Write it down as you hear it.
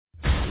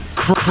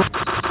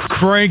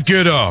Crank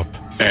it up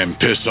and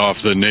piss off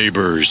the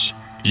neighbors.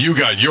 You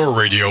got your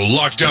radio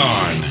locked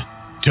on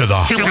to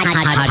the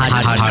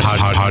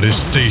hottest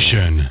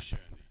station.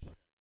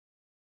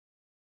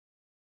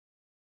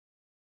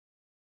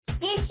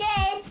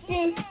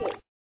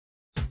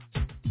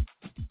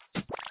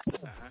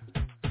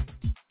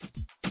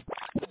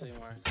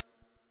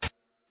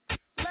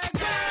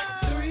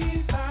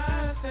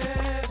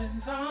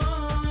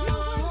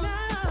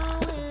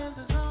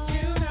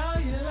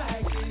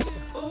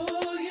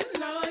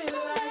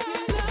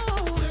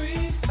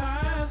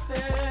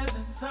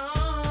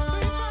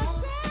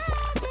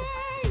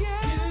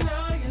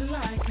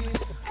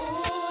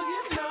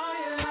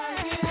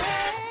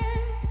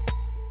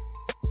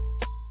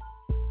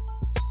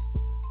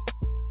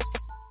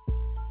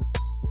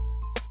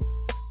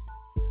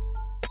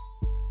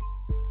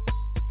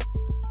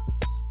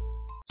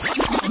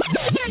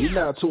 You're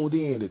now tuned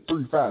in to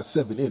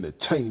 357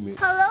 Entertainment.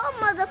 Hello,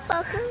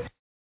 motherfucker.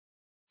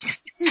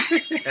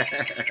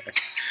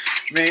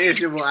 Man, it's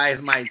your boy Ice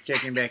Myke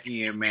checking back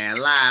in, man.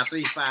 Live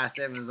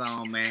 357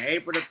 Zone, man.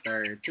 April the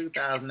 3rd,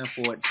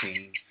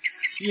 2014.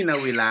 You know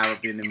we live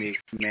up in the mix,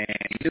 man.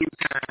 New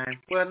time.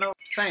 Well, no,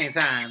 same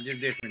time,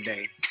 just different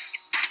day.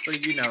 So,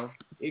 you know,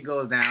 it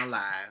goes down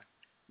live.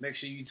 Make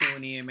sure you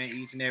tune in, man,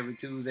 each and every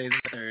Tuesdays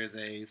and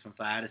Thursdays from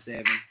 5 to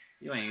 7.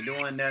 You ain't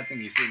doing nothing.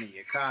 You're sitting in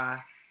your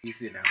car. You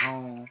sitting at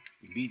home,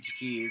 you beat your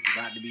kids, you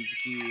about to beat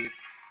your kids.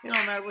 It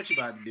don't matter what you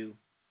about to do.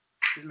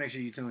 Just make sure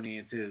you tune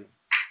in to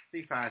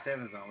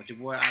 357 Zone with your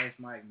boy Ice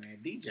Myke,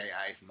 man. DJ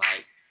Ice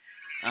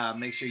Myke.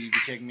 Make sure you can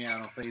check me out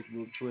on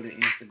Facebook, Twitter,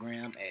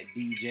 Instagram at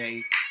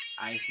DJ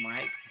Ice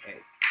Myke,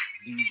 at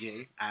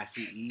DJ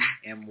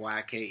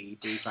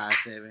ICEMYKE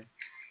 357.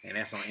 And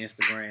that's on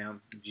Instagram,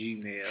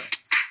 Gmail,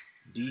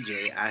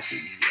 DJ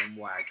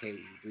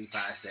ICEMYKE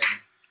 357.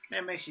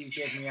 Man, make sure you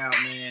check me out,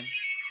 man.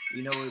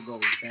 You know it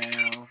goes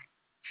down.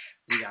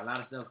 We got a lot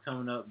of stuff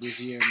coming up this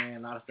year, man. A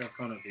lot of stuff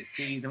coming up this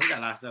season. We got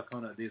a lot of stuff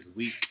coming up this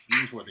week,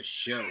 even for the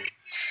show.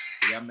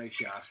 So y'all make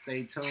sure y'all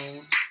stay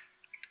tuned.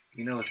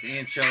 You know, it's the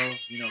intro.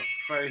 You know, it's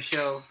the first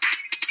show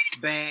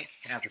back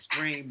after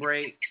spring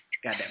break.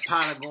 Got that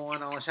pollen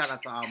going on. Shout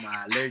out to all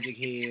my allergic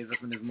heads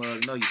up in this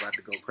mug. I know you about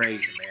to go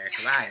crazy, man,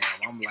 because I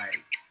am. I'm like,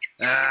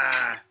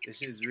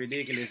 this is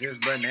ridiculous. It's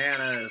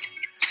bananas.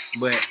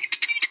 But,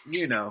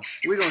 you know,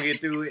 we're going to get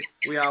through it.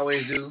 We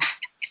always do.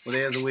 Well,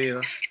 there's a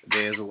will,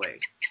 there's a way.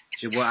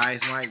 It's your boy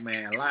Ice Myke,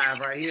 man. Live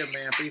right here,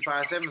 man.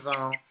 357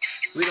 Zone.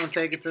 We're going to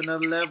take it to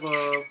another level.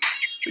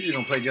 We're just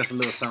going to play just a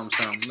little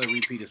something. A little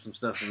repeat of some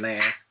stuff from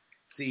last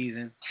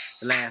season,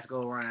 the last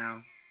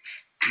go-around.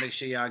 Make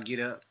sure y'all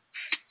get up,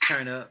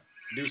 turn up,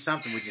 do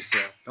something with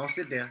yourself. Don't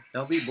sit there.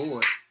 Don't be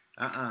bored.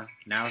 Now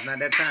it's not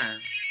that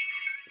time.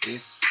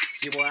 It's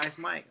your boy Ice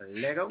Myke.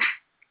 Lego.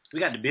 We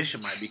got the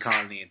Bishop might be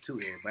calling in too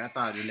here, but I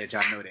thought I'd just let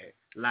y'all know that.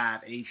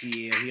 Live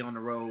ATL, he on the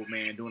road,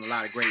 man, doing a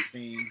lot of great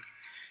things.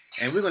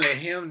 And we're going to let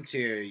him tell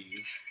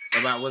you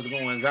about what's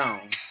going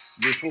on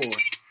before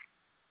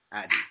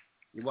I do.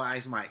 Your boy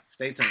Ice Myke.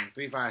 Stay tuned.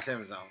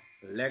 357 Zone.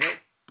 Lego.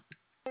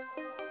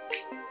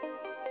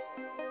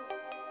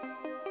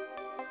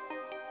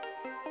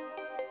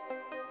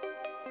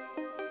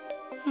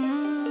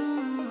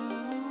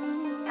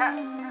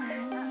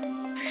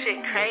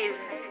 Shit crazy.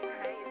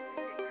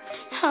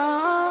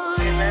 Oh.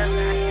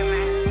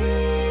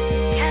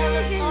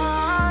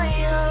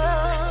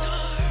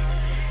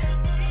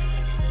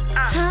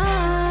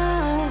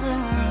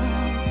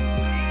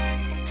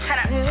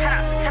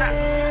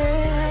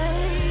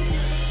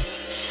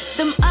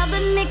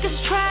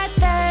 Niggas tried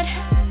that,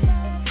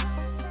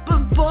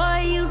 but boy,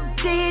 you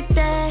did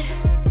that.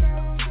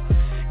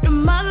 The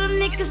mother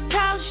niggas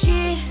talk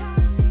shit,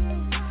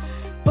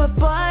 but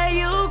boy,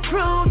 you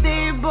proved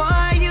it.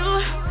 Boy,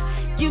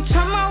 you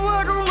turned my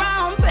world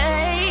around,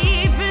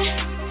 baby,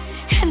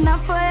 and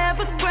I'm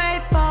forever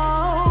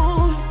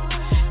grateful,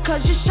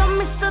 'cause you showed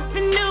me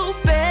something new,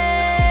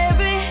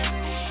 baby,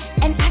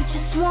 and I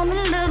just want a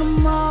little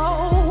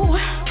more.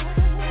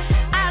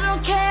 I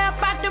don't care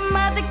about the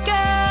mother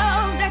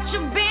girls that you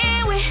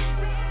been with,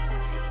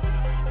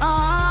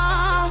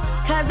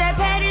 'cause that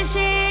petty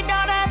shit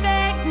don't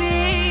affect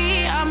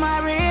me. I'm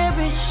a real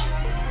bitch.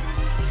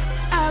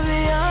 I'll be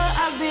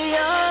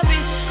your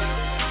bitch.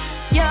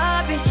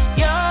 Your bitch,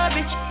 your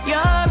bitch,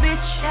 your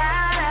bitch.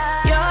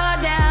 You're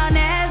down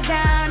as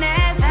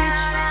bitch.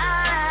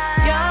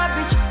 Your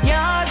bitch,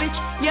 your bitch,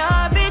 your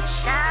bitch.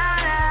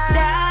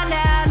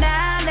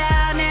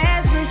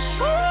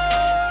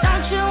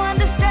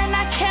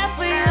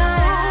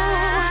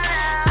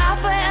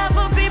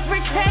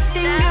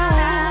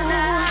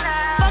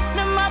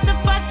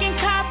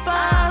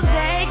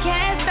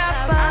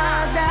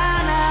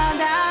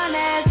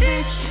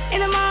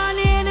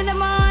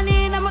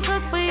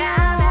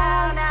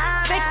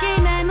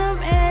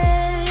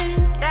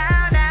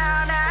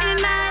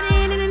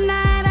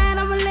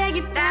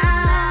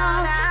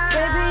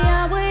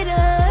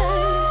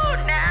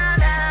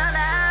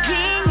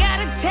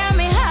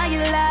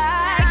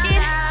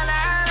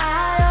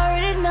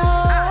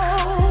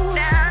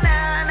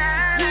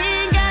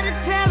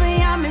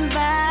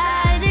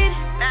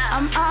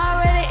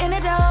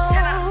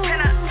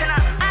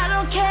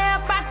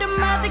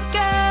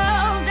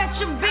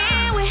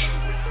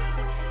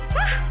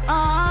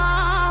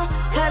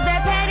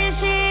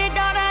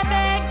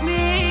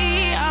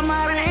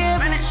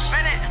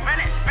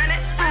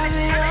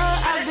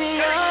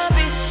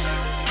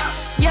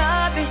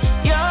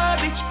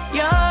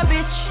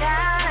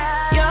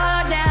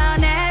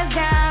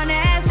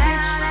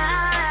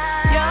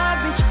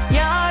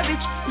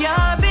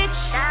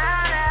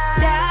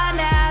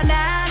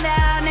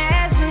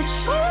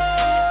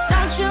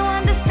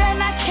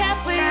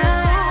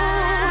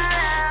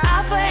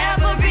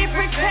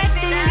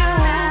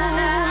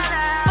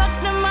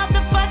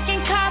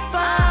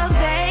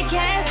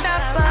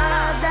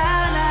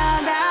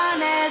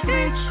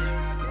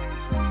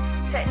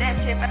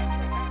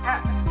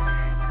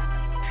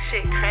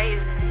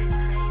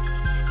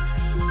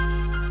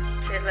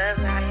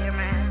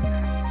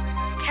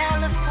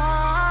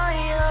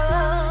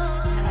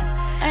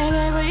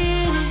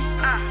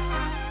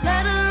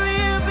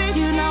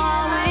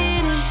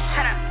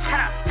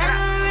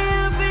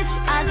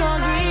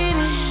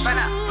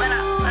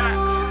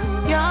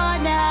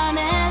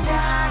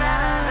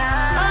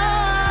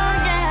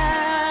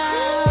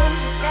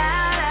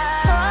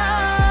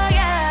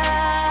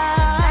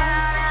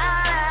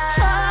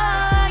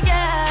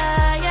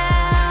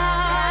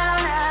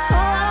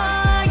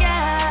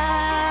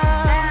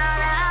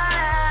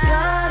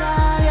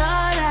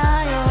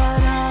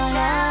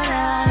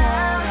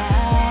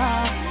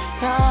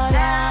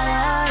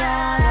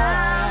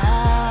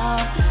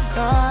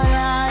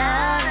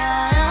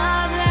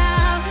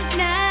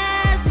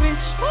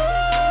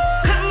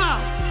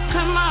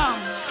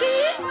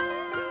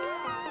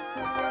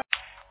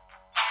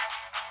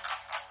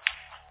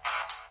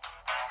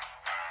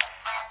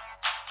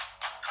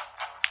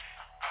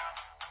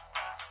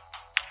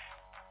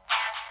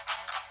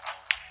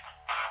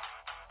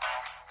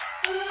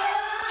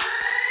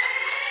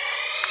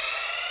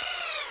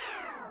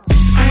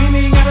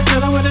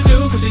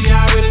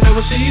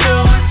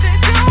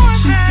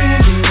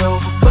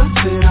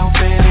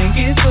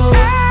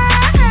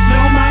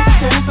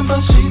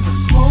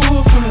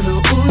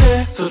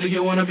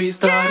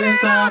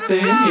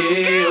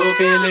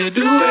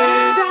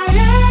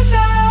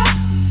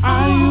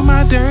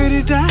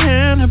 Dirty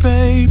Diana,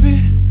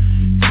 baby,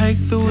 take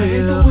the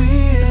wheel,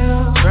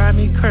 drive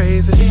me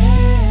crazy.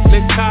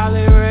 They call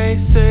it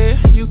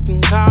racing, you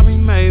can call me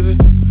maybe.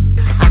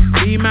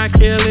 Be my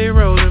Kelly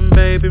rolling,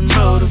 baby,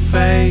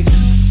 motivate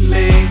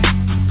me.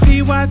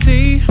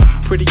 PYT,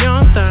 pretty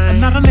young thing.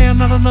 Not a nail,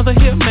 not another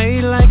hit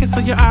made like it, so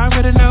you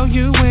already know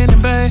you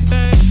winning, babe.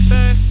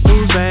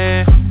 Who's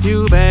bad?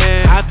 You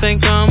bad. I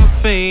think I'm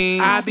a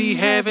fiend. I be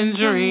having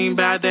dreams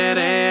about that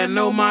ass,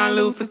 no Martin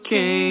Luther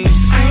King.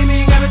 I ain't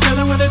even gotta tell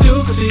her what to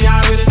do, cause she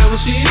already know what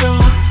she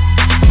doing.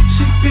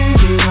 She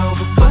bend it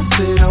over, bust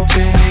it open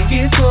and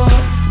get to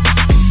it.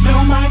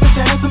 No Michael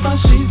Jackson, but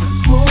she's a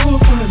smooth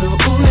criminal,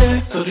 ooh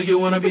yeah. So do you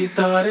wanna be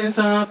starting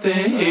something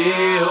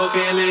here?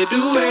 Okay, let's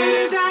do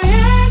it.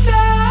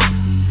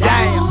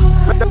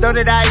 Damn,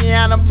 dirty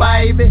Diana,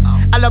 baby.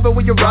 I love it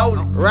when you roll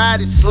it,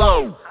 ride it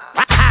slow.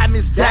 I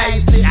Miss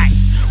Daisy.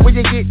 When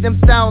you get them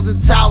stones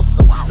and toss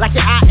them like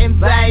you're out in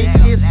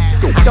Vegas.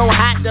 Don't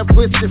hide the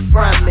pussy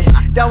from me,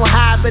 don't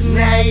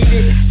hibernate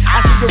it. I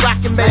see you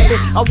rockin', baby,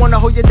 I wanna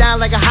hold you down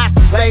like a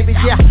hostage, baby.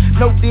 Yeah,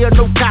 no deal,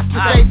 no cost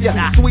to save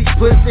ya. Sweet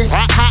pussy,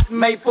 hot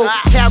maple,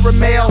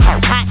 caramel,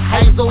 hot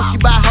hazel. She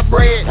buy her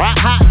bread,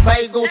 hot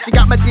bagel. She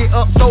got my dick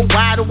up so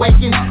wide awake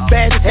and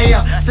bad as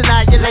hell.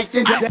 Tonight you're like,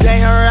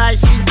 dang her right,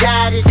 she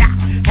got it.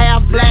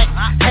 Half black,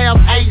 half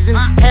Asian,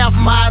 half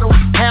model,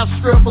 half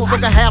stripper,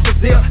 with a half a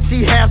zip,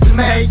 she half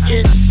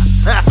Jamaican.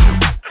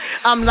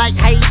 I'm like,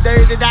 hey,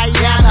 dirty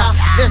Diana,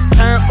 let's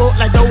turn up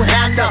like no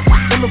handle.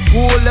 Let me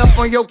pull up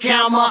on your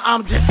camera,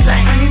 I'm just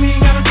saying. I ain't even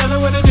gotta tell her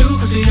what to do,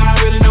 cause she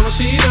already know what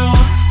she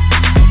doing.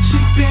 She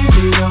bend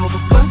it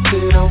over, bust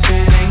it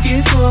open and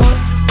get to it.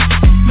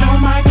 No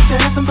Michael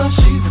Jackson, but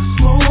she's a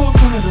smooth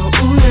criminal,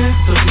 ooh yeah.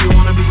 So do you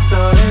wanna be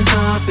starting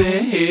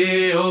something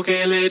here?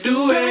 Okay, let's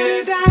do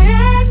it.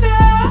 Diana.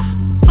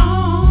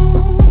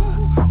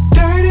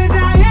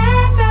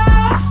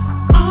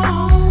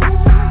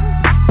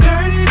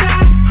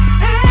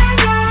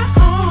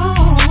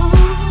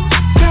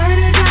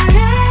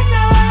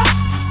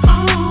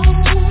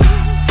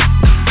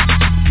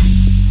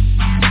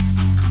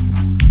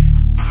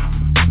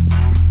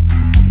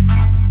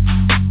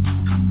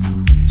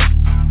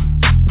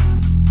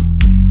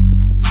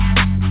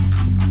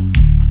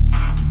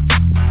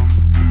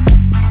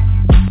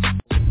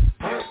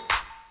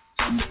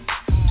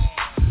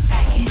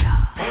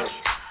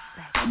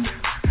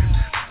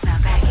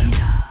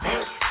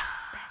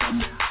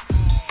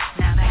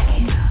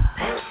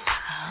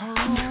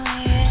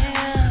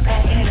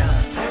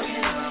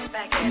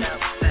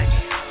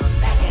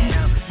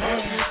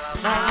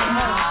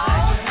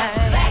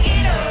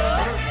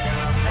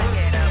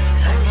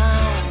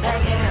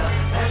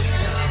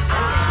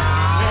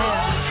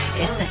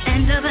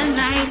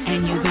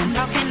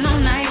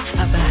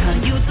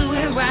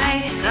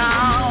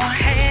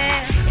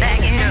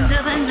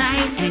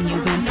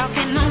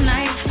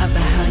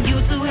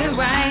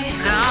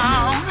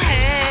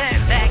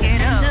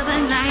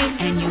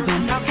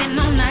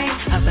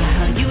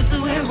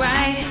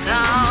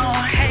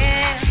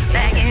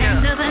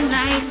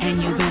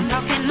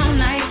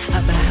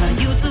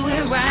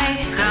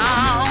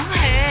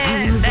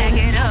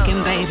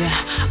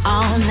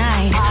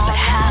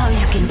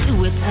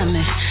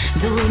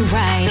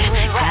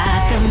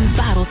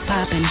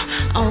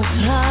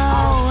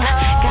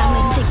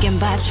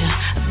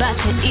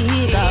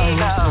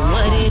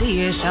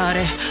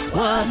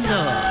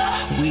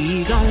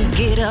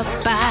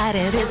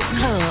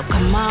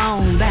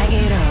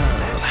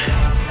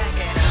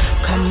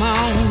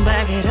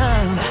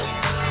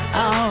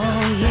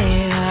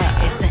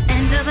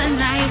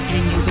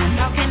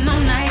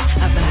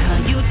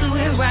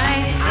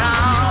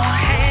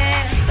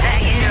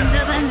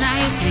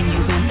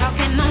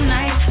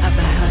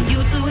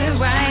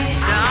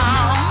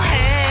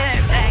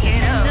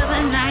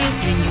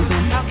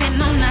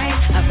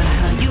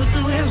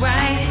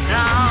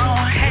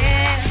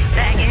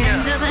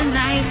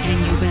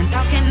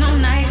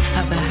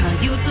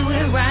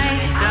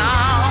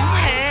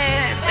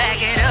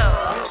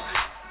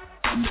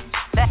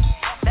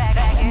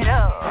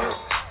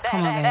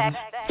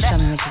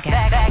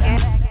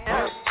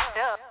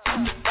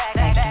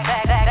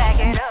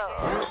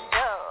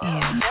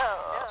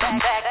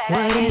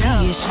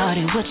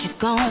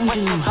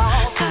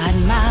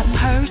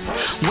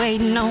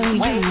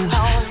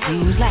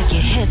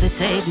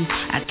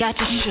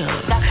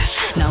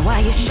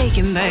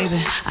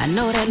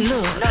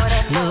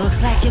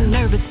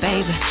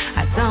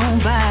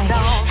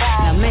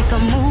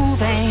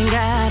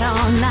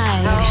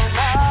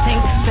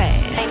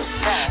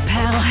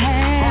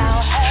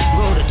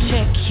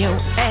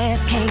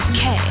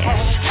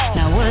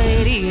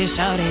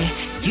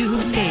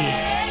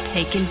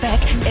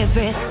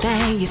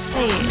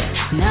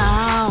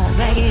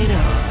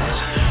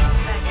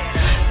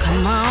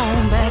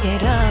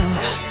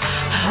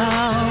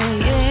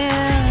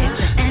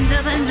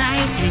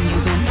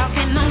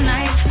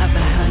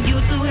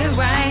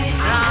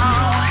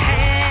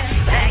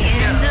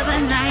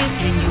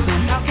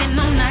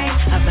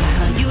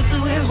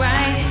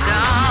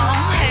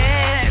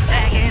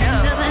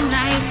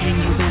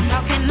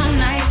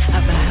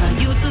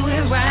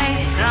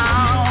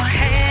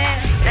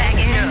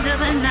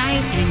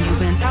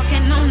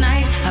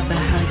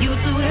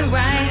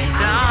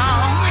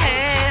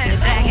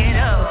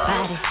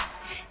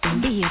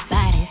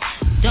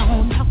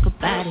 don't talk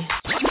about it.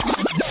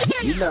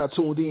 You're now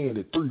tuned in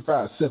to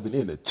 357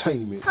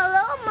 Entertainment.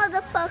 Hello,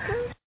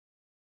 motherfuckers.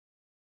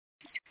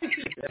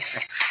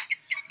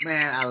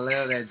 Man, I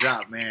love that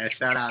drop, man.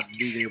 Shout out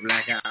to DJ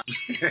Blackout.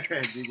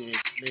 DJ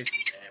Explicit,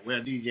 man.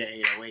 Well, DJ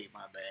 808,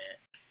 my bad.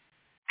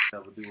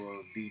 Double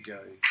duo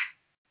DJ.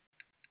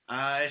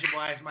 It's your boy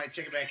Ice Myke.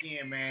 Check it back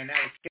in, man. That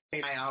was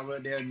K all over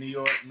there in New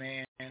York,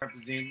 man.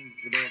 Representing,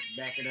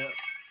 back it up.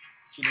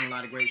 She doing a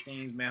lot of great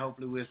things, man.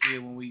 Hopefully we'll see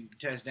it when we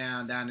touch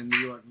down in New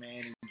York,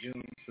 man, in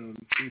June. So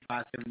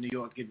 357 New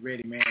York, get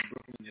ready, man.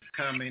 Brooklyn is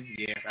coming.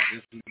 Yes, I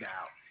just flew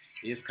out.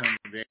 It's coming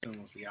very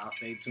soon, so y'all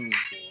stay tuned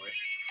for it.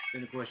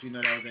 Then, of course, you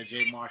know that was that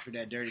Jay Marsh with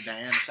that Dirty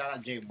Diana. Shout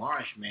out Jay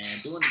Marsh,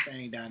 man, doing the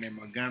thing down in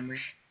Montgomery.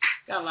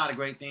 Got a lot of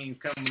great things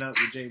coming up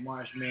with Jay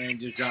Marsh, man.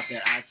 Just dropped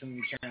that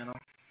iTunes channel,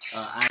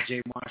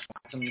 IJ Marsh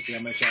on iTunes, so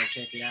y'all make sure y'all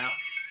check it out.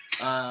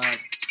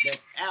 That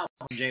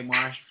album, Jay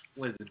Marsh,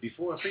 was it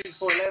before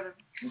 11?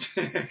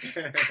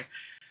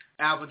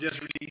 Album just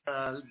released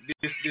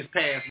this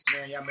past,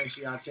 man. Y'all make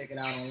sure y'all check it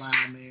out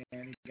online,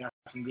 man. He got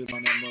some good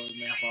on that mug,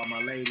 man, for all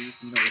my ladies.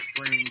 You know, it's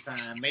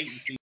springtime, mating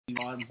season,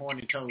 all them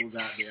horny toes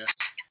out there.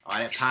 All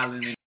that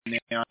pollen in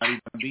there, all these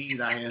bees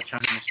out here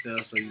trying to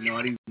stuff, so you know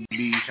all these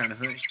bees trying to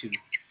hunch too.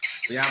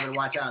 So y'all better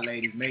watch out,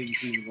 ladies. Mating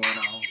season going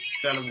on.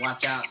 Fellas,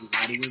 watch out. A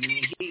lot of women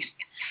in heat.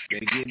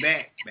 Better get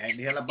back. Back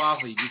the hell up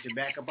off of you. Get your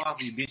back up off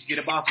of you. Bitch, get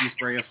up off of you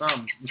spray or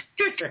something.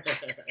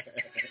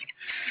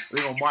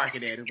 We're going to market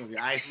that. It's going to be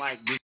Ice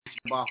Myke, bitch,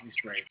 get up off you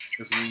spray.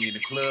 Because when you're in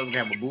the club, we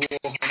have a bull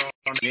on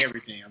and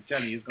everything. I'm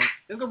telling you,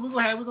 we're going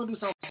to do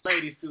something for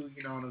ladies too,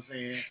 you know what I'm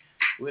saying?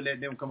 We'll let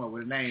them come up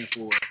with a name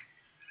for it.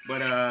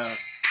 But,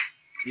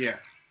 yeah,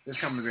 it's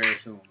coming very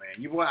soon, man.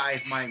 Your boy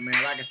Ice Myke,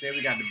 man. Like I said,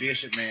 we got the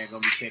Bishop, man,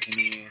 going to be checking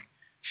in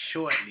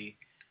shortly.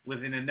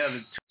 Within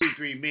another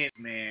 2-3 minutes,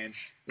 man.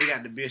 We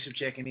got the Bishop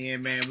checking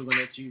in, man. We're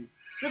gonna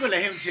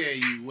let him tell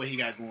you what he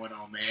got going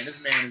on, man. This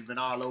man has been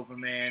all over,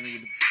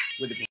 man,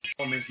 with the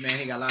performance, man.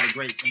 He got a lot of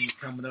great things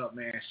coming up,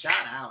 man.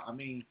 Shout out. I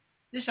mean,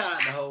 just shout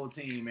out the whole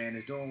team, man,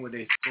 that's doing what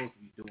they're supposed to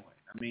be doing.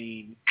 I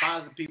mean,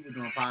 positive people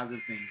doing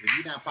positive things. If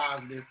you're not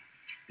positive,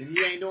 then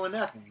you ain't doing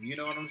nothing. You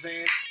know what I'm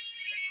saying?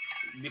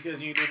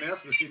 Because you ain't doing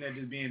nothing but sitting there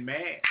just being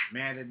mad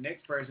at the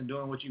next person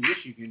doing what you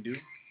wish you can do,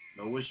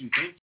 or what you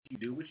think you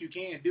do. What you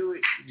can't do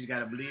it, you just got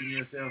to believe in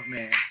yourself,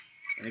 man.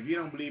 And if you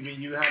don't believe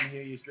in you, how the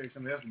hell you expect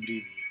somebody else to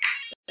believe in you?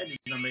 That just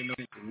don't make no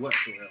sense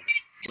whatsoever.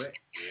 But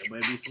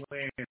everybody be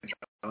swearing.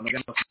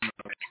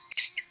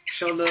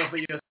 Show love for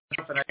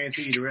yourself, and I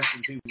guarantee you the rest of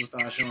the people will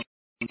start showing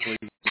for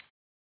you.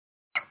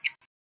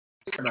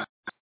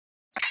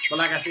 But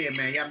like I said,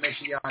 man, y'all make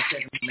sure y'all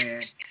check me,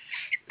 man.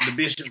 The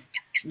Bishop,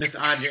 Mr.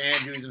 Andre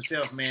Andrews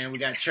himself, man. We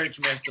got Church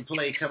Mess to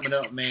play coming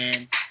up,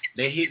 man.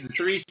 They hitting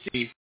 3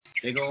 cities.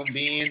 They're going to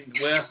be in,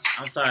 well,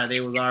 I'm sorry, they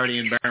was already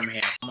in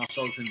Birmingham. My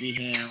folks in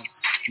D-Ham,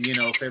 you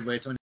know,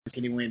 February 20th,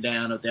 he went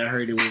down up there. I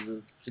heard it was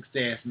a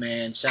success,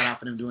 man. Shout out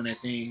for them doing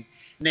that thing.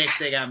 Next,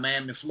 they got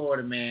Miami,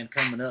 Florida, man,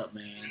 coming up,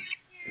 man.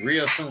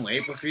 Real soon,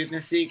 April 5th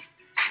and 6th.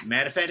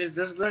 Matter of fact, it's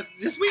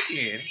this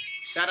weekend.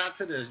 Shout out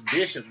to the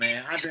Bishop,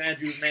 man. Andre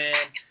Andrews, man,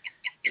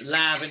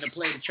 live in the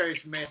play, the Church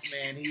Mess,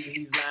 man.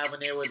 He's live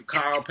in there with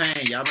Carl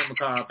Payne. Y'all remember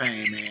Carl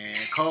Payne,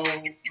 man.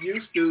 Cole,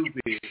 you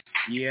stupid.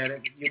 Yeah,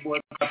 your boy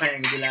Carl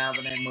Payne will be live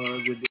in that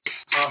mug with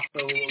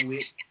also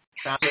with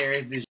Tom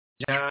Harris, this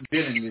John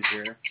Billing this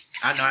year.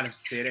 I know I done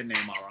said that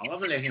name all wrong. I'm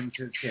going to let him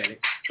tell it.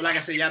 But like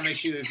I said, y'all make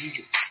sure if you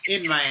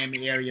in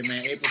Miami area,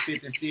 man, April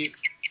 5th and 6th,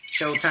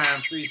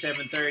 showtime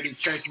 3-7:30,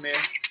 Church Mess.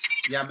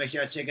 Y'all make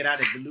sure y'all check it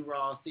out at the Lou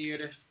Rawls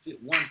Theater,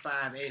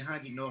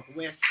 15800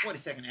 Northwest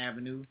 42nd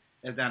Avenue.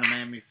 That's down in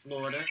Miami,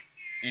 Florida.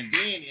 And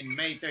then in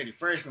May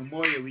 31st,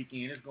 Memorial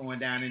Weekend, it's going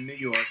down in New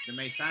York, the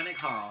Masonic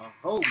Hall.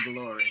 Oh,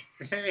 glory.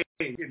 Hey,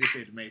 get this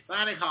shit, the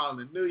Masonic Hall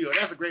in New York.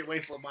 That's a great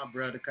way for my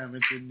brother to come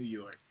into New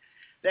York.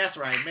 That's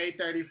right, May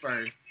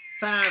 31st.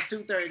 Times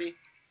 2:30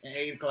 and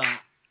 8 o'clock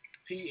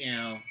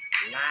p.m.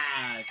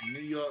 Live, New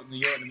York,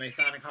 the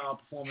Masonic Hall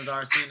Performance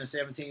Arts Center,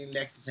 17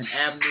 Lexington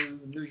Avenue,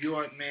 New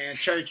York, man.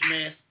 Church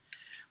Mess,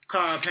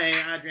 Carl Payne,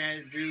 Andre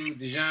Andrews,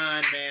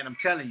 Dijon, man. I'm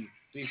telling you,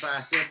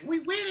 357, we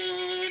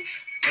winning.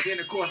 And then,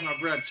 of course, my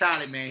brother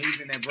Charlie, man, he's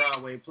in that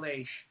Broadway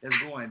play that's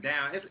going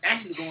down. It's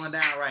actually going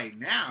down right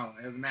now,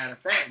 as a matter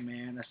of fact,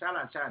 man. Now, shout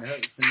out Charlie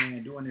Hudson,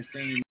 man, doing this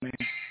thing, man.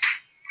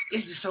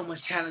 It's just so much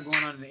talent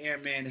going on in the air,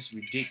 man. It's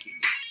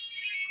ridiculous.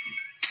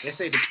 They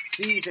say the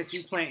seeds that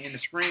you plant in the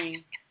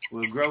spring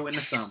will grow in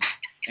the summer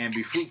and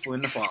be fruitful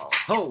in the fall.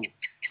 Ho!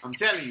 I'm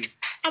telling you,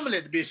 I'm going to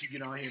let the Bishop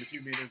get on here in a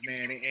few minutes,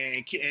 man,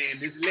 and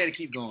just let it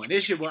keep going.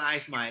 This your boy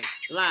Ice Myke,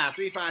 live,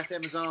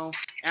 357 Zone.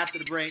 After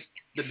the break,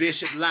 the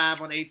Bishop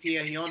live on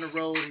ATL. He on the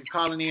road. He's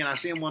calling in. I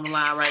see him on the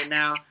line right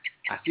now.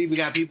 I see we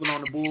got people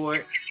on the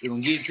board. We're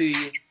going to get to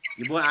you.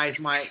 Your boy Ice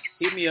Myke.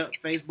 Hit me up,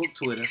 Facebook,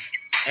 Twitter,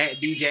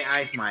 at DJ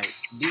Ice Myke,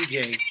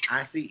 DJ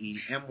ICE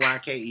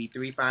MYKE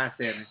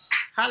 357.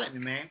 Holla at me,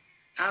 man.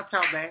 I'll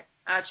talk back.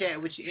 I'll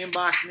chat with you.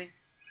 Inbox me.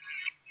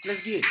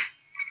 Let's get it.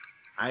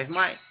 Ice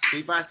Myke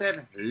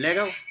 357.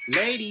 Lego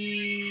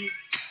ladies.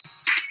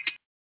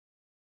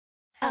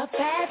 A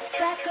fast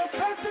track of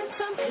purpose,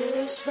 some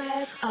push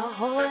rap, a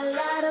whole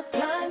lot of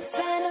blunts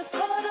and a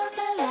quarter of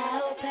a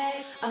loud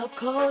pack, a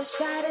cold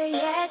shot of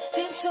yak,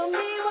 then show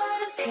me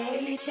what a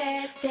stage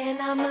at,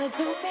 then I'ma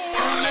do me,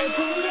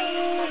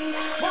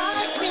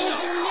 watch me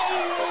do me.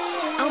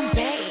 I'm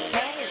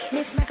bad,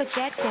 Miss Michael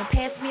Jackson,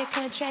 pass me a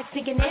contract,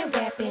 singing and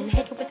rapping,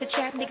 hanging with the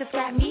trap niggas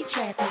got me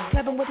trapping,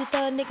 clubbing with the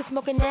thug niggas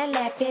smoking and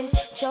laughing,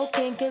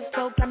 joking, good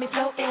scope got me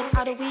floating,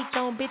 all the week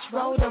on bitch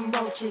roll them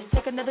roaches,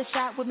 take another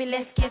shot with me,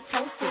 let's get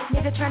toasted,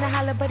 nigga tryna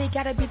holler but he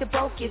gotta be the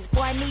brokest,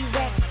 boy I need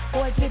rap,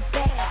 boy get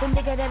back, the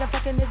nigga that I'm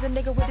fucking is a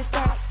nigga with his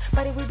stats,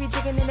 buddy we be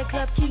jigging in the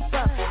club, keep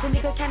up, the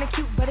nigga kinda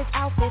cute but his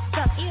outfit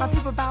sucks, my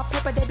people bout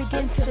paper they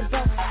begin to the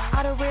dust,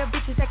 all the real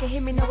bitches that can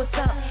hear me know what's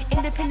up,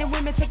 independent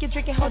women take your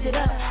drink and hold it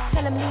up,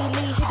 tell them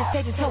lean, hit the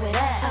stage and tow it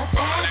up. A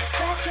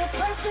fast your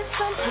purpose,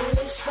 some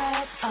push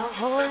rap, a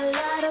whole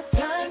lot of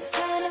blunts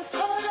and a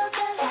quarter of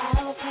a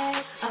loud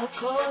pack, a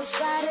cold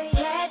shot of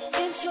yak,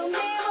 then show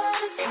me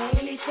what a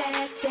stage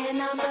at,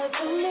 then I'ma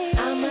do me,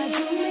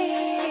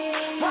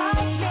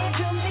 watch me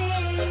do me.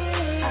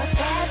 A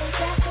fast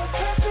your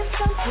purpose,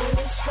 some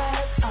push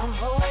rap, a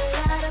whole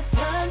lot of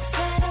blunts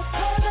and a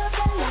quarter of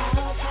a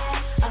loud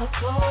pack, a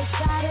cold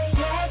shot of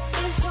yak,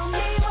 then show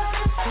me what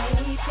a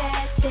stage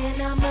at,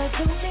 then I'ma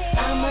do me.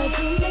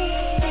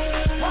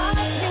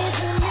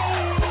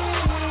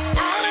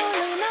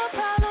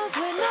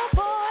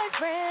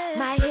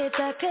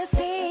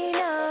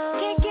 Casino,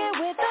 kick it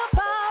with the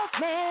boss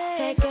man.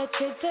 Take a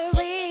trip to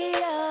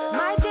Rio,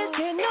 might just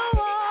hit New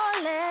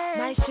Orleans,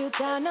 might shoot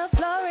down to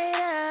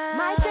Florida,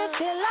 might just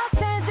hit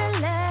Los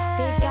Angeles.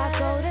 Think I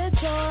go to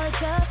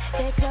Georgia,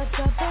 they club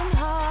jumping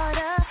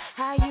harder.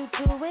 How you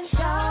doing,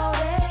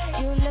 shorty?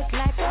 You look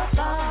like a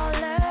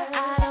baller.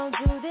 I don't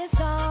do this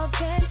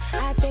often.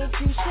 I think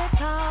you should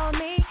call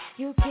me.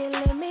 You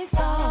killing me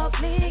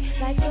softly,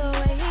 like the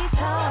way he's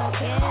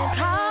talking.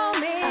 Call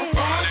me.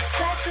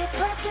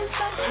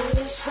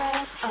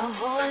 A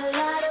whole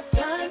lot of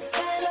blunts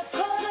and a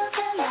quarter of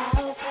a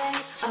loud pack,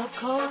 a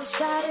cold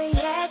shot of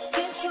yak,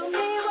 then show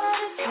me what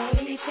a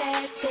stage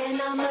at,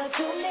 then I'ma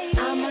do me,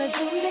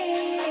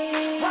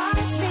 watch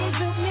me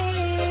do me.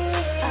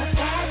 A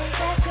fast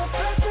pack of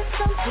purpose,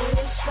 some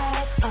push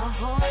rap, a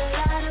whole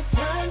lot of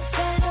blunts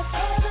and a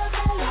quarter of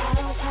a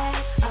loud pack,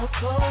 a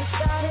cold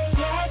shot of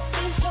yak,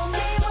 then show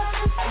me what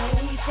a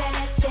stage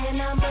at, then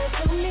I'ma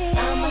do me,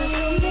 watch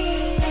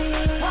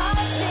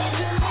me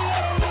do me.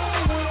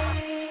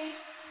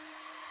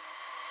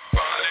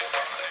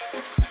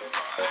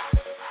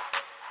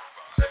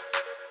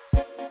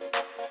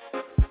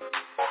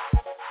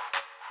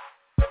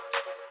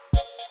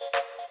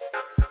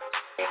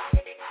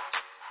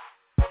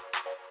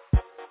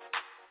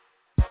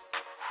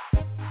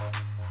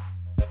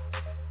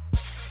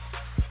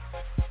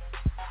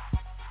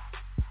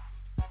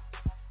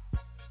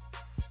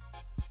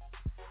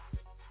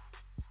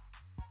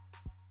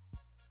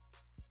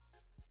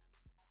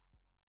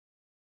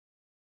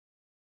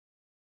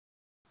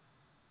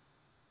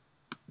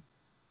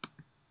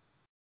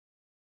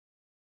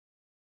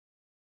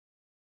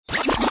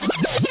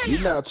 You're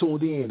now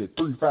tuned in to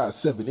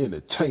 357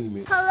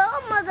 Entertainment.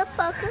 Hello,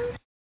 motherfuckers.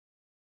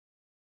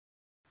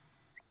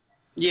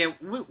 Yeah,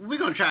 we're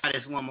gonna try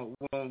this one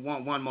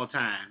more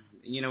time.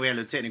 You know, we had a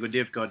little technical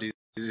difficulties.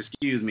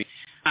 Excuse me.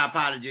 My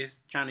apologies.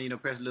 Trying to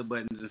press little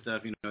buttons and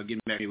stuff. Getting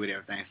back with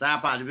everything. So I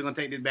apologize. We're gonna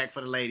take this back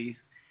for the ladies.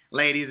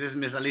 Ladies, this is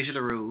Miss Alicia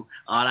LaRue.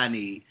 All I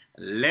need.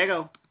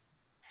 Lego.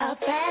 A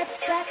fat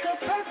stack of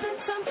purpose,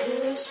 some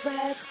push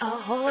rap,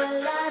 a whole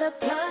lot of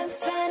blunts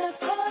and a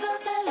quarter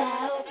of a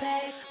loud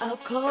pack, a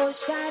cold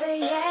shot of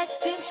yak,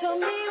 then show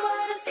me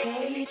what a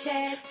stage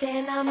at,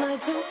 then I'ma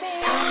do me,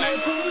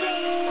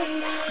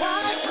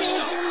 watch me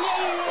do me.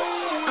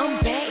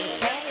 I'm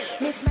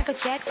bad, Miss Michael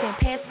Jackson,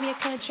 pass me a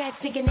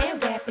contract, singing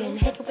and rapping,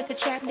 hanging with the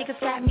trap niggas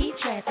got me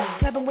trapping,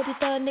 clubbing with the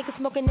thug niggas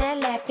smoking and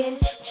laughing,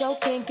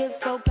 joking, good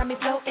scope got me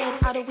floating,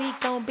 all the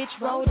week on bitch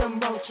roll them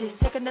roaches,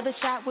 take another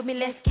shot with me,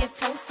 let's get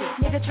toasted,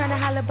 nigga tryna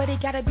holler but he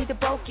gotta be the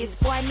brokest,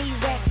 boy I need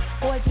rap,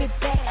 boy get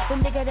back, the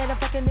nigga that I'm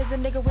fucking is a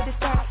nigga with his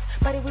stats,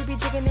 buddy we be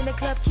jigging in the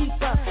club, keep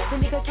up, the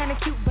nigga kinda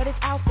cute but his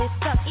outfit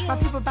sucks, my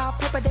people bout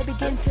paper they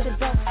begin to the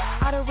dust,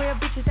 all the real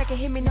bitches that can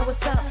hear me know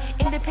what's up,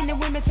 independent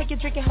women take your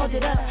drink and hold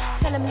it up,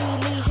 tell them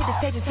lean, hit the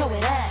stage and tow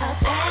it up. A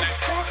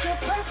fast your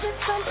purpose,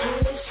 some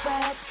push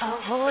rap, a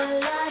whole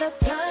lot of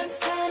blunts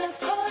and a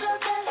quarter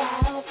of a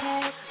loud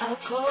pack, a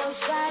cold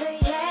shot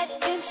of yak,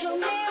 then show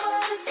me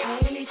what a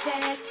stage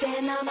at,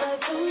 then I'ma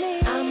do me,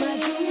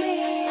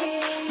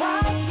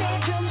 watch me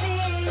do me.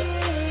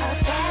 A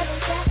fast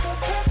your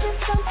purpose,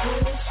 some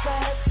push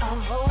rap, a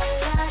whole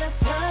lot of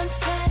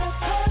blunts and a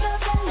quarter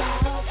of a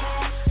loud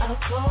pack, a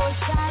cold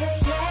shot of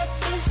yak,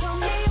 then show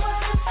me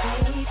what a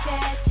stage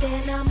at,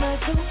 then I'ma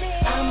do me,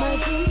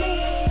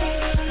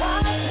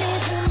 watch me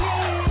do me.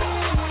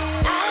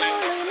 I don't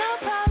need no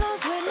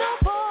problems with no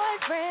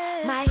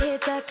boyfriend. Might hit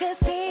the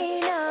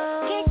casino,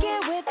 kick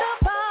it with the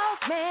boss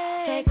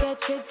man. Take a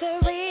trip to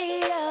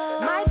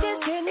Rio, might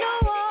just hit New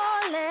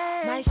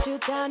Orleans, might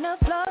shoot down to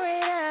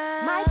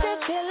Florida, might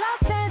just hit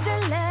Los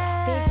Angeles.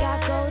 Think I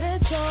go to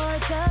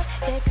Georgia,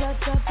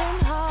 stepped up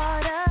and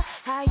harder.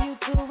 How you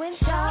doing,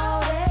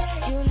 shorty?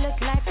 You look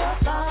like a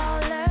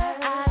baller.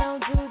 I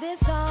don't do this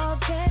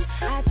often.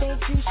 I think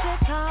you should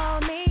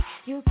call me.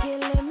 You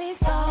killing me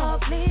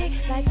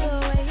softly, like the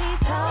way he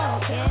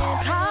talking.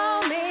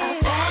 Call me.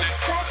 A fast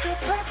second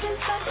pushing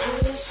some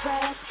push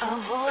back. A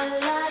whole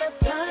lot of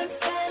blunts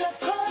and a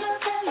quarter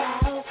of a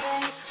loud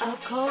pack. A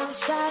cold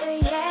shot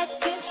of yak.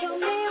 Just show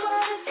me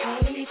what it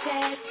tastes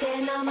at.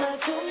 Then I'ma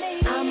do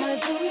me.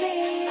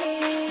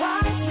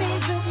 Watch me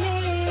do me.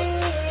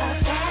 A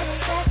fast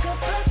second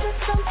pushing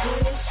some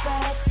push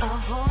back. A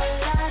whole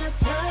lot of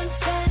blunts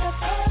and a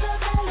quarter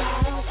of a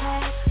loud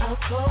pack. A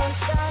cold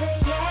shot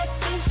of yak.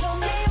 Just show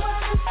me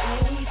what it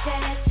tastes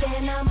at.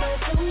 Then I'ma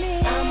do me.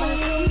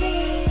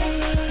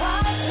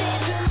 Watch me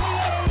do me.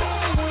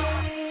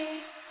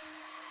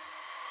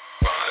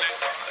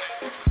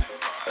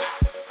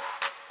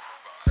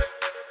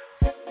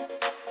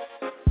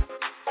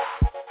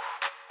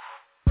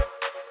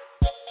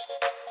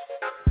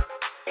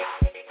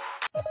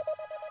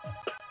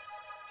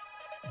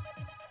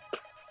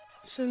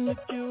 So look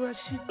at what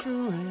she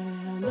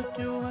doing, look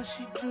at what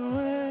she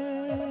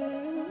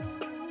doing,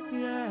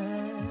 yeah.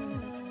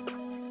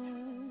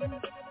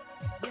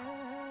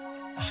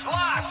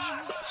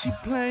 She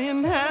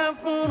playing half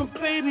on a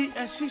baby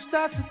as she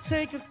starts to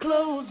take her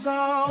clothes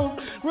off.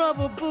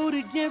 Rubber boot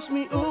against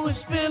me, ooh, it's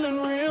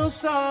feeling real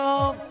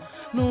soft.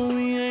 No,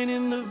 we ain't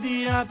in the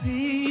VIP,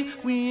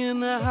 we in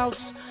the house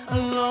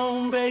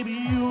alone, baby,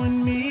 you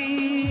and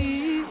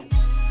me.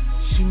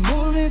 She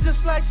moving just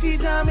like she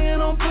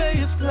diamond on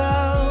Players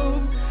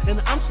Club,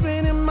 and I'm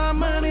spending my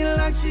money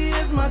like she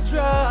is my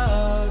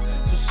drug.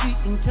 So she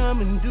can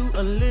come and do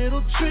a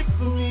little trick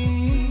for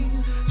me,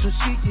 so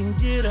she can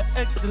get an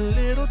extra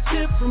little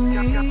tip from me.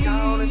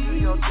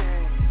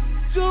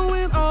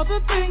 Doing all the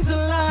things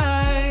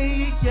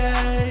I like,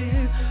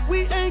 yeah.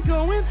 We ain't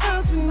going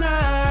out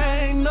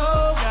tonight,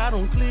 no. Got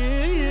on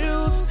clear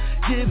heels,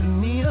 giving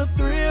me a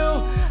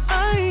thrill.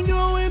 I ain't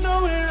going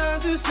nowhere,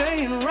 I'm just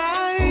saying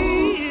right.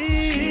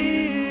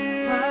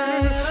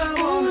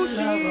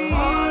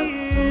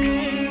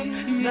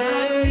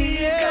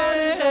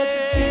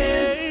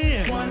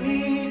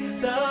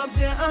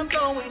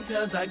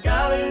 Cause I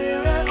got her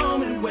here at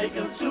home and wake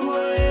up to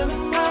her in the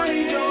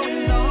morning.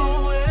 Going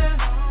nowhere,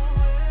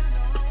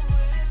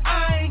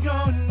 I ain't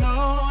going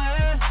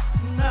nowhere,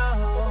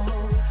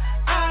 no.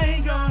 I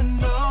ain't going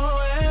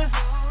nowhere,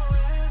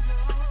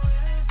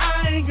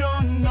 I ain't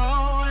going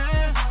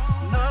nowhere,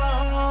 no.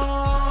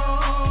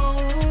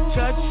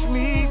 Touch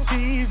me,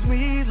 tease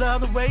me,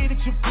 love the way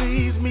that you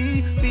please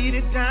me. Beat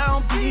it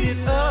down, beat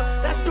it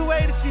up, that's the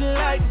way that she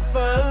likes it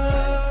for.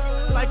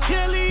 Like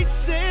Kelly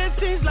said,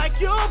 seems like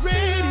you're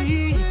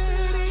ready.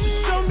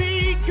 Show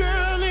me,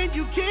 girl, and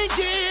you can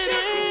get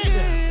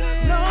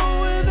it.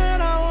 Nowhere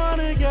that I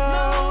wanna go.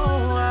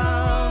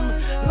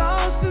 I'm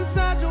lost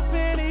inside your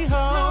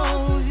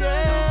pantyhose,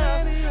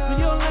 yeah. From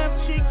your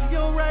left cheek to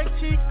your right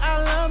cheek, I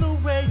love the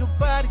way your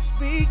body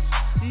speaks,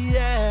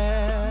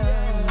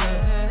 yeah.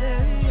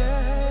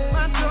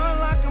 My door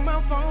locked and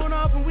my phone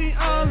off and we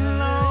all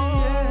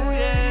alone,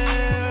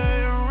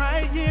 yeah.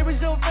 Right here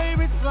is your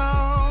favorite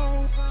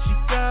song.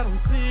 Got on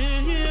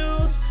clear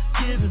heels,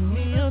 giving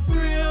me a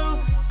thrill.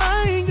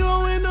 I ain't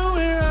going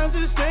nowhere, I'm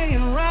just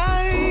staying right.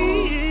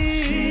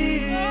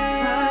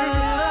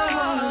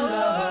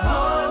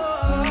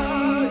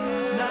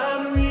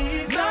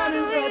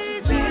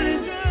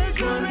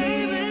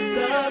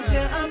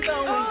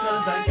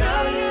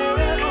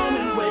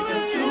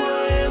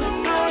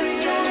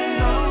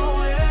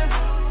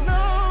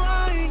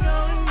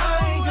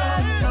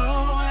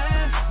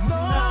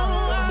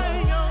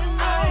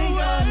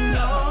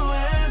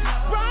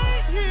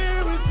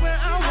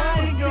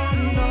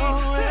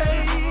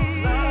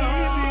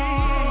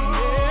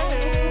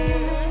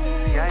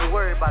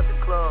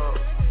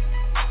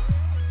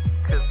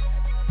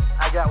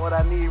 What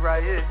I need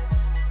right here.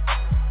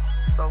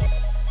 So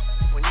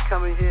when you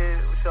come in here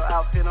with your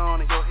outfit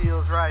on and your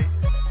heels right,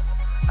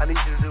 I need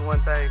you to do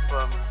one thing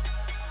for me.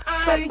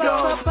 Bust it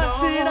open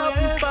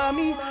for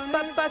me,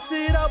 bust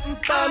it open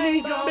for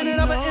me. Bend it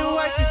over and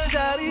work it,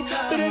 shawty.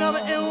 Bend it over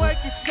and work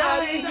it,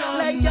 shawty.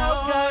 Let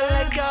go, girl,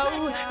 let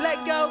go.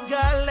 Let go,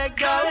 girl, let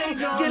go.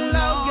 Get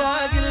low,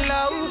 girl, get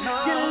low.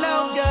 Get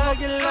low, girl,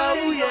 get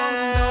low,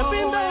 yeah.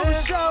 Bend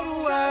over, show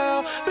the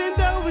world.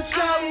 Bend over,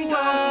 show the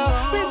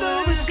world. Bend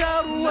over,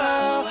 show the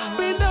world.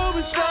 Bend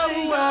over, show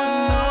the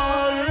world.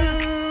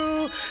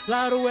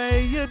 Love the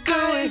way you do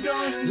it.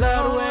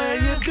 Love the way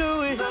you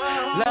do it.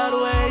 Love the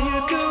way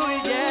you do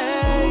it,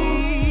 yeah.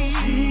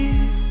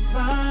 She's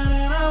fine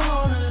and I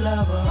wanna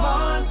love her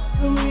hard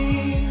for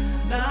me.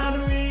 Now to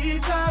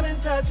reach out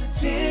and touch her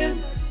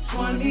 10,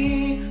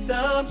 20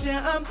 dubs,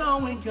 yeah, I'm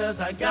throwing. Cause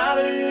I got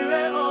her here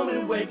at home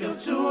and wake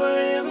up to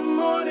her in the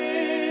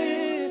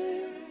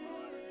morning.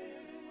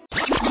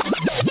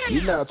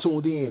 You're now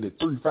tuned in to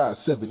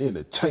 357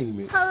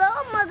 Entertainment.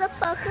 Hello,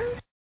 motherfuckers.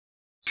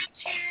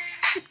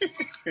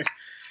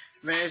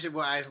 Man, it's your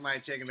boy Ice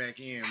Myke checking back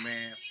in,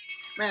 man.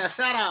 Man,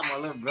 shout out my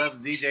little brother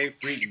DJ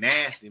Freak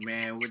Nasty,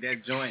 man, with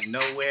that joint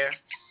Nowhere.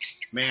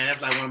 Man,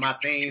 that's like one of my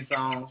theme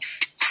songs.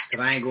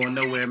 Because I ain't going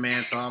nowhere,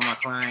 man. To all my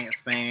clients,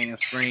 fans,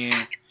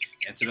 friends,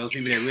 and to those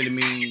people that really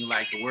mean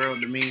like the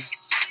world to me.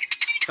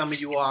 Some of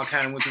you all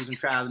kind of went through some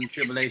trials and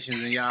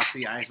tribulations, and y'all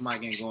see Ice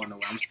Myke ain't going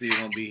nowhere. I'm still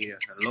going to be here.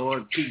 The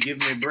Lord keep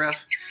giving me breath,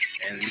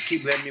 and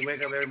keep letting me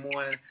wake up every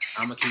morning.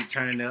 I'm going to keep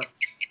turning up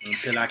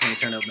until I can't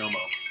turn up no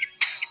more.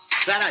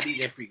 Shout out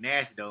DJ Freak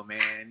Nasty, though,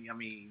 man. I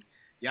mean,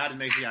 y'all just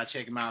make sure y'all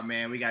check him out,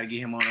 man. We got to get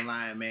him on the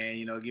line, man.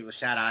 You know, give a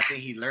shout out. I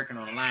think he's lurking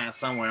on the line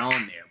somewhere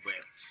on there, but,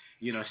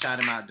 you know, shout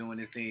him out doing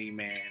this thing,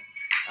 man.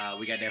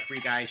 We got that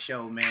Freak Ice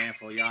show, man,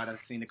 for y'all that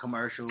seen the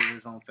commercials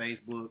on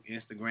Facebook,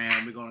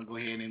 Instagram. We're going to go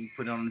ahead and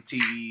put it on the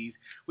TVs.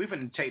 We're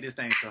going to take this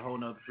thing to a whole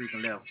nother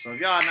freaking level. So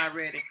if y'all not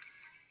ready,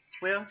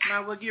 well,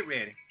 might as well get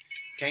ready.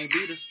 Can't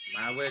beat us.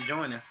 Might as well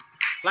join us.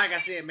 Like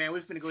I said, man,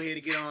 we're going to go ahead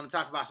and get on and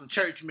talk about some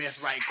church mess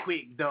right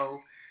quick,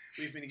 though.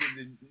 We're going to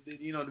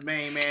get the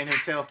main man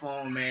himself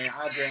on, man,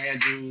 Andre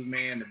Andrews,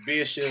 man, the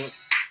bishop.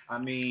 I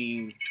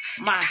mean,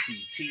 my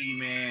CT,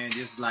 man,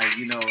 just like,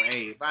 you know,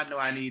 hey, if I know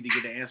I need to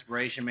get the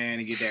inspiration, man,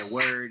 and get that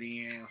word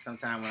in,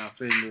 sometime when I'm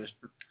feeling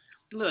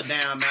a little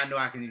down, man, I know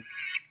I can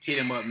hit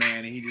him up,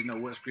 man, and he just know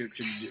what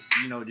scripture,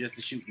 you know, just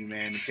to shoot me,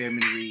 man, and tell me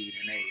to read,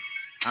 and hey,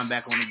 I'm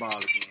back on the ball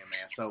again,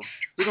 man. So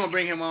we're going to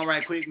bring him on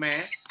right quick,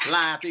 man.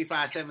 Live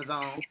 357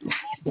 Zone.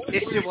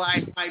 It's your boy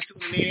Ice Myke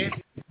tuning in.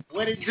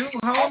 What it do,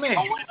 homie?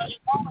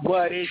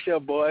 What is your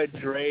boy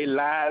Dre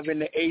live in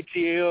the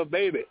ATL,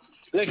 baby?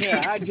 Look here,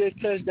 I just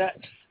touched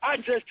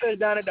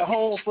down at the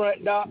home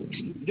front, doc.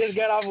 Just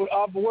got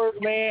off work,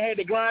 man. Had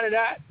to grind it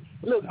out.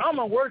 Look, I'm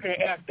a working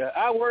actor.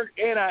 I work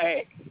and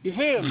I act. You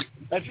feel me?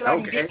 Until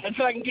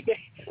I can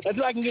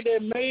get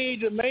that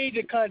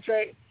major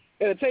contract,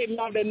 it'll take me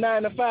off that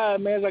 9 to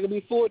 5, man. So I can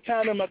be full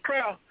time in my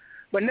craft.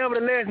 But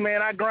nevertheless,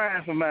 man, I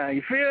grind for mine.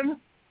 You feel me?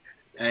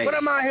 Hey. But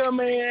I'm out here,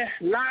 man,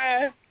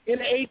 live in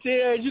the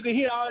ATL. You can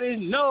hear all this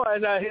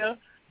noise out here,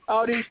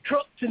 all these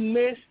trucks and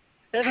mess.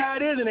 That's how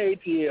it is in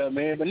ATL,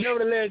 man. But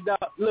nevertheless,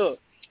 doc, look,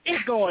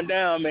 it's going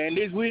down, man.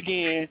 This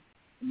weekend,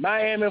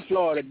 Miami,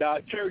 Florida,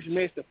 doc, church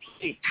missed a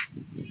play.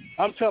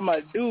 I'm talking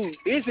about, dude,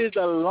 this is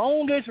the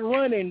longest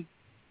running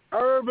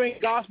urban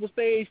gospel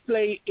stage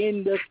play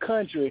in the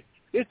country.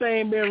 This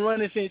thing been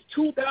running since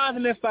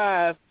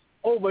 2005,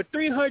 over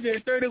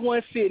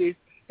 331 cities,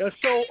 and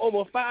sold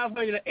over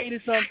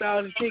 580-some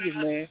thousand tickets,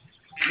 man.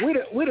 We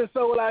done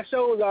sold our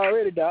shows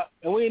already, doc,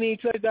 and we ain't even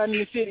touched down in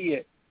the city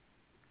yet.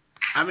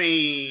 I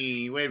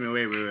mean, wait a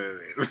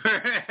minute.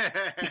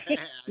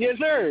 Yes,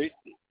 sir.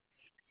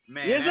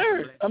 Man, yes,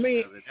 sir. I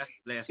mean,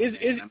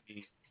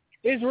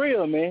 it's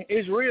real, man.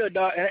 It's real,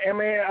 dog. And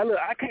man,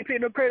 I can't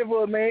take no credit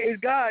for it, man.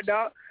 It's God,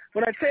 dog.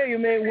 When I tell you,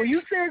 man, when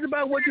you serious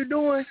about what you're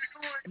doing,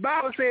 the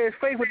Bible says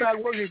faith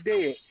without work is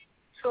dead.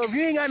 So if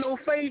you ain't got no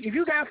faith, if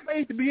you got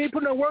faith but you ain't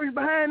put no works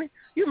behind it,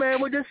 you,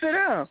 man, will just sit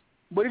down.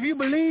 But if you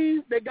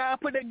believe that God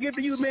put that gift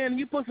in you, man, and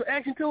you put some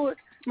action to it,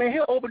 man,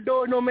 he'll open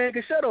doors no man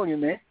can shut on you,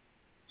 man.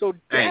 So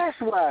that's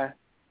why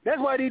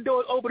these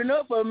doors opening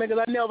up for me,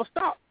 because I never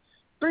stop.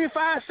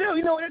 357,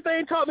 you know what that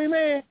thing taught me,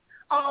 man?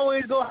 I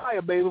always go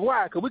higher, baby.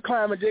 Why? Because we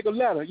climbing Jacob's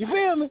ladder. You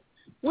feel me?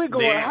 We're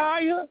going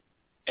higher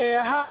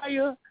and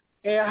higher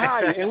and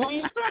higher, and we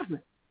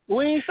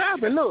ain't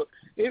stopping. Look,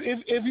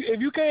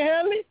 if you can't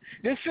handle it,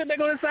 just sit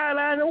back on the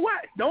sideline and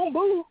watch. Don't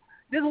move.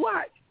 Just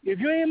watch. If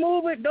you ain't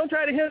moving, don't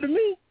try to hinder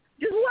me.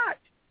 Just watch.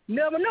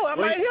 Never know. I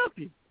might help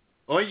you.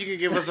 Or you can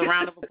give us a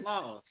round of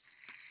applause.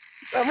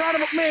 A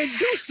round of man,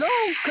 do so.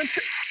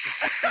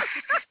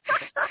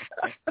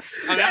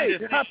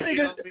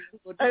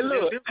 Hey,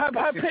 look,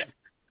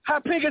 how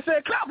Pinky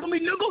said, clap for me,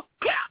 nigga.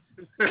 Clap,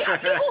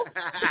 nigga.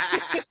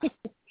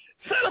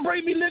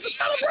 Celebrate me, nigga.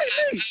 Celebrate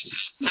me.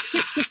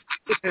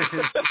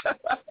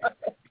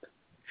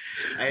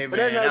 Hey,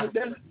 man.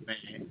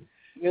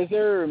 Yes,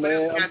 sir,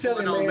 man. I'm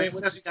telling you, man.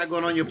 What else you got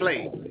going on your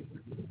plate?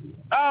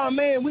 Oh,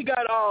 man, we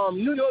got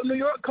New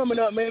York coming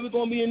up, man. We're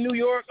going to be in New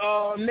York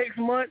next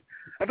month.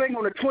 I think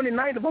on the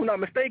 29th, if I'm not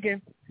mistaken,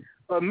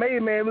 of May,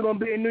 man, we're going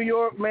to be in New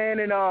York, man.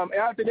 And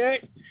after that,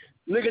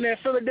 looking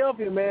at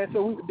Philadelphia, man.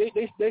 So they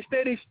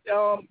steady, you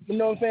know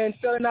what I'm saying,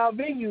 selling out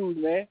venues,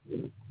 man.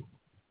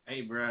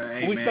 Hey, bro.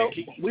 Hey, man.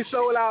 We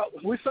sold out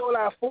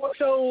 4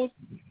 shows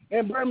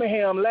in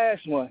Birmingham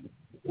last month.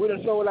 We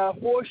done sold out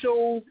 4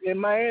 shows in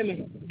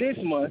Miami this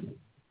month.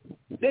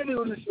 Then we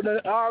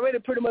already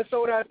pretty much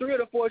sold out 3 of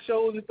the 4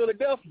 shows in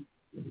Philadelphia.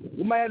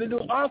 We might have to do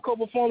encore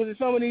performances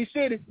in some of these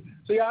cities.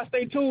 So y'all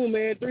stay tuned,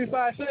 man.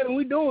 357,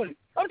 we doing it.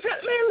 I'm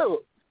telling, man,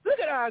 look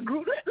at our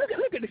group.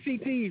 Look at the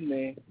CTs,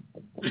 man.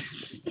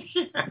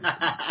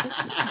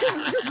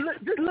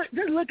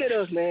 just look at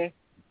us, man.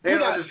 We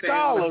got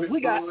scholars, we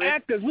got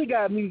actors, we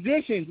got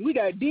musicians, we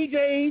got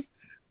DJs,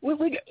 we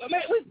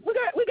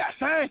got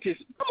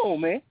scientists. Come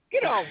on, man.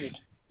 Get off it.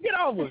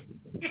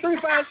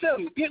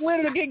 357. Get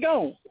ready to get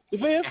going. You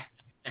feel?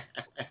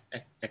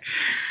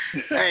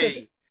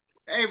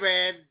 Hey,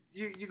 man,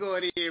 you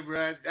going in,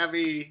 bro. I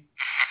mean,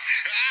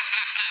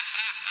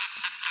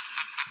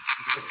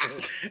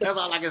 that's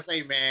all I can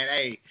say, man.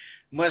 Hey,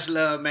 Much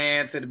love,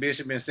 man, to the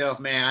bishop himself,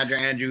 man, Andre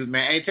Andrews,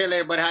 man. Hey, tell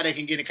everybody how they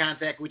can get in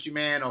contact with you,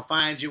 man, or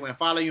find you and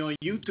follow you on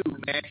YouTube,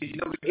 man, because you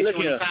know we get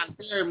you on the Tyler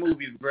Perry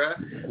movies, bro.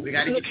 We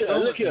got to get you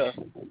going. Look here.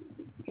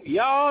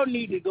 Y'all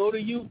need to go to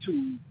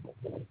YouTube.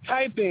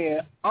 Type in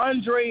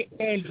Andre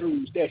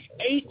Andrews. That's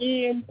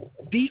Andrae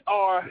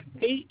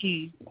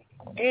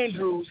Andrews,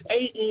 Andrews.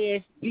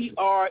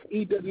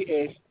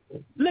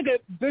 Look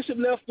at Bishop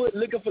Left Foot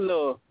looking for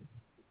love.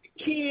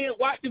 Kid,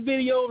 watch the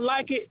video,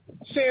 like it,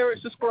 share it,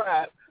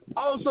 subscribe.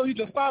 Also, you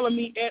can follow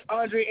me at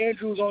Andre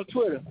Andrews on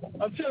Twitter.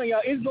 I'm telling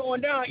y'all, it's going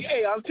down.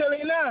 Hey, I'm telling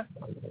you now.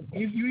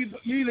 You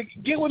either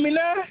get with me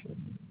now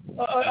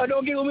or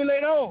don't get with me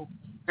later on.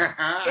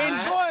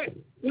 Enjoy.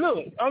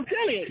 Look, I'm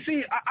telling you.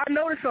 See, I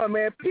noticed something,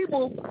 man.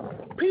 People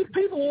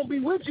won't be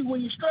with you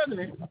when you're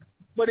struggling.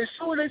 But as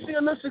soon as they see a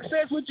little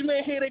success with you,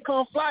 man, here they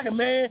come flocking,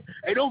 man.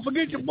 Hey, don't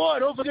forget your boy.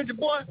 Boy,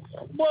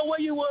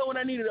 where you were when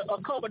I needed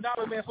a couple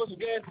dollars, man, for some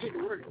gas to get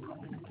to work.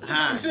 You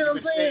see what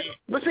I'm saying?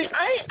 But see,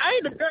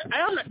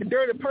 I'm not the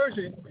dirty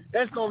person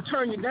that's gonna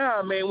turn you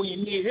down, man, when you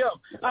need help.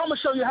 I'm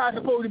gonna show you how it's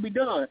supposed to be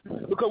done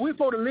because we're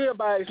supposed to live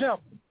by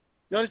example.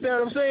 You understand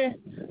what I'm saying?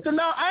 So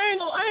now I ain't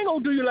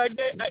gonna do you like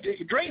that.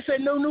 Drake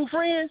said no new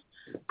friends.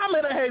 I may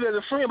not have you as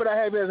a friend, but I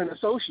have you as an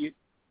associate.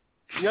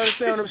 You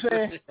understand what I'm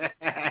saying?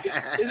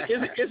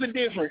 It's a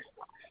difference.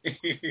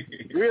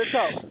 Real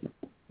talk.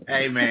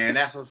 Hey, man,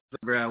 that's what's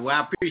up, bro. Well,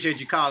 I appreciate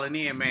you calling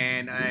in,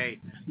 man. Hey,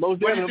 most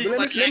definitely.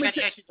 I got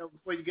to ask you, though,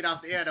 before you get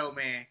off the air, though,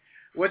 man.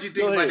 What you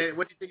think about that?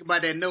 What you think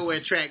about that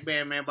Nowhere track,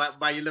 man,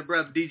 by your little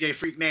brother DJ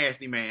Freak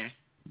Nasty, man?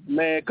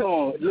 Man, come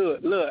on, look.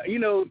 You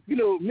know,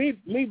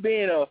 me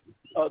being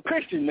a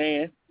Christian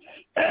man.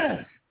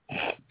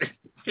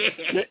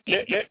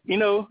 You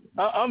know,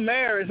 I'm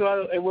married,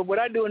 so what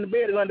I do in the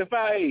bed is under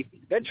 5.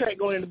 That track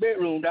going in the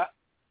bedroom, doc.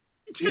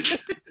 You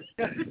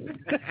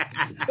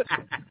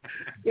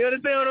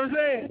understand what I'm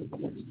saying?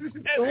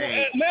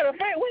 Hey. Matter of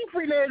fact, we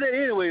Freak Nasty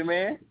anyway,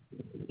 man.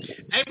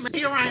 Hey, man,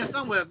 he around here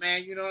somewhere,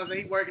 man. You know what I'm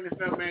saying? He working and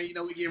stuff, man. You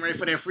know, we getting ready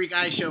for that Freak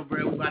Ice show,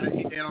 bro. We about to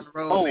get that on the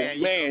road, man.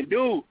 Oh, man,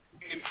 dude.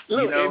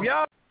 Look, if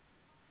y'all...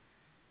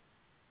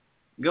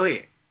 Go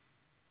ahead.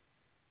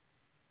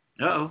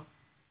 Uh-oh.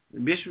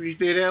 Bishop, you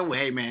still there? Well,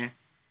 hey, man.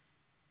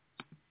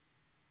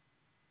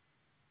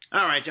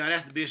 All right, y'all.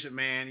 That's the Bishop,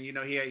 man. You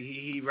know,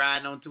 he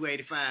riding on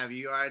 285.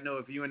 You already know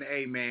if you in the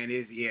A, man,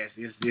 it's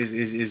just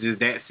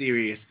that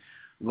serious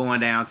going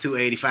down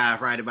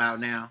 285 right about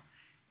now.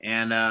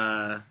 And,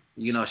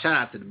 you know, shout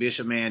out to the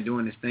Bishop, man,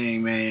 doing this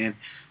thing, man.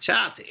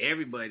 Shout out to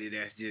everybody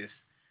that's just,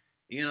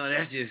 you know,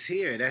 that's just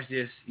here. That's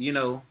just, you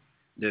know,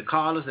 the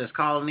callers that's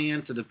calling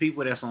in, to the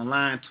people that's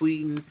online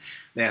tweeting,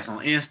 that's on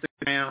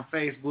Instagram,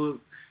 Facebook,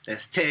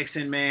 that's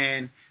texting,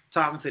 man,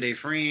 talking to their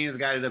friends,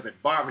 got it up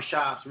at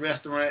barbershops,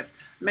 restaurants.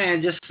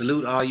 Man, just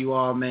salute all you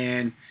all,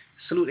 man.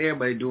 Salute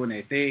everybody doing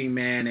their thing,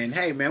 man. And,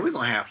 hey, man, we're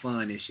going to have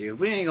fun this year. If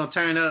we ain't going to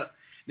turn up,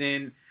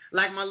 then,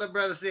 like my little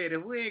brother said,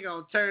 if we ain't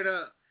going to turn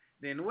up,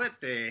 then what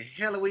the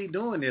hell are we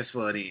doing this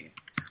for then?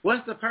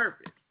 What's the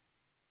purpose?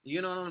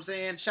 You know what I'm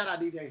saying? Shout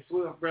out DJ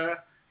Swift, bro.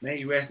 May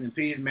you rest in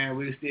peace, man.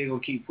 We still going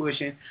to keep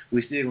pushing.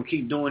 We still going to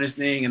keep doing this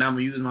thing, and I'm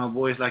going to use my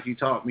voice like you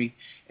taught me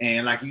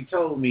and like you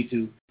told me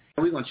to.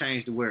 We're going to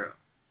change the world.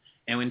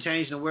 And when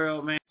changing the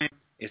world, man,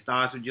 it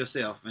starts with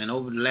yourself. And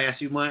over the last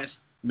few months,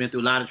 been through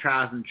a lot of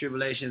trials and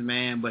tribulations,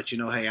 man. But, you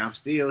know, hey, I'm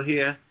still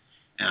here,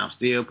 and I'm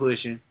still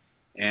pushing,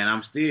 and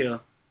I'm still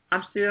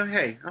going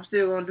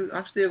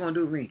to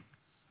do me.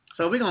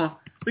 So we're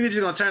just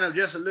going to turn up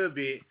just a little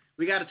bit.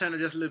 We got to turn up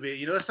just a little bit.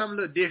 You know, it's something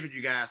a little different,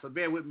 you guys. So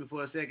bear with me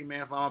for a second,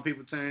 man, for all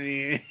people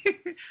turning in.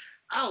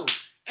 Oh,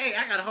 hey,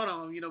 I got to hold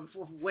on, you know,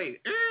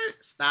 wait.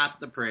 Stop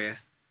the press.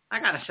 I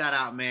got to shout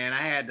out, man.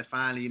 I had to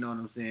finally, you know what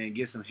I'm saying,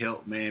 get some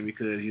help, man,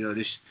 because, you know,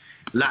 there's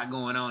a lot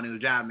going on. It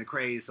was driving me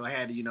crazy. So I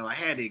had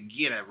to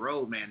get a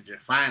road manager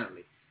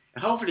finally.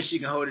 And hopefully she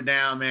can hold it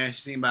down, man.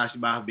 She seemed like she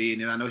about her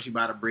business. I know she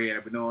about her bread.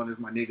 I've been knowing this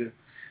my nigga.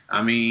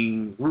 I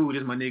mean, woo,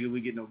 this my nigga. We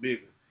get no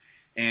bigger.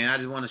 And I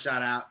just want to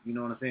shout out, you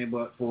know what I'm saying,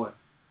 but for,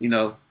 you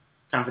know,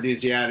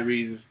 confidentiality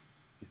reasons,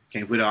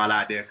 can't put it all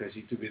out there because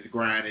she's too busy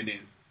grinding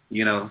and,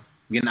 you know,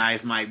 getting the Ice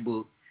Myke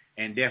book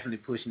and definitely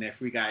pushing that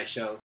Freak Ice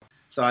show.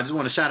 So I just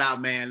want to shout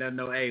out, man, let them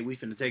know, hey, we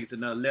finna take it to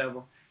another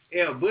level.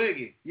 L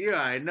Boogie, you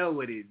already know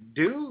what it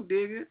do,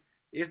 nigga.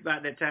 It's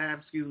about that time,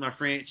 excuse my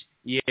French.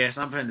 Yes,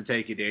 I'm finna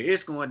take it there.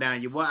 It's going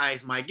down. Your boy Ice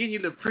Myke, getting you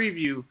a little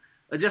preview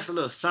of just a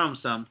little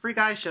something. Freak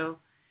Ice show,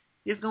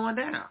 it's going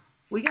down.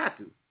 We got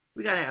to.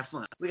 We got to have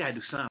fun. We got to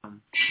do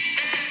something.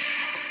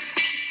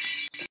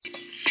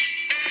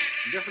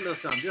 Just a little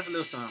something. I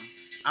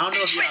don't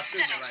know if y'all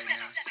feeling it right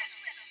now.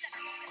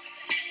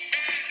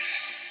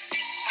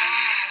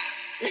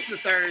 It's a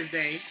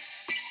Thursday.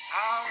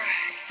 All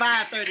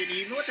right. 5:30 in the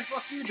evening. What the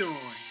fuck you doing?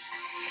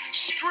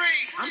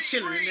 I'm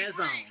chilling in that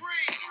zone.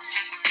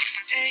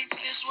 Ain't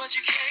this what you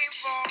came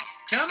for?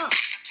 Come on.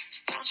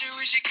 Don't you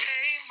wish you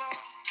came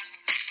more?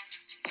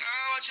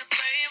 Girl, what you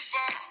playing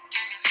for?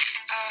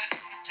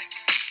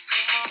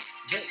 Come on.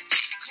 Hey.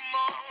 Come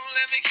on,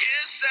 let me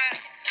kiss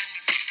that.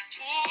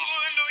 Ooh,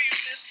 I know you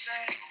miss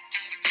that.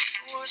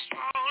 What's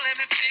wrong? Let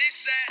me fix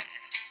that.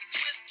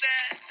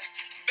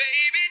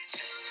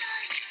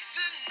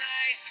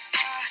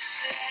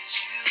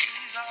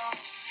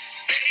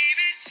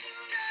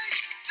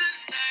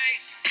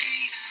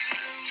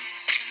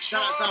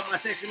 Shout out to all my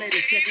sexy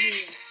ladies checking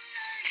in.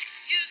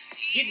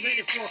 Getting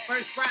ready for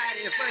first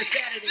Friday and first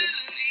Saturday.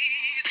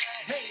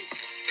 Hey,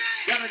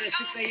 y'all know that 6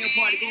 a.m.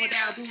 party going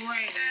down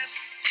Boomerang.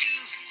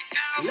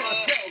 Let's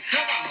go,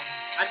 come on.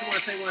 I just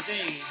want to say one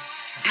thing.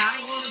 I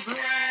want to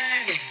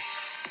brag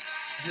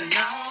and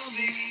all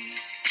these.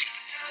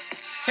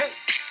 Hey,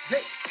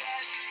 hey.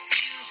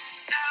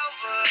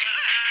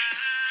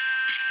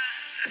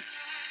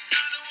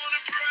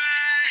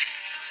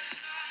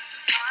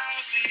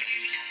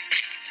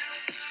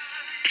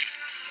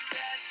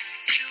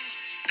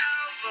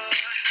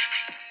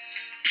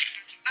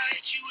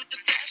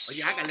 Oh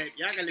yeah,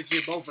 y'all gotta let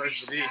you hear both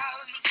verses of this.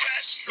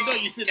 You know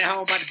you sitting at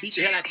home about to beat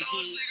the hell out your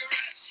kids.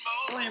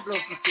 Go ahead and blow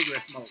some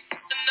cigarette smoke.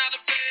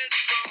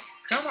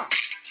 Come on.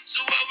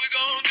 So what we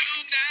gonna do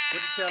now?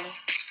 What you tell them?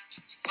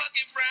 Fuck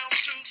it round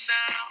two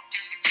now.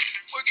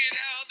 Work it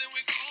out, then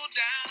we cool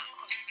down.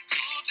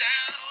 Cool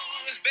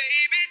down.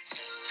 Baby,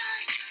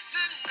 tonight,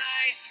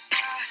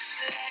 I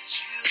let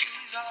you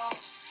know.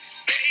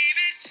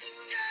 Baby,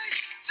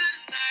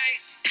 tonight,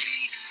 we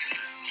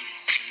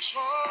lose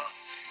control.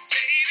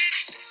 Baby,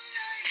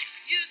 tonight,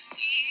 you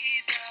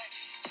need that.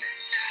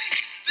 Tonight,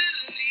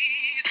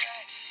 believe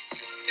that.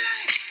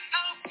 Tonight,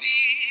 I'll be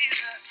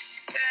the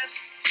best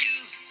you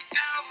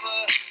ever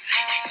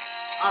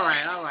had. All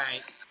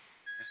right.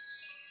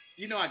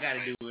 You know I gotta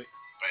do it.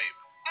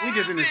 We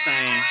just in this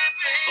thing.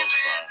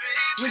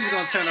 We just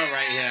gonna turn up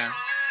right here.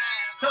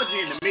 Told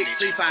you in the mix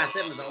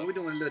 357 zone. We're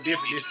doing a little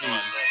different this season.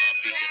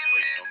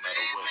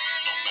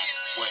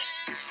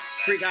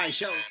 Freak Ice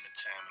Show.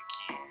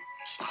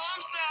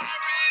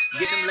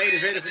 Get them ladies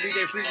ready for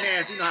DJ Freak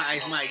Nash. You know how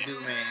Ice Myke do,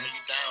 man.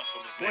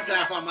 One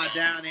time for my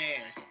down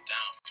ass.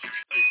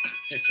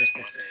 Just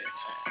listen.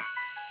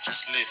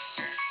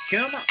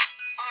 Come on.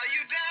 Are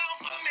you down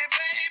for me,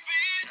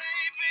 baby?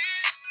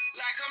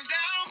 Like I'm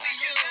down for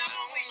you.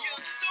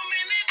 So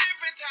many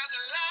different times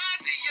I lied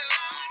to you.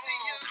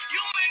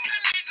 You make a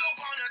nigga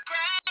wanna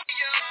cry for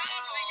you.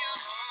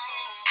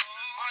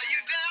 Are you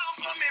down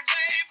for me,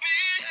 baby?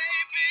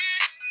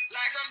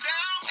 Like I'm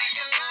down for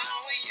you.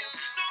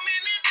 So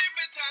many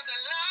different times I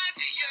lied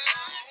to you.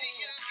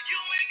 You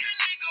make a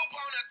nigga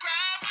wanna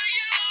cry for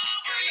you.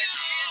 Girl, I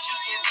did you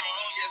so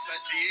wrong. Yes,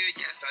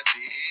 I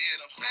did.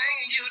 I'm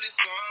saying you this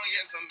wrong.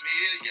 Yes, I'm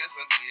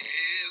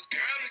is.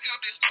 Girl, pick up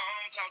this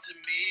phone. Talk to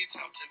me.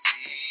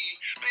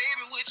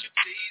 Baby, would you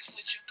please?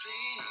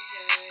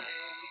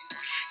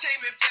 Take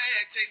me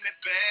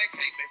back.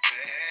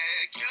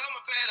 You're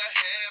my better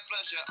half,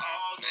 plus you're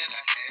all that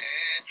I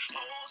had.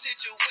 Whole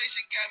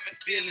situation got me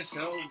feeling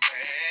so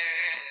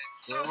bad.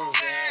 So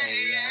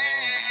baby,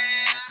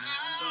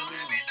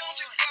 don't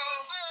you go.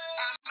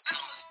 I'm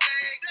a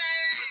mistake.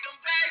 Put them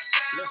bags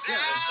down. Let's go.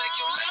 Take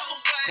your love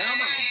away.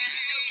 Come on.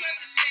 You're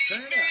stressing me.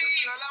 Turn up.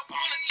 Girl, I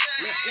wanna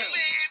change. Let's go.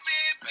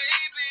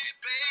 Baby.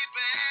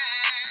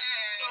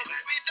 So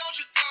baby, don't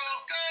you go.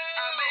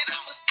 I made a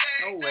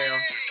mistake. Oh well.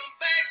 Put them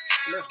bags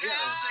down. Let's go.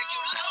 Take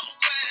your love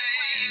away.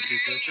 And you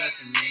still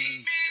trusting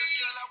me.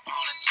 Girl, I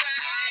wanna change.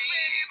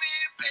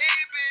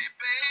 Baby.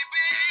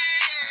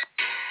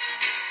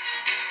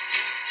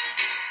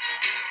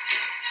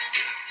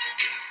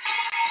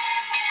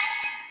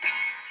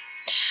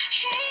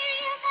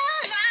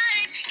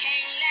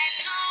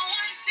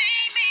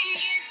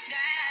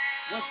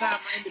 One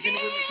time my independent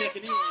women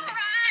checking in.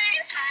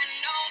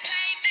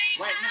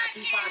 Right now,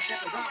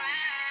 357 zone.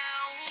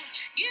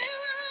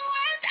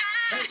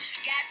 Hey.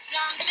 Got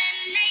something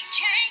they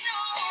can't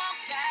know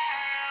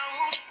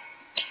about.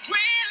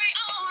 Really,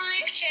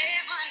 only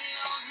heaven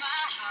knows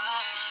my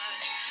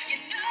heart. You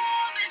know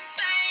this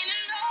ain't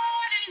an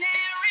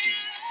ordinary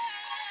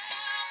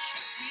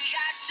love. We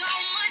got so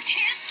much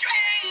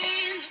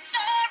history,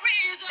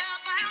 stories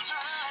about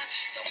us.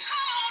 So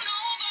come on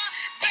over,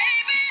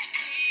 baby.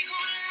 We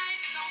gon'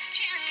 light some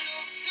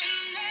candles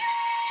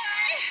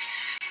tonight.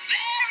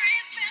 Very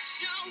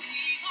special.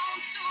 We gon'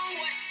 do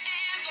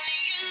whatever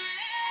you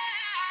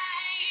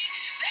like.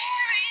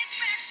 Very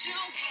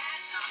special. Got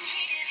some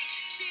hidden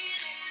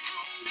chillin'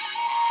 all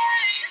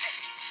night.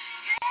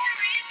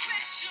 Very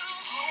special.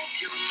 Hope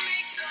you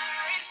make the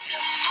rest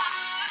of my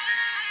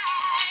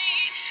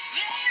life.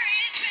 Very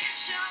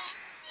special.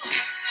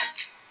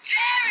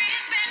 Very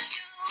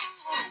special.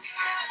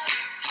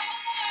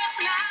 Whole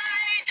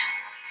night.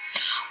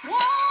 Whoa,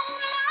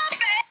 my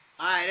baby.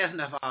 Alright, that's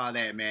enough of all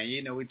that, man.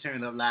 You know, we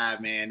turned up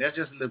live, man. That's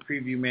just a little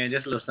preview, man.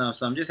 Just a little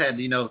something. Just had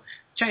to,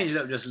 change it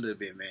up just a little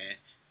bit, man.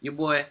 Your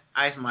boy,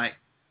 Ice Myke,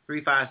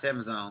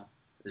 357 zone.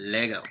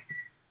 Lego.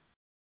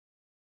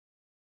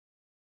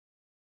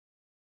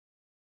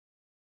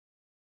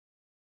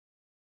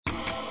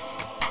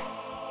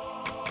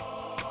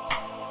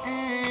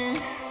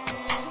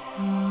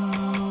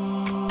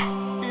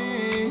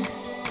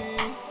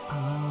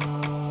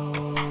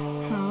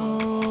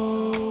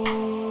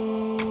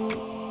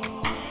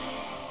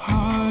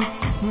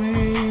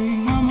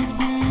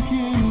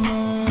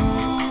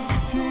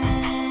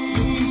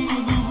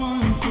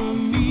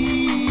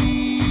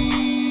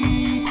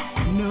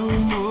 No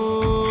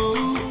more.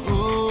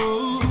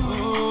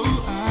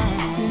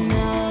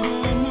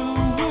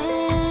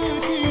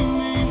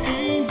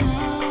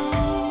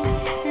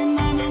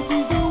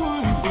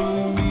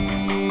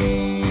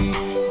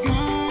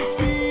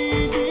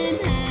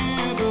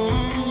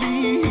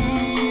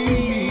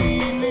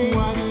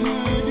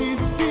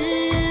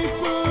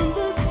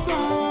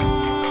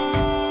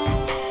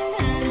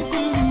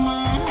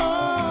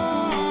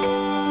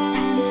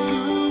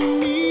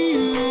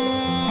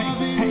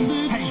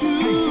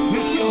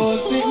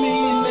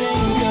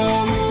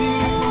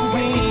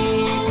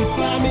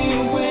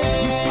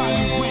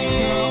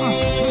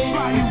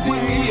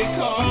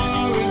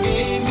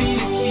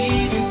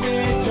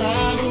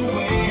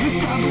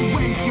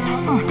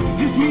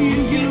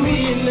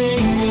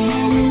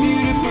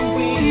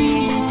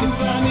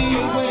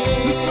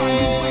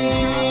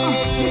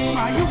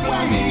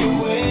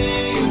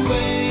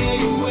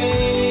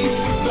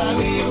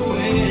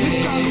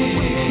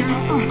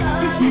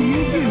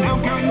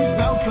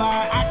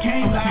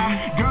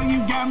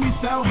 got me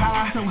so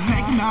high, so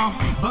taking off,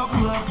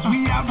 buckle up, 'cause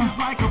we out just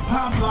like a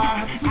pop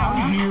fly.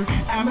 Out of here,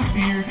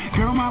 atmosphere,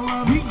 girl, my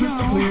love is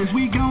crystal clear.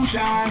 We gon'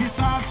 shine, it's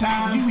our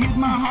time. You hit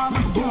my heart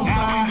like a bullseye.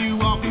 Now when you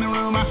walk in the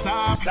room, I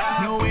stop.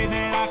 No way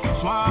that I can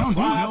swap.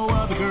 No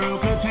other girl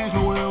could change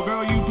the world,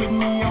 girl. You put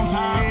me on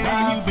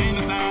top. You've been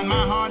assigned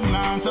my heart and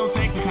mind, so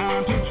take the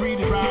time to treat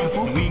it right.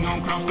 We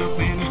gon' cross the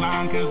finish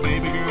line, 'cause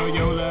baby girl,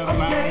 your love is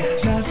mine.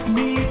 Just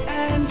me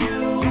and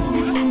you.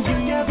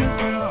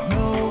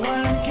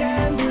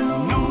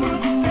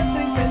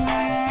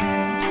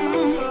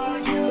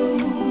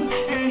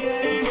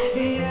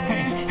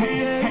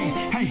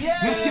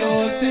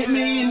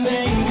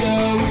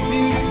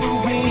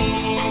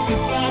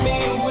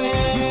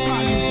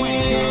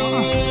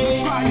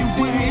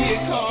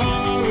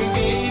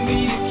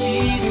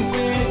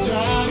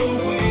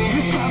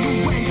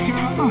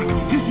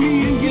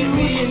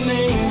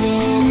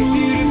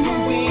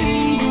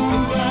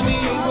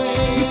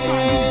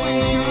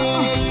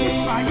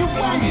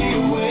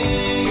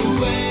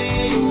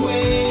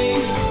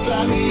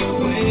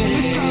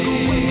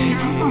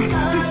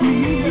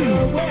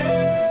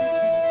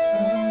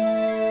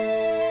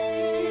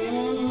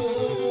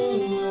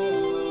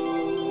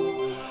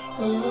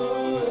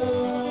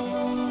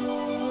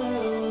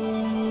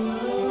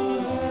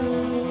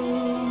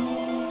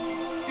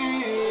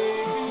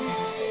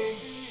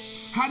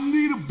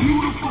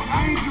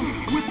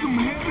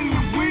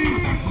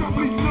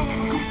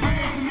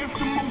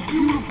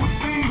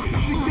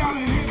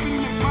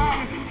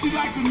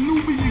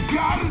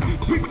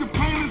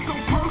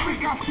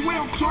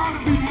 Trying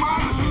to be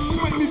modest, you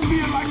make me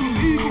feel like an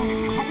eagle.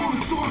 I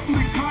wanna soar through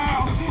the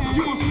clouds.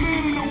 You a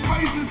standing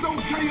ovations,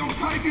 okay, I'm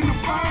taking the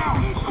bow.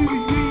 See the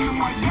yin in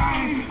my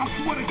yang, I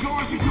swear to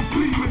God you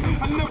complete me.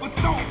 I never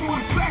thought for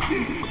a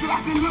second that I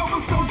could love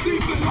her so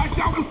deeply, like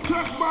I was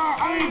touched by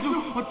an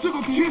angel or took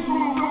a kiss from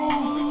a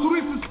rose. So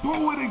this is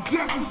poetic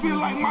justice, feel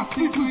like my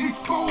secret's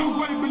exposed.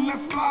 Baby,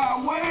 let's fly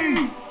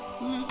away.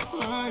 Let's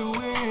fly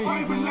away.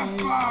 Baby, let's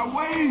fly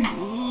away.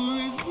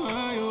 Let's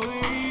fly away.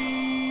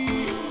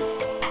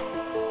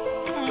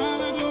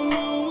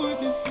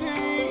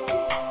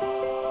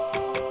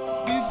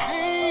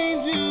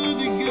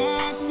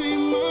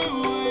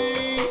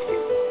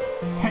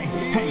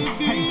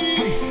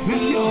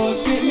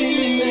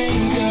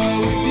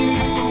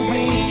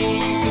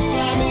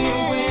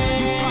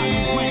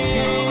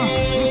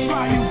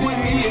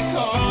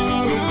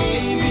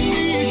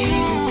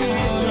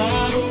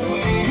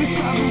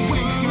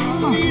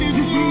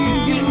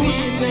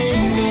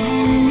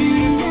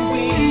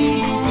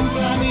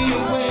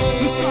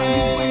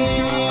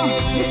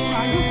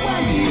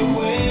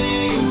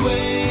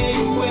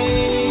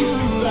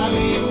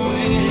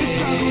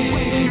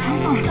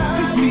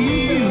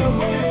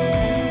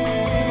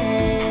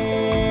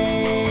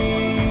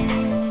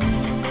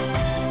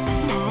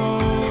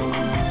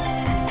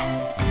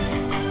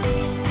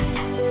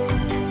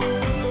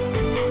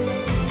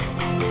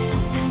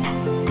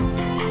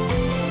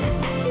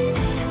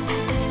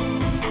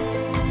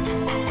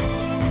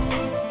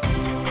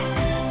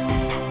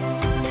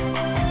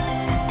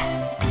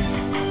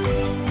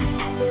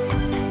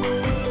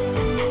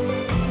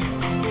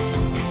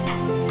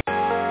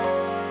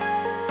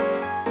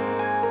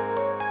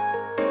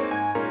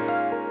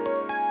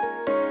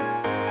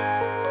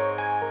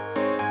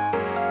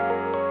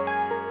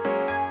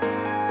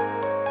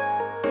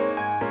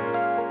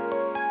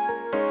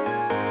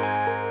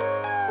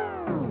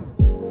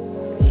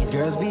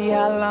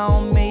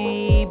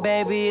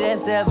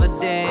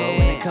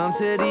 Come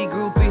to these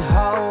groupie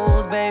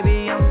hoes,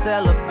 baby, I'm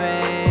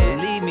celibate.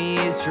 Believe me,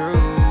 it's true.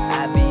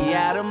 I be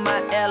out of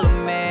my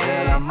element,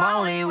 girl, I'm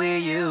only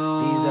with you.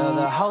 These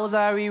other hoes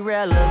are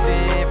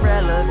irrelevant,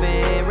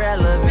 relevant,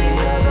 relevant.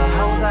 These other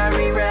hoes are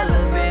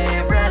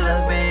irrelevant,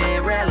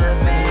 relevant,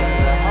 relevant.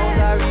 These other hoes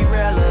are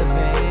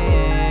irrelevant.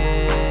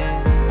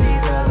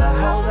 These other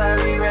hoes are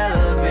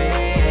irrelevant.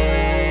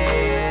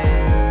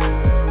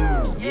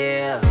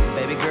 Yeah,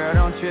 baby girl,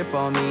 don't trip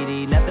on me.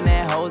 These nothing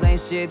that hoes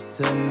ain't shit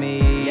to me.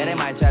 Yeah, they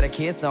might try to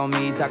kiss on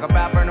me, talk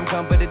about burn them,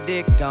 come put a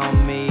dick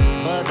on me.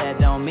 But that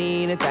don't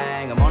mean a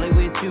thing, I'm only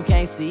with you,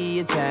 can't see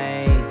a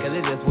change. 'Cause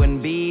it just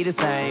wouldn't be the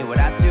same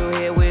without you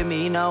here with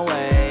me, no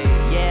way.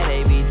 Yeah,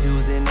 they be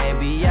choosing, they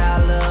be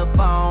all up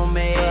on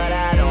me. But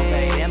I don't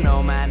pay them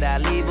no mind, I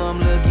leave them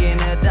looking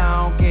a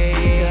donkey.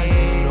 Because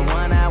you the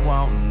one I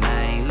want, and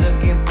I ain't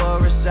looking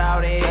for a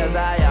shawty. 'Cause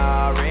I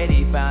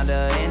already found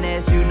her, and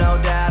there's you no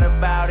doubt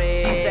about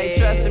it. She say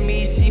trusting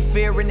me, she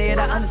fearing it,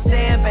 I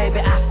understand, baby,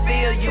 I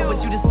feel you.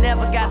 But you just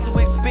never got to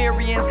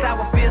experience how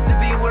it feels to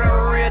be with a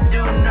real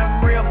dude and a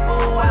real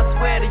fool, I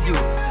swear to you.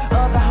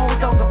 Other hoes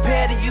don't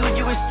compare to you,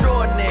 you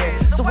extraordinary.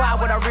 So why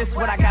would I risk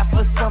what I got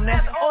for something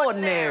that's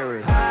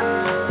ordinary?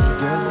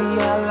 Girls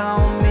be all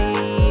on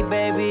me,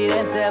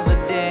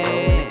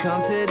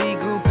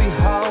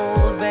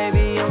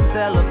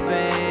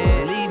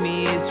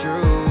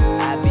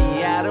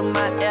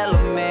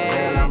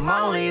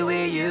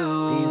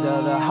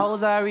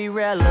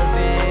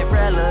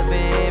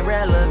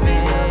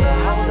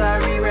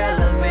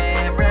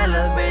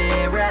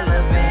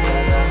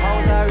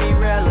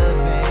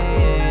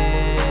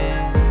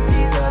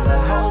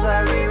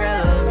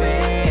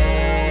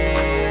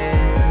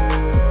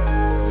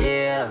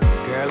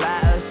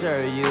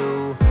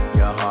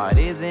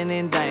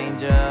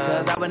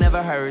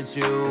 hurt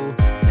you.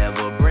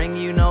 Never bring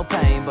you no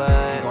pain, but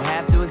you gon'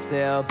 have to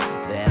accept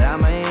that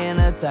I'm an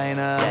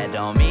entertainer. That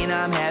don't mean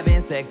I'm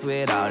having sex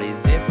with all these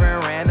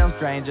different random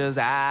strangers.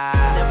 I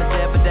never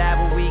jeopardize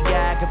what we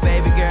got, cause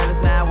baby girl,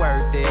 it's not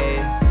worth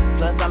it.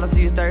 Plus all I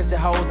see is thirsty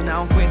hoes and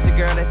I don't quench the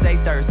girl that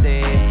stay thirsty.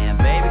 And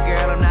baby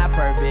girl, I'm not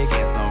perfect,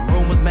 and some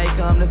rumors may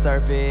come to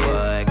surface,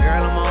 but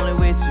girl, I'm only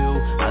with you.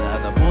 All the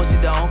other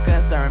bullshit don't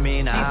concern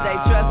me now. She say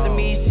trusting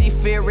me, she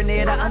fearing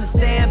it. I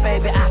understand,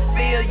 baby, I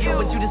feel you,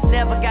 but you just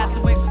never got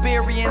to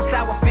experience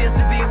how it feels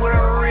to be with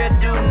a real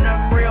dude and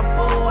a real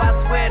fool. I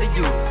swear to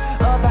you,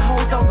 other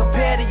hoes don't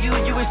compare to you.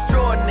 You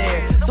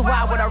extraordinary, so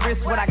why would I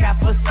risk what I got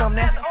for something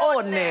that's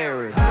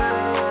ordinary?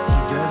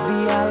 Girls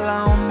be all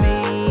on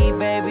me,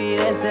 baby,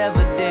 that's evident.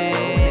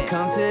 When it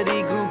comes to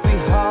these goofy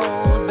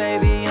hoes,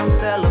 baby, I'm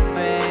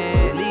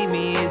celibate. Believe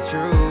me, it's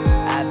true,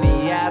 I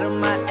be out of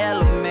my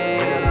element,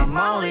 girl, I'm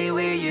only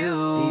with you.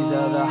 These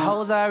other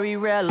hoes are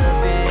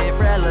irrelevant,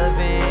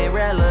 relevant,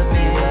 relevant.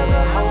 These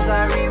other hoes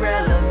are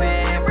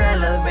irrelevant,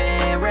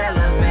 relevant,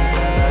 relevant.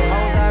 These other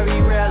hoes are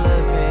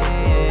irrelevant.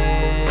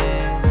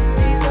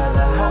 These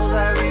other hoes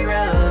are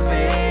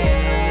irrelevant.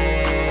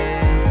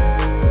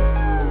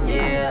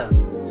 Yeah,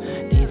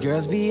 these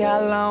girls be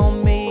all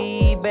on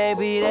me,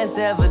 baby, that's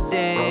evident.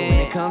 When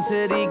it comes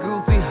to these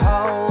groupie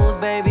hoes,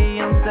 baby,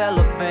 I'm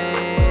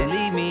celibate.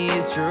 Believe me,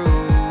 it's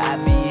true, I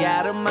be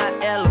out of my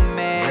element,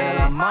 girl,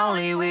 I'm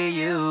only with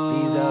you.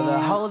 These other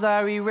hoes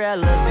are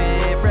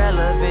irrelevant,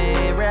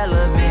 relevant,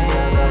 relevant. These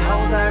other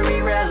hoes are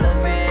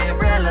irrelevant,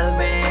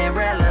 relevant,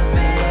 relevant.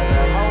 These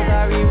other hoes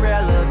are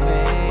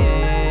irrelevant.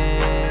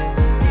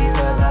 These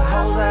other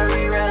hoes are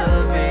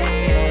irrelevant.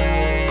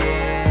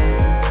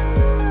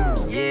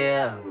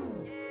 Yeah.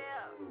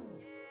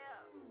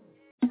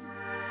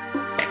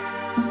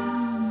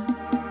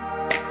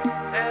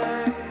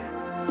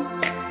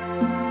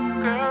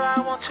 Girl, I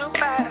want you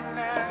back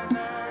now.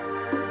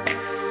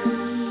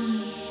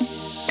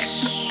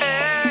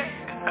 Hey.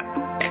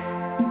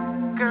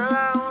 Girl, I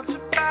want you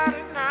back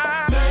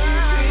now.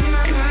 Baby,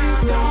 please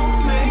don't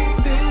make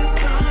this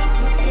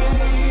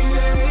complicated.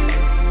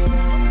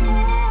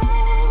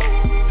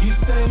 You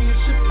say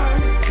it's your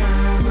first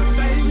time, but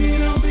baby,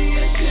 don't be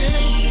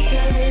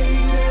intimidated.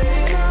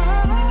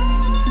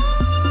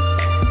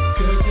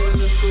 Cause you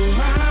look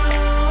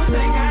around,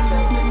 they got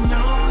nothing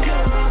on you.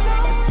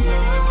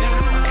 Slow it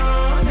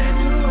down and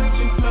do what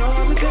you're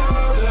supposed to do.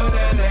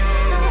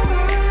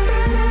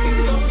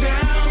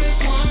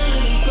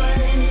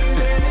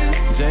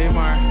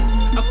 J-Mar.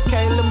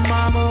 Okay, lil'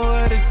 mama,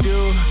 what it do?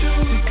 She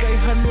say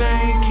her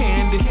name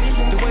Candy.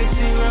 The way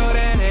she roll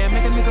that head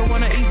make a nigga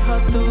wanna eat her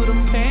through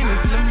them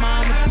panties. Lil'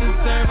 mama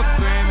deserve a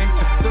Grammy.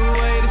 The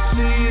way that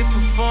she is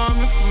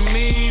performing for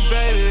me,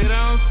 baby,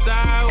 don't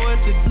stop what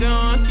you're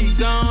doing, keep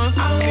going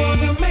for me. I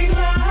wanna make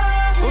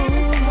love.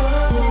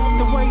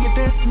 Ooh, the way you're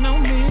dancing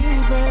on me,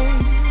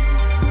 babe.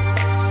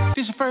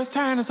 This your first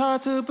time, it's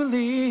hard to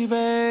believe,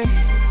 babe.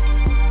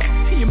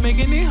 You're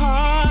making it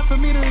hard for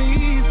me to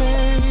leave,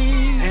 baby.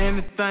 And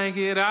to think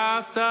it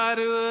all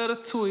started with a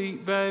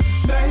tweet, baby.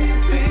 Baby,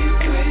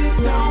 please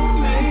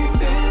don't make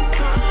this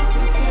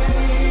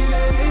complicated.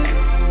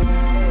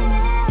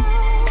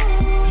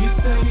 You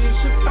say it's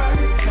your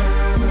first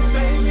time, but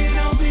baby,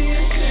 don't be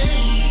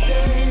intimidated.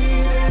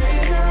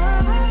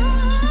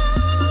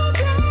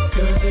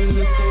 Cause you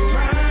look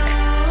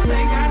around,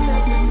 they got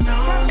nothing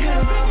on you.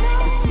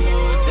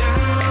 Slow it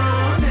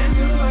down and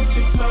do what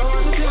you're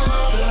supposed to do.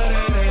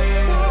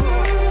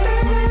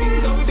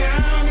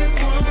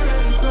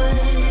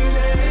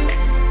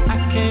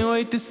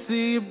 To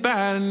see your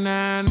body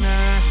now,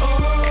 now. Oh,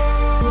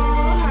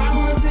 I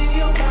wanna see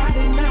your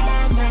body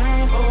now,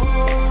 now. Oh,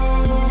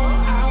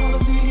 I wanna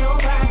see your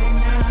body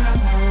now,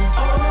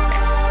 now. Oh,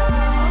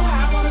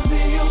 I wanna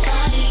see your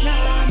body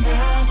now,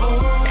 now.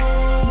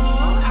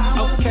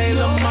 Oh, okay,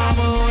 little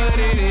mama, what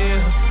it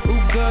is?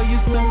 Ooh, girl, you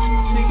such a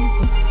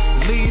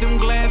teacher. Leave them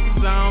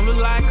glasses on, look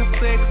like a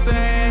sex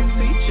ass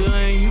teacher,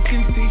 and you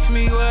can teach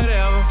me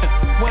whatever,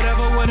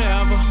 whatever,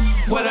 whatever.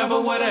 Whatever,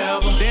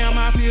 whatever. Damn,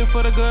 I feel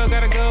for the girl,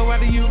 gotta go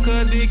after you,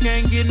 cause it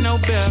can't get no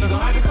better. You gon'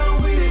 have to go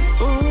with it.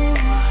 Ooh,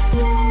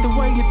 the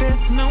way you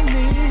dancing on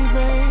me,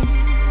 babe.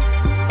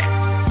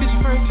 This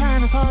your first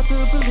time, it's hard to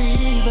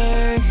believe,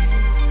 babe.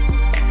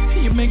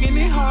 You're making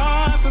it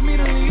hard for me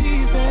to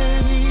leave,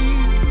 baby.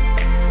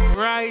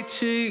 Right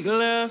cheek,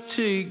 left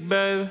cheek,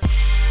 baby.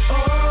 Oh,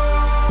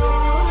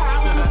 I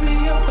wanna see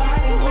your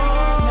body now.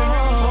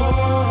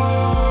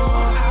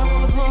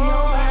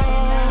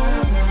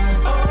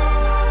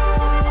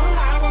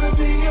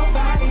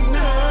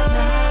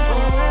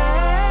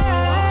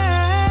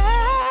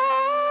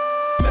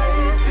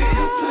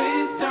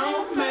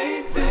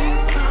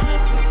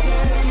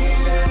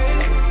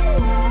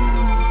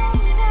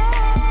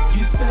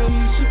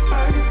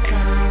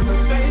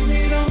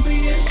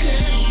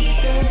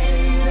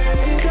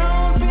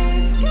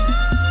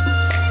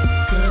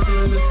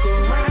 Let's go.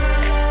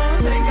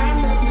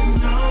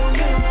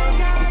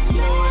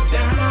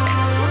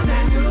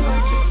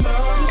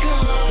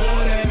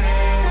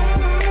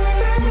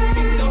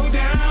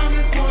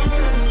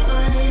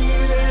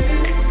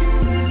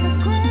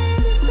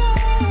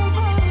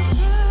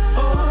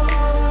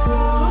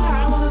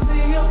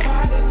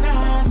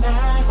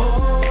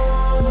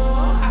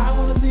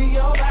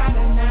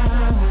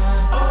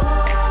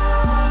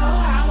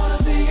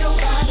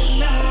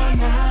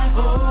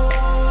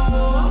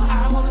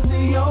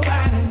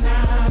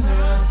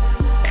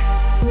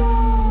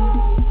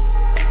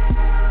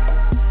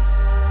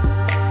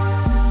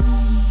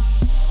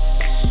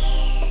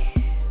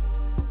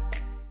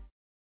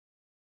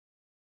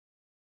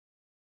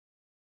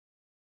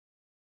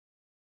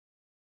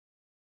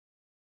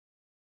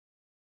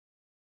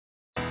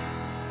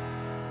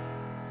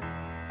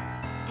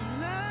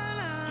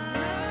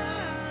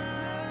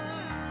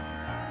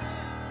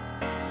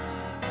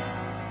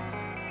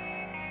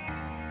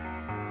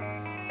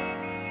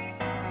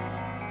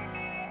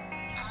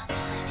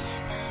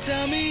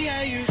 Tell me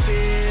how you feel.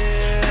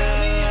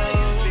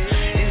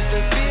 Is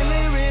the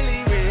feeling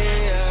really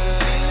real?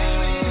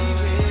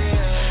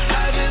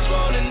 I just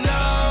wanna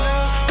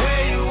know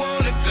where you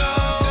wanna go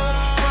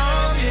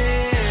from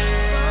here.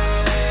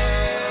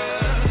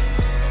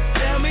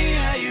 Tell me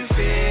how you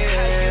feel.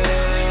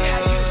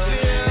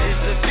 Is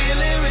the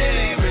feeling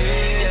really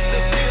real?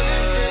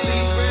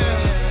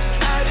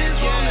 I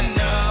just wanna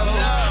know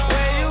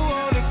where you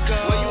wanna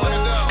go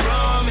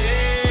from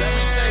here.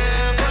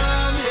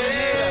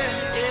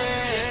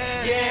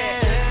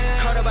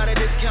 Yeah. Caught about a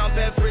discount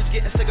beverage,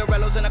 getting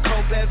cigarillos in a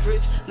cold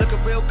beverage.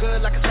 Looking real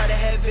good like a sight of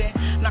heaven.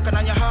 Knocking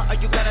on your heart, are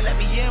you gonna let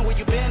me in? Where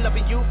you been?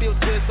 Loving you feels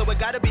good, so it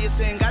gotta be a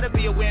sin, gotta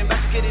be a win.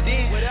 About to get it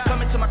in.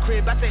 Coming to my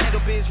crib, about to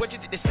handle biz. What you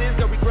think this is?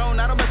 Girl, we grown,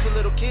 I don't mess with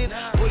little kids.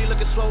 Boy, you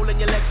looking swollen,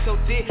 your legs so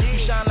thick.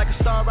 You shine like a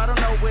star, I don't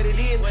know what it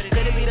is.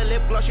 Could it be the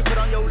lip gloss you put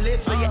on your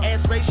lips? Or your ass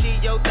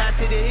ratio, thigh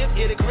to the hip,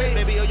 get it grip.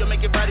 Baby, oh, you'll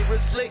make your body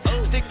real slick.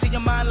 Stick to your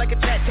mind like a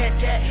tat, tat,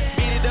 tat.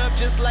 Beat it up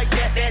just like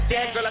that, that,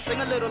 that. Girl, I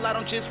sing a little, I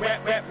don't just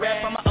rap, rap,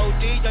 rap. I'm a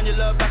OD, on your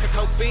love like a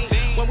coke fiend.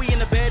 When we in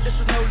the bed, this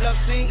is no love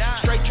scene.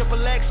 Straight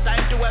triple X, I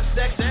ain't do have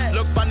sex.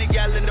 Look funny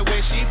gal in the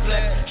way she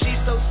flex. She's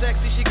so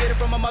sexy, she get it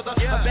from her mother.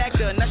 A back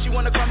there, now she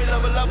wanna call me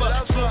lover, lover.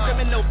 Smooth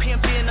criminal,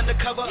 pimpin'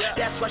 undercover.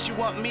 That's why she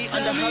want me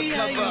under her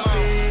cover.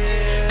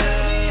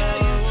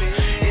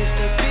 Is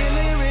the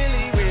feeling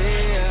really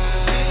real?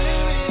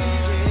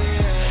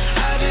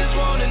 I just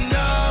wanna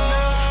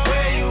know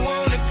where you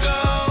wanna go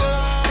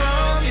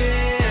from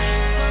here.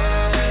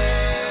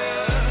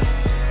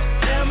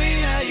 Tell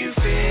me how you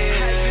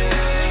feel.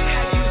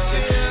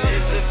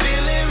 Is the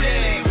feeling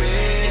really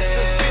real?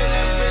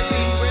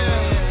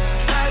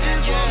 I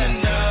just wanna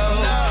know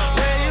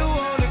where you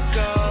wanna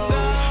go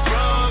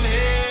from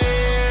here.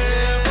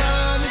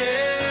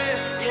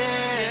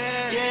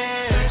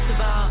 First of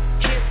all,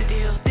 here's the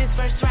deal. This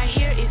verse right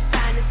here is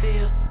signed and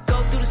sealed.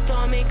 Go through the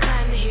storm and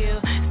climb the hill.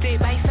 Stay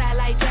by side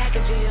like Jack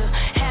and Jill.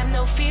 Have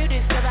no fear,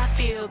 this love I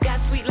feel. Got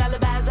sweet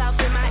lullabies off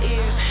in my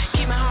ear.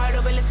 Keep my heart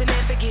open, listen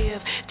and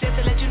forgive. Just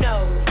to let you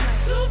know,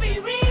 to be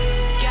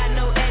real. Got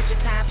no extra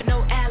time for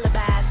no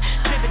alibis.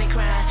 Tripping and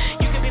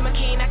crying. You can be my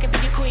king, I can be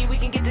your queen. We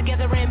can get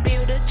together and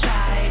build a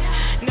tribe.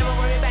 Never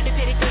worry about the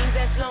petty things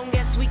as long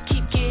as we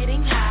keep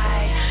getting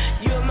high.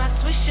 You're my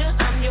swisher,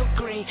 I'm your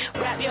green.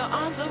 Wrap your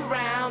arms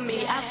around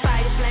me. I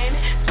fire flame,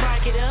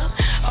 spark it up.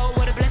 Oh,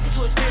 what a blessing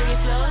to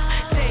experience love.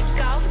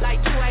 Take off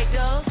like two white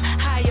doves.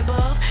 High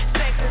above,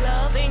 sex and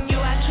love. In you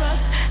I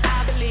trust,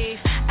 I believe.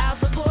 I'll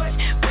support,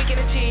 we can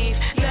achieve.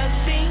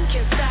 Nothing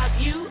can stop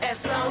you as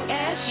long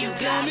as you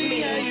got me. Tell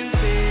me how you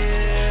feel.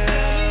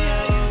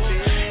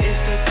 Is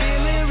the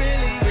feeling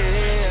really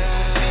real?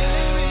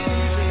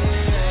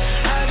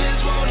 I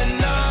just wanna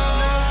know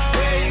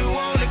where you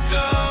wanna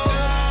go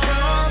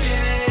from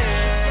here.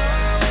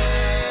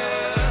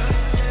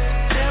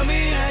 Tell me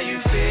how you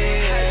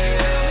feel.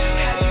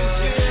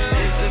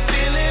 Is the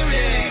feeling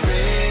really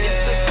real?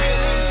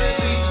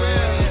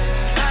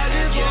 I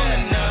just wanna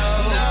know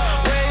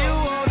where you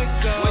wanna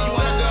go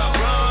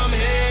from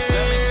here.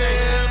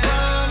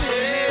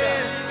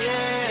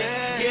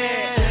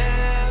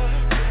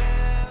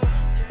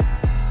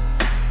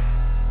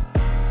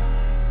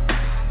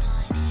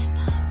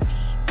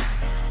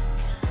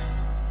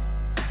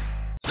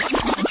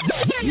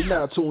 You're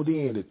now tuned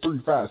in to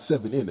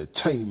 357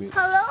 Entertainment.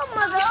 Hello,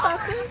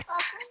 motherfucker.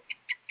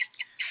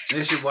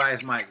 This your boy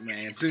Ice Myke,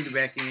 man. Tune it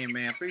back in,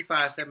 man.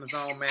 357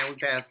 zone, man. We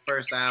passed the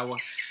first hour.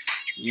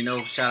 You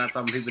know, shout out to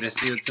all my people that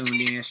still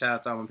tuned in. Shout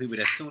out to all my people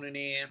that's tuning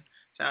in.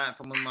 Shout out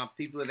to some of my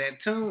people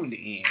that tuned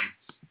in.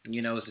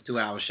 You know, it's a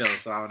 2-hour show,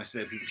 so I don't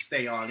expect people to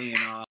stay all in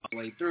all the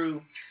way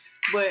through.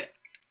 But,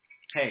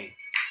 hey,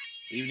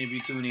 even if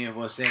you tune in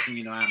for a second,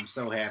 you know, I'm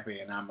so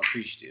happy and I'm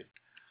appreciative.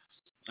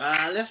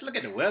 Let's look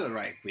at the weather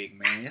right quick,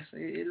 man.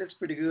 It looks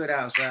pretty good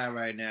outside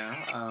right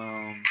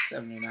now.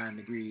 79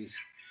 degrees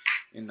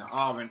in the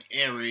Auburn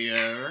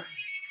area.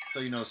 So,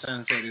 you know,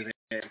 sunset is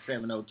at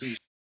 7:02.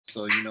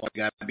 So, you know,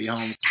 you got to be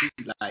home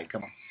street like,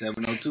 come on,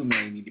 7:02,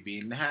 man, you need to be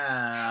in the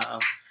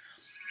house.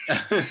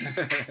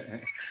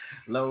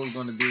 Low's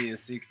going to be at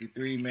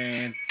 63,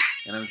 man.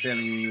 And I'm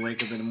telling you, when you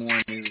wake up in the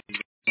morning, it's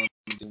going to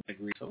be 2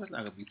 degrees. So it's not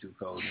going to be too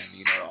cold in,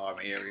 you know, the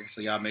Auburn area.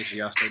 So y'all make sure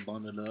y'all stay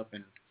bundled up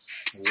and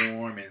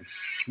warm and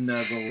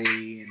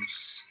snuggly and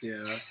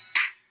stuff.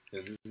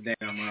 Because this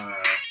damn,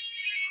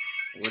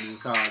 what is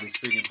it called? This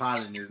freaking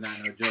pollen is not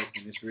no joke.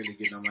 And it's really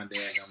getting on my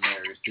daggone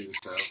nerves, too.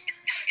 So,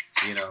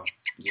 you know,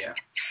 yeah.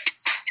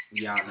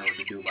 Y'all know what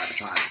to do about the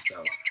pollen.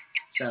 So,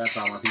 shout out to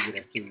all my people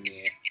that's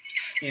tuning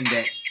in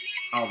that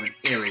Auburn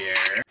area.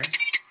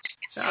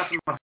 Shout out to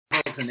my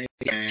folks in the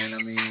area, man. I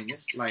mean,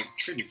 it's like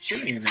pretty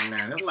chilly in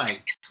Atlanta. It's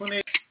like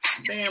 28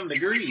 damn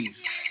degrees.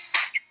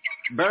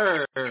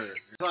 Bird.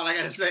 That's all I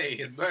gotta say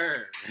is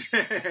bird.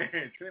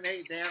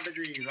 28 damn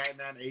degrees right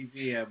now in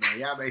ATL, man.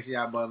 Y'all make sure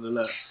y'all bundle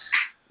up.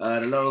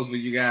 The lows for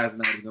you guys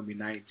tonight is gonna be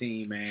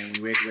 19, man.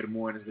 When we wake up in the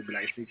morning, it's gonna be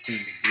like 16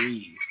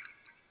 degrees.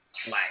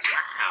 Like,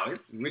 wow,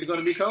 it's really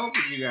gonna be cold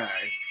for you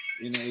guys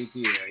in the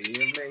ATL.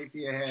 Yeah, the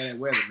ATL had that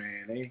weather,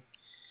 man.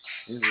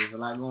 There's a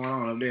lot going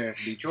on up there.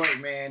 Detroit,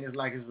 man, it's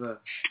like it's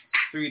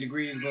 3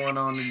 degrees going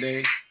on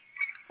today.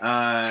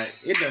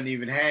 It doesn't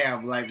even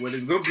have like what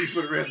it's gonna be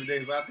for the rest of the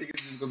day. So I think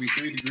it's just gonna be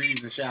 3 degrees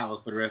and showers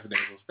for the rest of the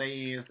day. So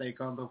stay in, stay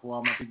comfortable for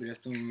all my people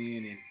that's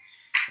tuning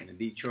in the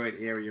Detroit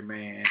area,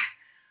 man.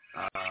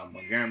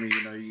 Montgomery,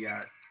 you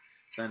got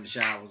thunder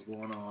showers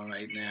going on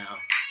right now.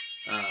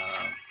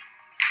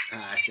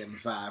 High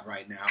 75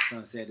 right now.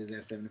 Sunset is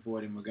at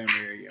 74 in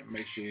Montgomery area.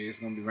 Make sure it's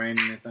going to be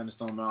raining and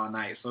thunderstorming all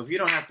night. So if you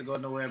don't have to go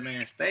nowhere,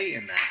 man, stay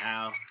in the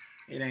house.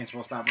 It ain't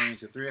supposed to stop raining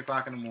until 3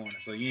 o'clock in the morning.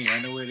 So you ain't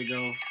got nowhere to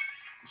go.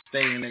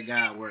 Stay and let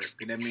God work.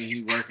 Because that means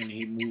he working and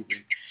he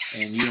moving.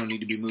 And you don't need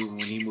to be moving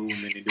when he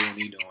moving and doing what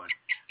he doing.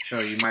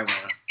 Sure, you might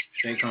want to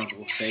stay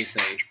comfortable, stay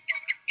safe,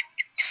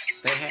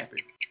 stay happy.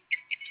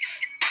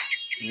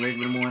 Wake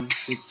in the morning,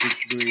 6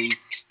 degrees.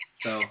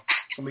 So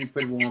it's going to be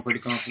pretty warm, pretty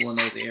comfortable in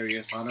those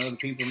areas. On other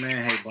people,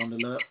 man, hey,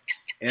 bundle up.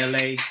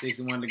 LA,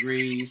 61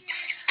 degrees.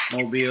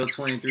 Mobile,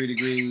 23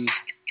 degrees.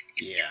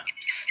 Yeah.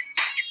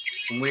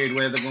 Some weird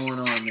weather going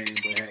on, man.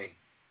 But, hey,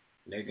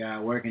 let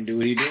God work and do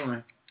what he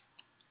doing.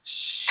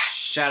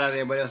 Shout out to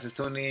everybody else that's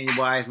tuning in. Your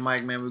boy Ice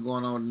Myke, man. We're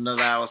going on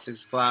another hour, 6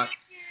 o'clock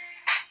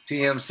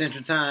p.m.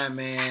 Central Time,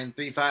 man.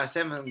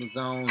 357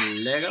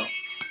 zone. Lego.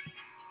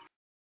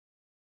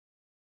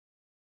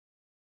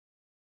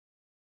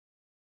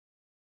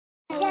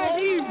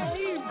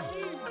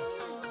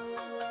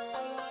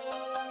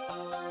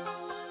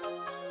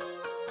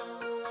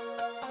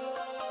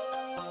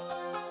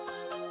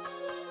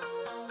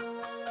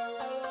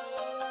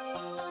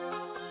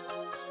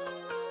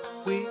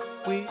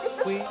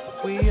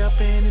 We up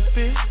in this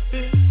bitch,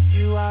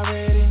 you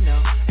already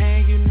know.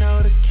 And you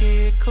know the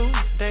kid cool,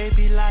 they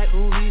be like,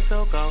 ooh, he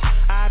so cold.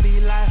 I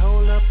be like,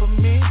 hold up a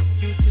minute,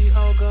 you see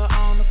old girl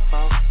on the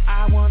phone.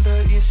 I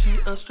wonder if she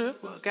a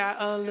stripper, got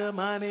a little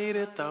money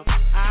to throw.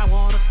 I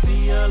wanna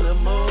see a little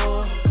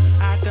more,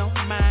 I don't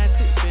mind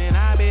tipping.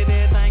 I bet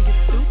that thing is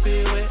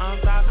stupid when I'm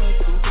talking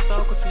super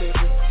soaker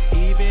slippers.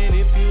 Even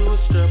if you a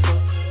stripper,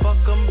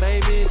 fuck 'em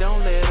baby,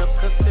 don't let up.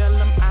 Cause tell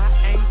 'em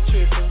I ain't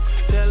tripping.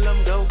 Tell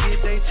them go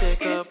get they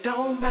check up. It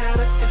don't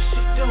matter if she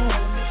doing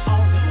it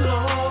on the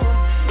low.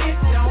 It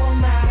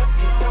don't matter,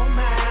 it don't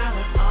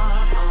matter.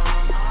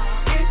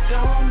 It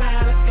don't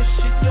matter if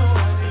she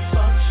doing it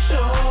for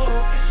sure.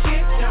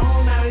 It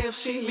don't matter if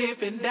she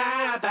live and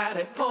die by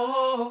that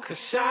pole. Cause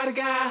Shawty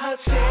got her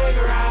check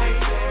right.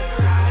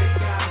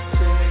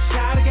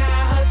 Shawty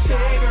got her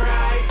check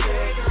right.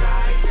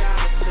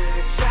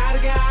 Shawty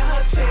got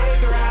her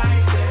check right.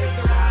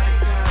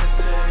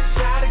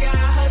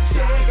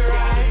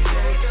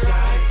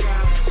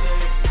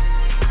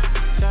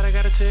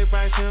 Chick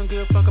right, she don't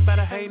give a fuck about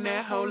her hating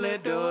that hoe,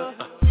 let do it.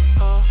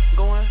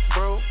 Going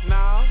broke,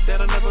 nah,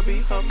 that'll never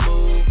be her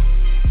move.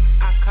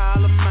 I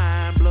call her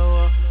mind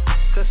blower,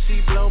 cause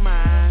she blow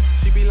mine.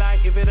 She be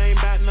like, if it ain't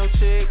about no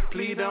chick,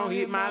 please don't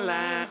hit my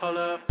line. Hold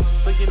up,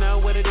 but you know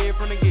what it is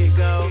from the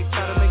get-go.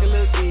 Try to make it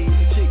look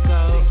easy, chick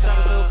code. Try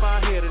to so far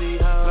ahead of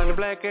these hoes. Like the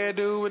black hair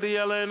dude with the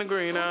yellow and the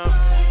green on.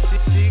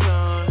 She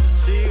gone,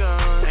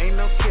 ain't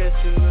no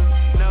catching her.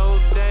 No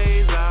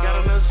days off,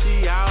 gotta know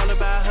she all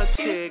about her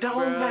chick. It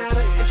don't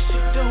matter if she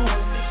doing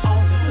it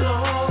on the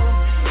low.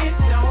 It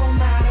don't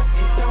matter,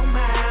 it don't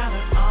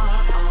matter.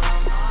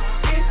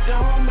 It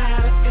don't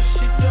matter if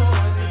she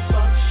doing it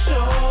for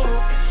sure.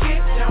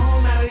 It don't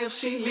matter if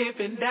she live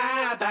and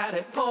die by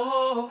that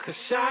pole. Cause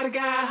Shawty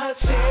got her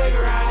check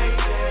right.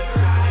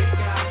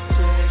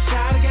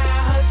 Shawty got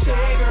her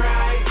check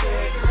right.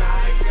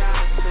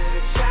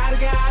 Shawty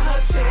got her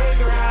check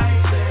right.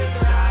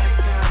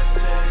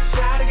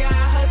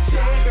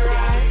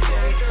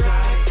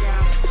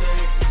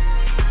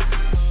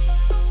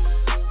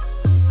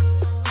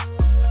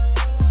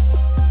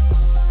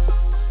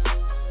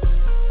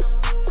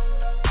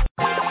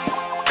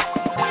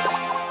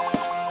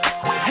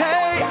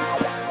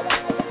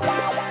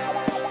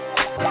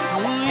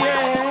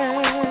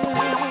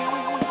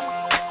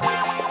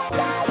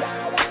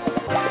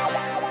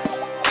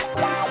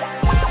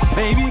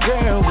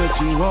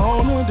 You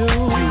wanna do?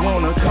 You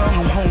wanna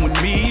come home with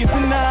me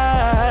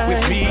tonight?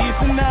 With me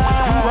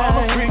tonight? Do all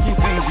the freaky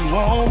things you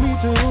want me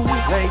to.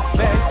 Lay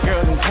back, girl,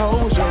 and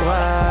close your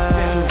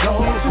eyes.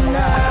 Only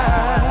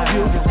tonight,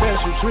 you'll get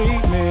special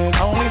treatment.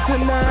 Only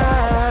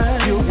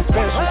tonight, you'll get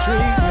special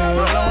treatment.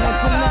 But only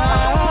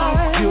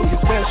tonight, you'll get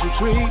special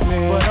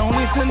treatment. But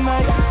only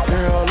tonight,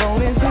 girl,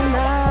 only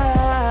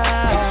tonight.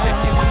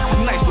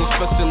 Tonight's no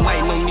special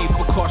night, no need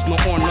for cars, no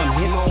ornament.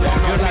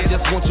 Girl, I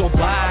just want your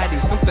body,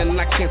 something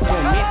I can't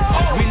torment.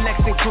 Relax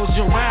and close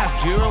your eyes,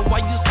 girl, why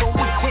you so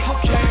intense?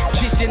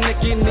 Kiss your neck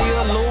and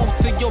kneel low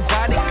till your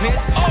body clench.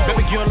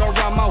 Baby girl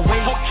around my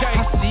waist,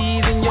 I see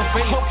it in your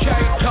face.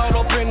 Caught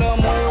up in a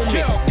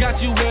moment,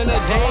 got you in a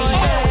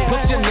daze.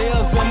 Put your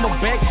nails in my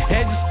back,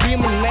 had you scream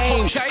my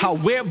name. How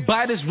wear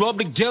bodies rub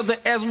together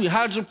as we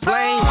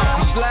hydroplane.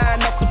 You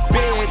sliding up the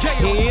bed,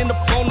 and end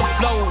up on the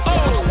floor.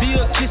 I'm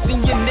still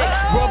kissing your neck,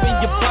 rubbing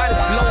your body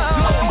slow.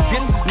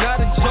 This is not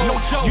a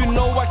joke, you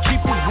know I keep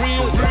it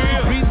real.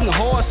 Breathing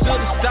hard,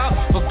 should've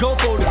stopped, but go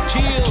for the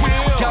kill.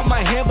 Got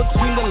my hand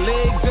between the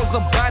legs as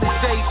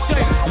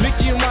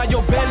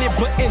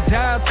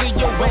down to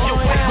your way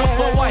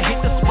before I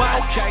hit the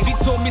spot. She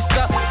told me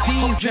stop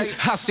teasing.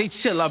 I say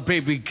chill out,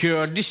 baby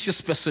girl, this your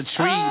special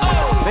treat.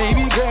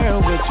 Baby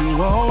girl, what you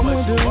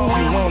wanna do?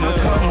 You wanna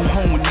come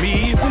home with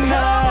me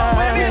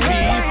tonight?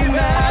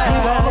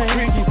 Do all the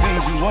freaky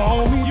things you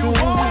want me to.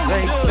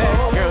 Lay back,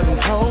 girl,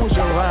 and close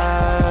your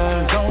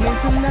eyes. Only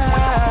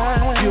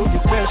tonight, you'll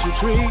get special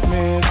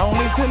treatment.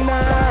 Only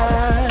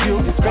tonight,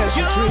 you'll get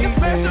special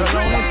treatment.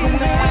 Only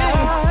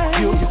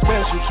tonight, you'll get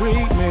special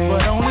treatment.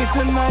 But only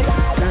tonight,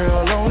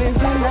 girl, only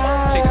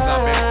tonight. Check this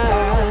out, baby.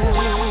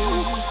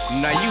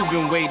 Now you've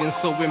been waiting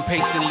so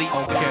impatiently,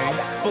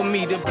 okay, for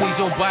me to please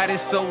your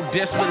body so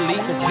desperately.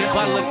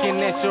 By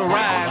looking at your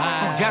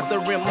eyes, got the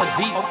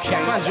remedy.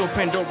 Find your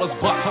Pandora's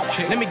box.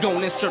 Let me go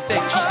and insert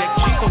that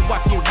key, so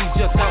I can read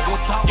just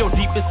out your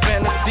deepest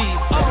fantasies.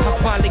 I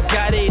finally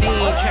got it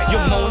in.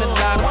 You're moaning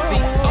loud of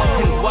seats.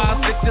 And wild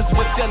sex is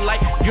what you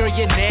like, girl,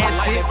 you're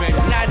nasty.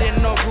 Not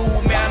in a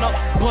rude manner,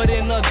 but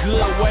in a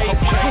good way.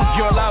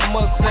 Girl, I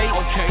must say,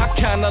 I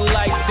kinda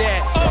like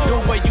that. The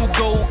way you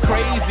go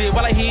crazy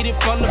while I hit it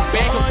from the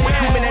back.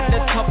 Screaming at the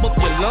top of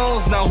your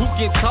lungs, now who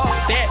can talk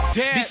that?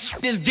 This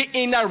shit is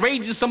getting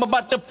outrageous, I'm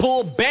about to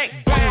pull back.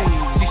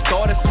 She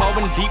started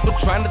carving deeper,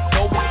 trying to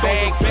throw it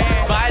back.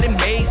 Body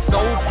made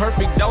so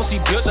perfect, though she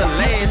built a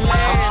last.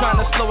 I'm trying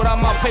to slow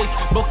down my pace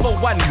before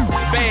I knew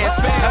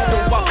fast. After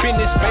I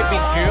finished, baby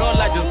girl,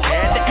 I just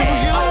had to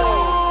ask.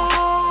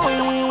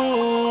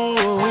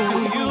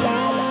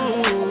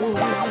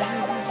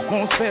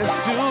 Want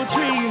special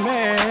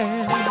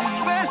treatment,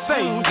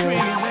 special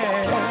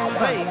treatment,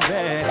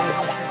 baby.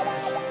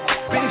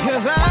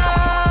 Because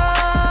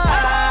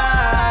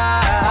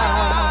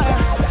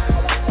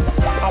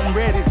I'm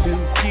ready to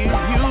give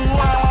you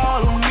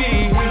all of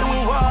me,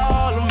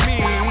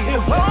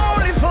 If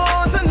only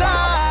for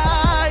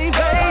tonight,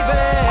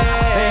 baby.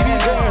 Baby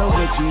girl,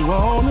 what you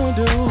wanna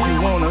do? You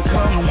wanna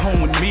come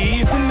home with me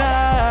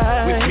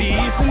tonight? Do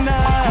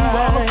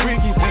all the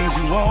freaky things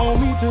you want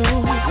me to.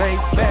 Lay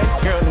back,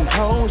 girl, and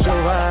close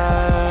your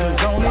eyes.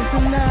 Only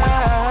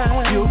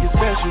tonight, you'll get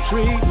special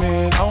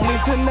treatment. Only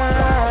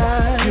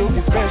tonight, you'll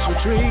get special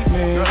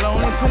treatment. Girl,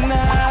 only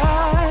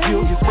tonight,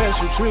 you'll get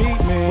special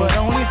treatment. But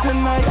only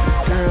tonight,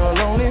 girl,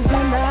 only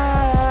tonight.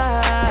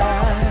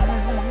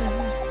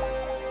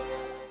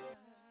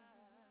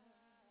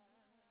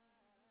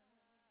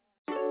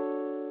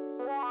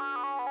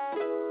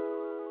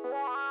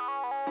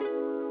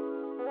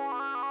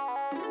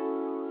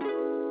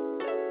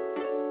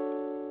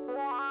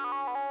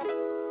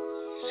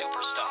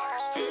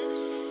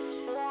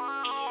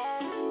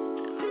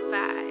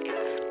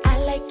 I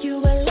like you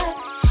a lot,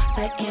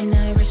 but in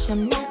Irish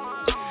I'm not.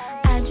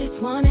 I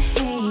just wanna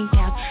hang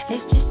out,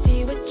 let's just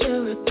see what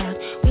you're about.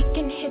 We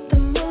can hit the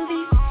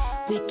movies,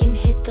 we can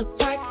hit the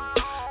park.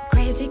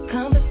 Crazy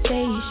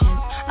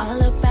conversations,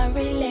 all about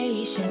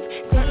relations.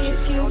 See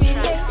if you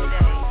relate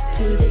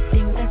to the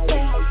things I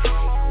say.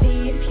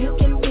 See if you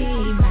can be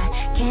my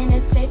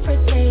candidate for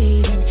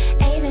dating.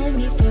 Ain't no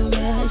need for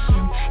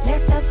rushing,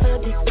 let's have a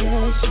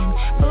discussion.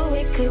 But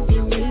it could be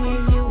me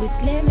and you, it's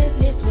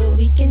limitless what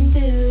we can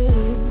do.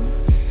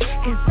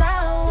 Cause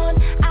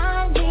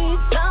I need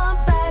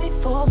somebody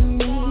for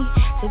me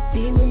to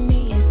be with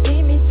me and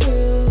see me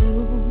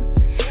through.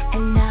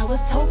 And I was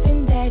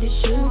hoping that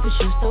it's you, cause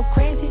you're so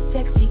crazy,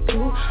 sexy,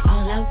 cool.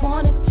 All I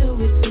wanna do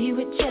is be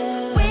with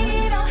you.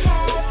 We don't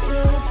have to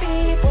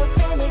be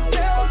boyfriend and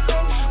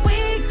girlfriend. We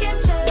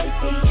can just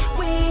be,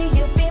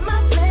 you be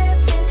my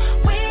blessing.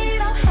 We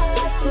don't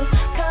have to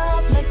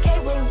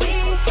complicate what we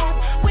have.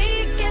 We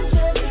can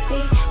just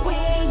be,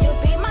 you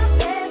be my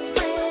best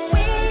friend.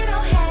 We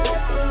don't have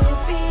to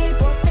be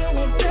boyfriend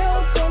and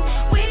girlfriend.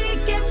 We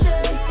can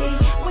just be,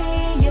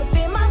 you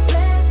be my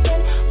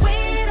blessing. We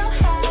don't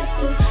have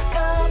to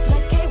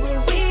complicate what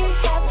we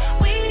have.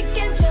 We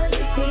can just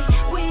be,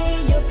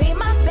 you be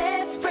my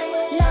best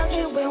friend. Love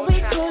you when we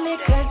cool it,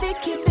 cause it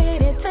keeps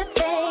it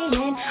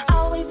entertaining.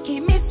 Always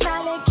keep me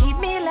smiling, keep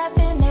me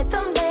laughing at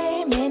the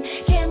layman.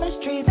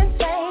 Chemistry's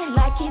insane,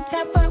 like he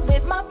tampered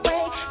with my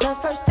brain. The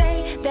first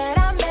day that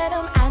I met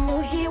him, I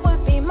knew he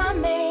would be my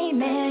main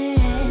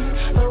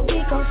man. But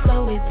we gon'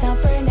 slow it down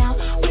for now.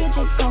 We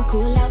just gon'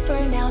 cool out for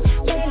now.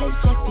 Say let's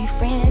just be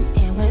friends,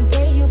 and one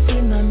day you'll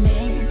be my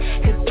man.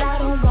 Cause I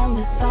don't want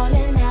us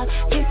falling out.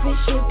 This we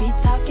should be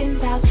talking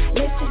about.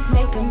 Let's just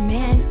make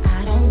amends.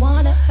 I don't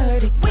wanna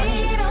hurt again.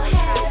 We don't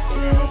have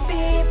to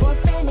be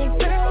boyfriend and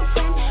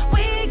girlfriend.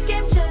 We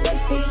can just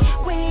be,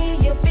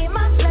 you be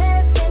my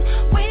blessing.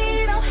 We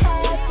don't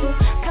have to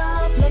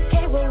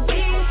complicate what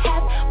we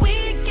have. We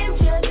can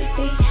just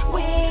be,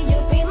 you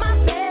be my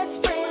best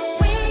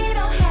friend. We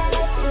don't have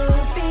to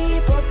be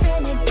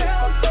boyfriend and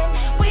girlfriend.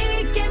 We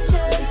can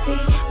just be,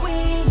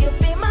 you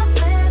be my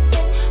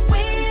blessing.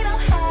 We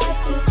don't have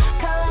to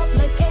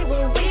complicate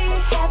what we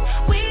have.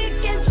 We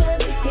can just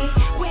be,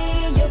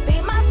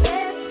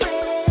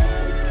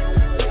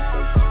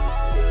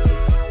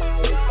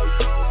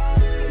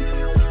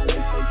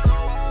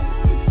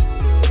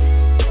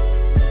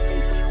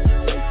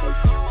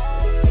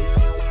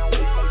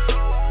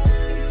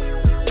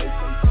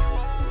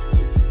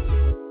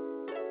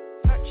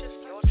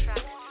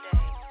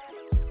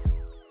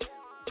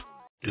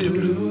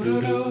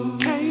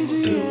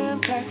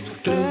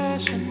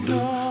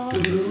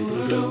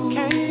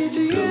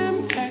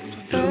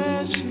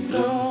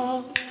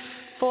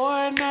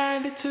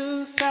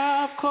 to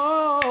South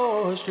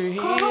Court Street.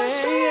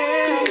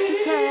 Yeah.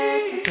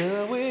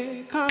 Girl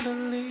with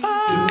Condoleezza.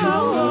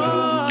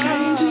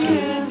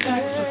 KGM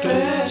Tax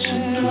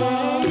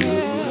Professional.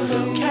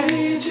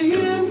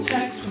 KGM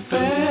Tax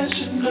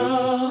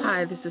Professional.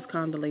 Hi, this is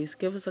Condoleezza.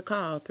 Give us a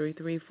call,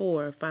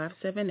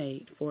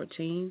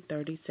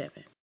 334-578-1437.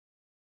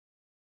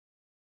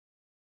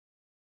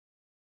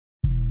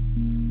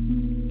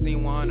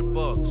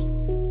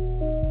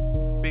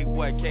 $100. Big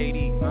boy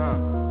KD,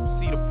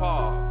 Cedar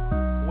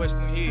Park,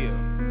 Western Hill.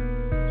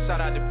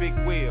 Shout out to Big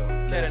Will,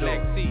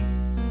 Cadillac C.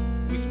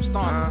 We some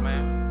stompers,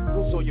 man.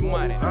 So your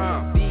money.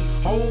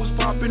 These hoes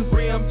popping,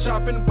 brim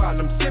chopping while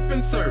I'm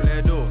sipping syrup.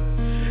 Let's do it.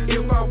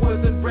 If I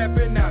wasn't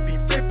rapping, I'd be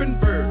flipping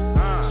birds.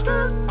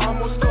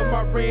 Almost cut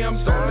my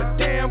rims on the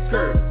damn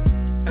curb.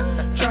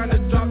 Trying to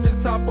drop the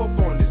top up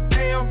on this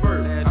damn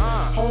verse.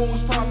 Hoes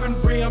popping,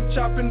 brim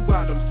chopping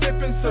while I'm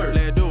sipping syrup.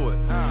 Let's do it.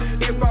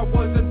 If I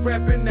wasn't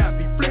rapping, I'd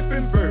be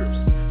flipping verbs.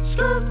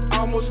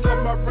 Almost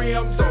cut my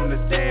rims on the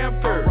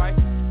damn curb.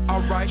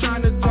 Alright,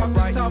 trying to drop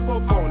the top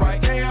up on the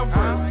damn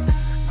verse.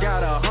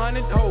 Got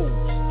 100 hoes,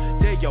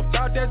 they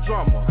about that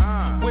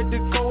drama. With the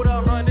code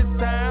 100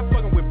 times,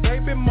 fucking with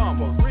baby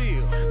mama.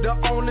 Real. The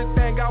only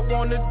thing I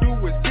wanna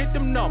do is get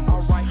them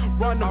numbers.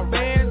 Run the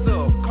bands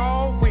up,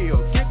 call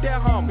Will, get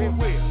that Hummer.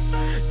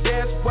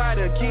 That's why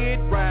the kid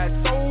rides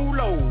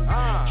solo.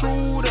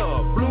 Trued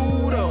up,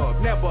 blued up,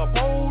 never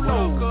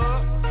polo.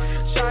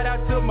 Shout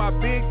out to my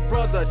big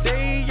brother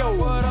Dayo.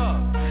 What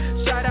up?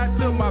 Shout out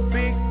to my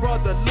big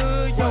brother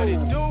Lil Yo. What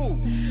it do?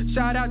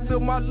 Shout out to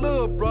my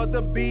little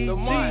brother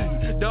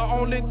BG. The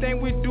only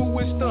thing we do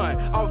is stunt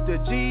off the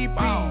GB.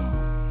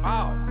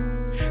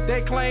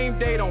 They claim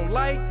they don't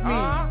like me.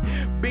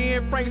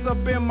 Being Frank's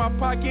up in my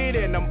pocket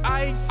and I'm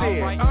icy.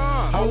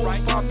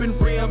 Hoes popping,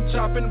 brim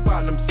chopping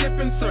while I'm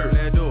sipping syrup.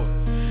 Let's do it.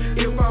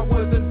 If I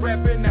wasn't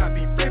rapping, I'd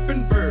be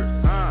flipping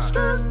birds.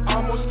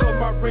 Almost cut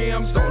my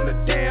rims on the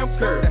damn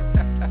curb.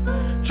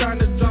 Trying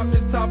to drop the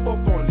top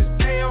up on this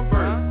damn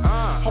verse.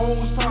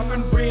 Hoes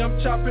popping, brim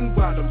chopping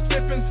while I'm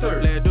sipping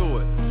syrup. Let's do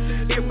it.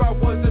 If I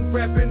wasn't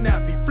rapping,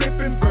 I'd be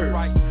flipping birds.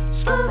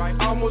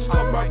 Almost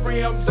cut my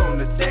rims on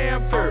the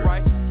damn curb.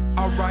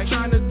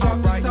 Trying to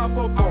drop the top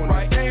up on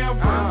the damn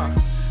verse.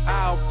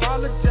 I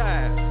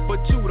apologize, but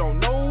you don't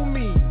know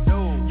me.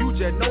 You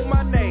just know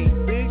my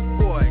name, Big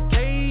Boy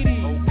KD.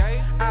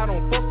 I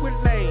don't fuck with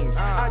names,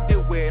 I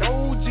deal with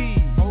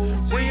OGs.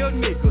 Real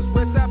niggas,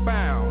 westside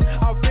bound,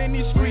 off in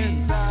these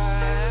streets.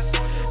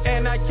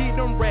 And I keep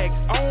them racks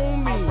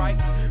on me.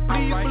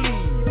 Please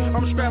believe,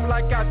 I'm strapped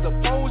like I'm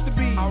supposed to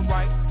be.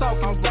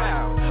 Talking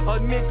wild, a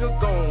nigga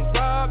gon'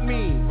 rob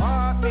me.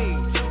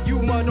 You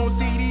must don't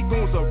see these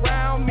goons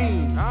around me.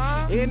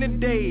 Any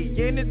day,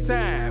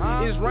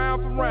 anytime, it's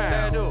round for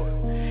round.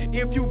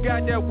 If you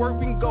got that work,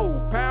 we can go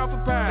pound for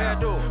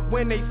pound.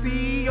 When they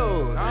see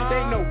us,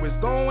 they know it's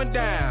going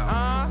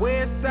down.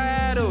 West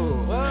side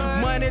up,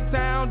 Money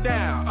Town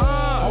down.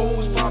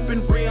 Hoes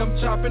popping, brim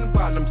chopping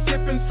while I'm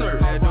sipping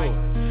syrup.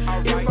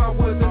 If I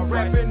wasn't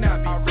rapping,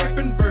 I'd be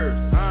flipping birds.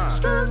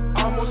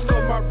 Almost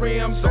cut my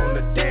rims on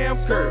the damn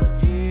curb.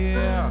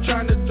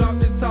 Trying to drop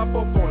the top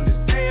up on this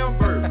damn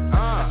verse.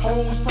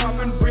 Hoes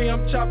popping,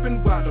 brim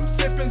chopping while I'm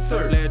sipping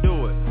syrup. Let's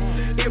do it.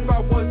 If I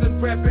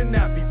wasn't rapping,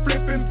 I'd be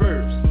flipping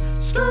verbs.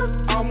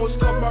 Almost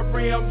cut my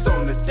rims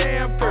on the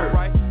damn curb.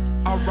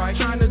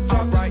 Trying to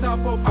drop the top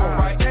up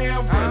on the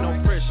damn verse. Ain't no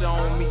pressure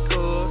on me,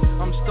 cuz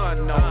I'm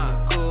starting on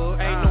them, cuz.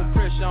 Ain't no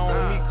pressure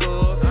on me,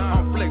 cuz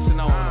I'm flexing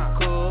on them,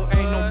 cuz.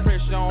 Ain't no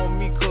pressure on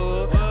me,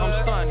 cuz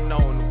I'm starting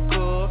on them,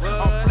 cuz.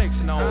 I'm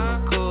flexing on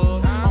them,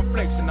 cuz. I'm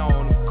flexing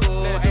on them,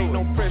 cuz. Ain't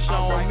no pressure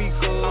on me,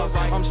 cuz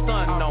I'm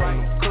starting on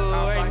them,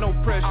 cuz. Ain't no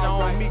pressure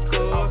on me,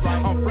 cuz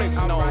I'm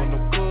flexing on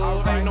them,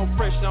 cuz. Ain't no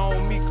pressure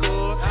on me,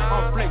 cuz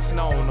I'm flexing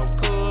on them,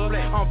 cuz.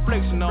 I'm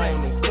flexing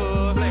on them,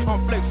 cuz.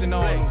 I'm flexing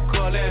on them, cuz.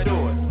 Let's do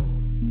it.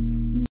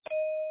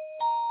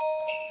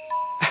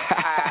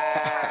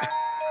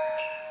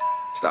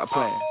 Stop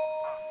playing.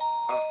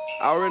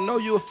 I already know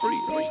you a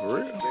freak. For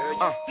real.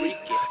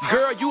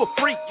 Girl, you a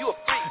freak.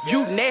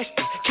 You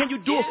nasty. Can you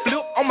do a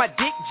flip on my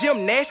dick,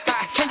 gymnastics?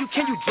 Can you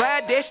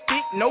drive that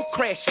stick? No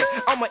crashing.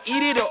 I'ma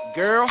eat it up,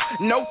 girl.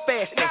 No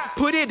fasting.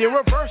 Put it in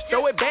reverse,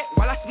 throw it back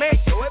while I smash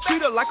it.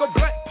 Treat her like a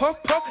blunt, puff,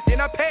 then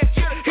I pass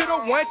it. Hit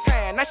her one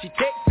time, now she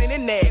texting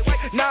and nagging.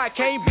 Now I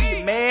can't be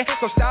the man,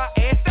 so start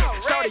asking.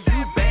 Shorty,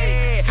 you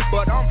bad,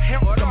 but I'm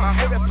handsome. I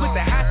hold that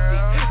pussy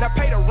hostage. Now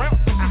pay the rent,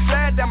 she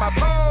slide down my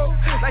pole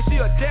like she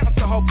a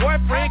dancer. Her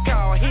boyfriend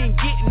called, he ain't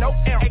getting no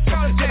answer.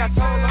 Then I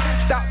told her,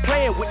 stop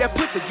playing with that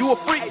pussy, you a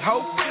freak,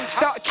 ho.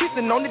 Start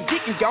kissing on the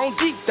dick and gone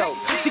deep, though.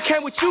 She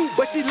came with you,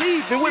 but she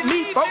leaving with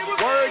me, folks.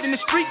 Word in the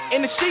street,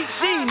 in the sheet,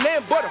 she ain't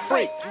nothing but a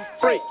freak.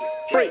 Freak.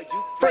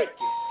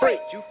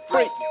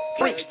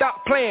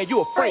 Stop playing,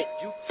 you a freak.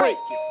 Freak.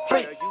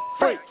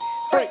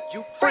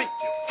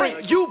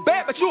 You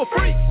bad, but you a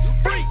freak.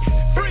 Freak.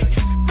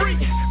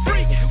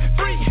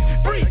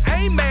 I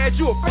ain't mad,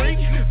 you a freak.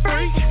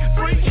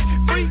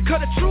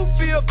 Cause the truth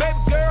feel, baby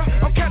girl,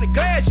 I'm kinda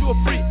glad you a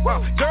freak.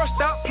 Girl,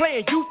 stop playing.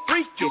 playing, you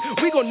freaking.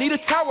 We gon' need a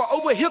tower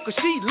over here cause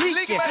she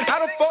leaking. I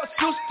done fought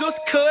sisters,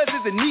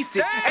 cousins, and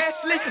nieces.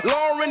 Ashley,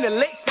 Lauren,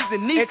 Alexis,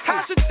 and nieces.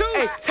 And Tasha too.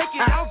 Hey, take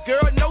it out,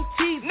 girl, no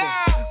teasing.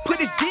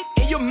 Put a dick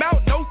in your mouth,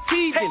 no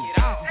teasing.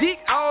 Dick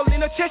all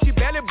in her chest, she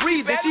barely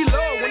breathing. She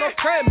love when I'm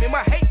coming,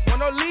 my hate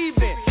when I'm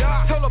leaving.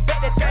 Told her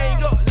back that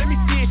thing up, let me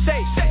see it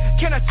shake.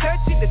 Can I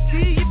touch it to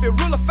see if it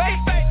real or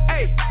fake?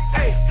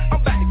 Hey, I'm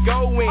about to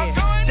go in.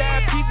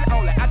 Dime pieces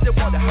only, I just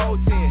want the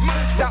whole 10.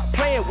 Stop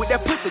playing with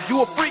that pussy,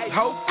 you a freak,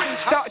 ho.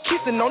 Start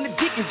kissing on the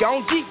dick and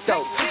gon' geek,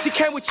 though. She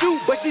came with you,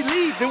 but she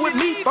leaving with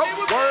me, folks.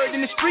 Word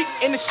in the street,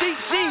 in the sheet,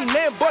 she ain't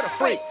nothing but a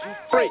freak.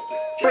 Freak.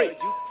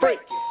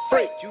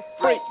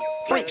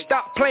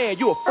 Stop playing,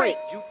 you a freak.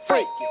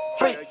 Freak.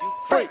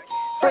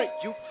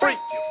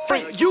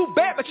 You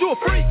bad, but you a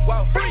freak.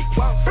 Freak.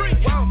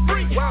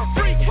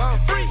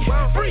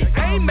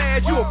 I ain't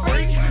mad, you a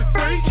freak.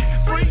 Freak.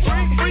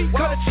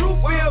 Cause the truth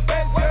feel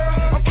bad,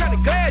 girl. I'm kinda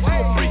glad you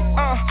a freak.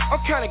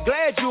 I'm kinda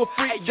glad you a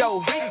freak,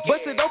 yo.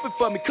 Bust it open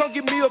for me, come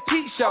give me a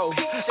peep show.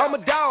 I'm a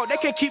dog, they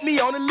can't keep me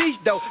on the leash,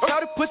 though. All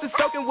the pussy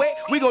soaking wet,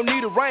 we gon'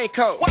 need a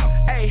raincoat.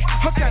 Hey,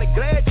 I'm kinda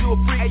glad you a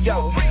freak,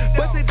 yo.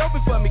 Bust it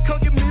open for me, come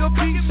give me a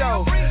peep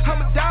show.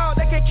 I'm a dog,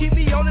 they can't keep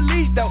me on the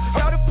leash, though.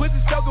 All the pussy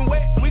soaking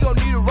wet, we gon'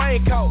 need a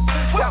raincoat.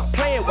 Stop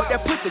playing with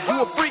that pussy,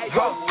 you a freak,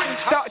 ho.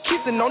 Start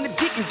kissing on the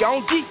dick and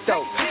gon' geek,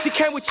 though. She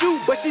came with you,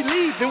 but she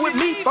leaving with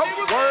me, folks.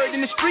 Word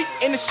in the street,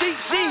 in the sheet,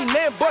 she ain't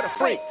nothing but a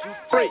freak.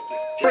 Freak.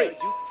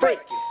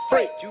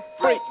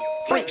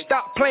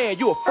 Stop playing,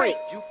 you a freak.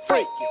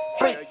 Freak.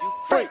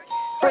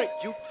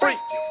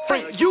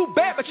 You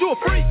bad, but you a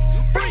freak.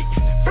 Freak.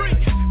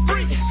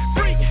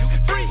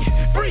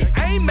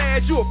 I ain't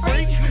mad, you a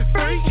freak.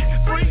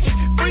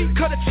 Freak.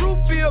 Cause the truth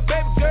feel,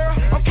 baby girl.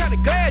 I'm kinda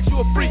glad you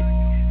a freak.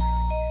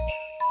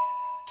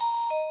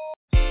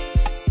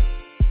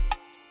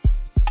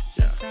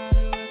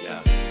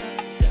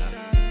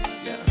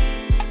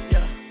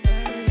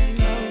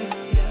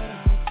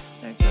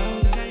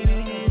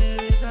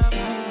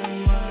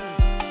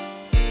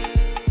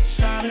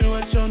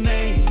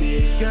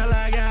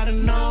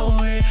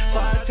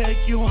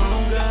 Take you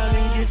home, girl,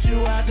 and get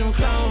you out them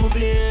clothes.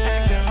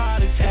 Acting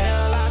hard to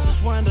tell, I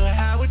just wonder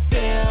how it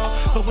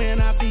feel. But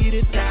when I beat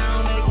it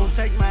down, they gon'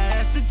 take my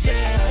ass to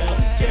jail.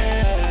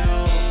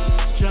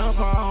 Jump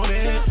on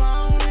it,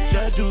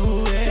 just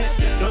do it.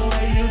 The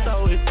way you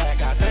throw it back,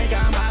 I think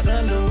I'm about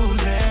to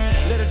lose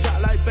it. Let it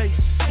drop like bass,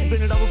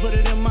 bend it over, put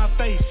it in my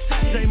face.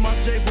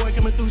 J-Mark, J-Boy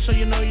coming through, so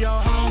you know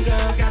your home,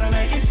 girl, gotta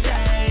make it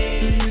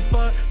shake. Do you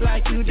fuck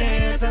like you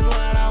dance, that's what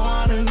I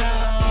wanna know.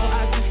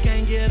 I just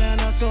can't get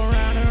enough, so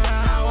round and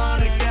round I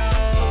wanna go.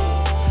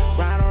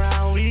 Round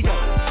around we go,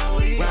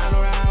 round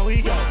around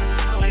we go.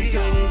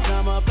 Until you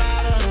come up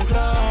out of the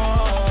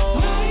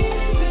clothes.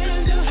 Ladies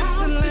in the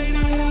house, ladies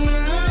in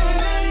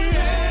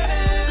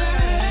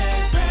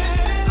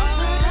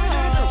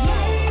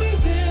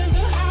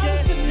the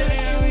house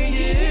tonight, we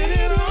get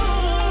it on.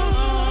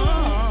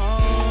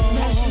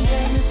 Now she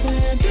got me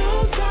saying,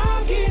 don't stop,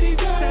 get it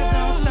go.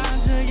 Don't stop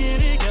to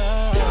get it go.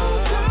 Don't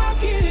stop,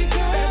 get it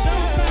go.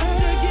 Don't stop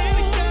to get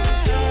it go.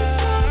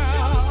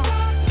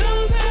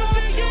 Don't stop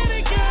to get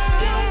it go.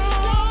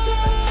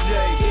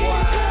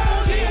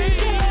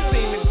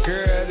 Seen the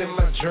girl in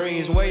my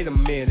dreams, wait a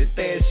minute,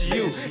 that's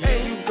you.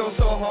 And you go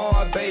so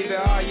hard, baby,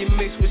 are you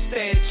mixed with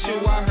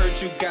statue? I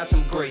heard you got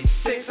some great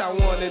sex, I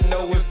wanna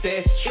know if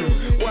that's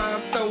true. Why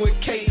I'm throwing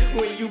cake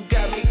when you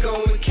got me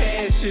going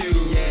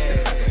cashew?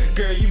 Yeah,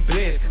 girl, you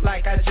blessed,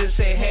 like I just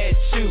said had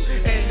you.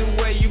 And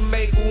the way you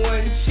make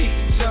one cheek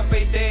jump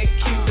ain't that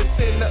cute. The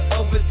center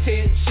of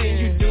attention,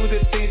 you do the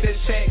things that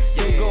Shaq.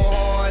 You go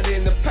hard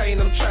in the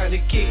paint, I'm trying to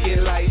kick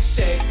it like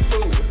Shaq.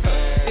 Ooh,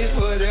 it's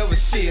whatever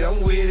shit,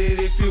 I'm with it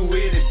if you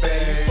with it,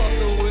 babe. You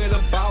fucking with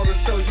a baller,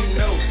 so you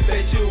know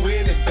that you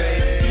win it,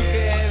 babe. You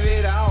can have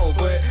it all,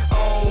 but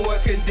on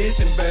what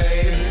condition,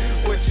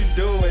 babe? What you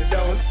doing?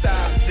 Don't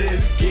stop,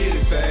 just get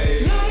it,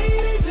 babe.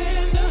 Ladies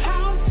in the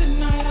house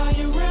tonight, are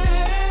you ready?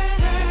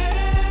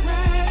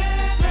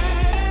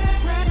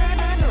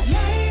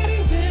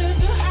 Ladies in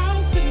the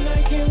house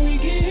tonight, can we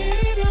get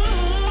it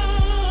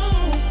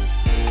on?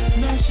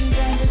 Now she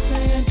got me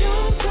saying,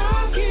 don't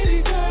stop, get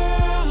it,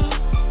 girl.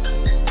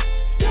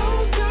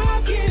 Don't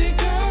stop, get it,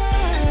 girl.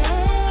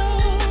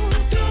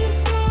 Don't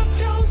stop,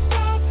 get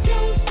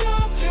it,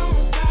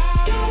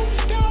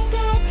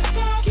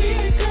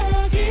 girl.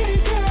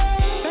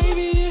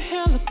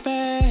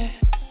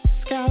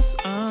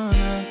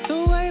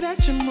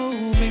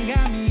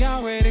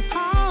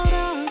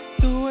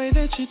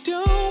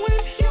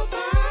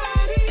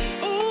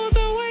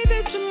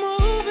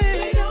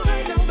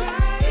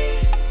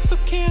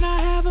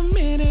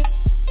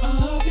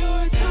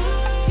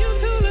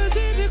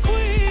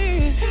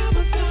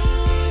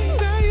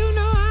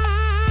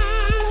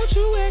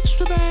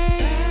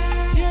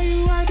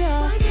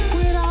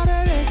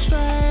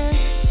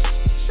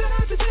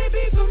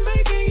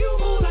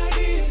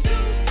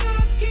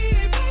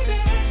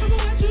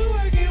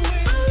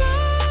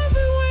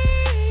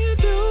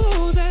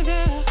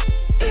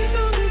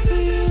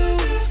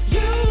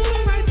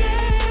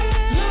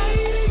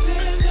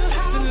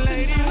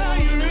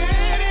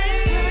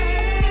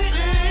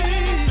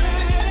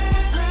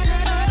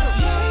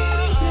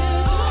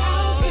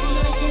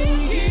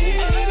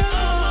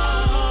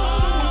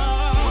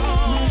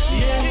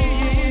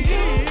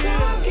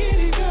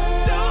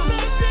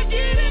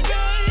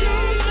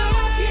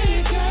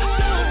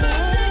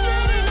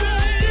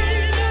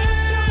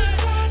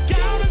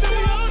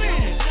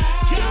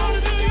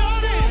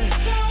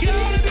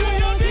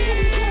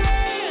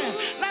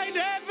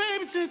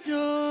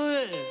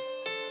 baby.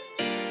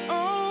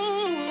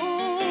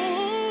 Oh,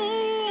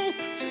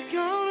 just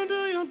gonna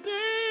do your thing.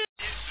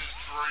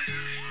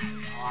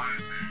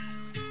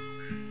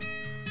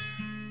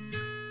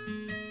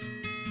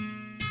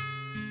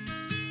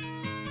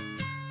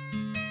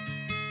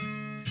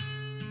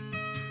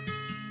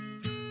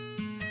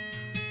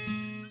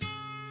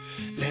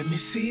 Let me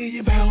see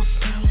you bounce,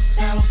 bounce,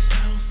 bounce,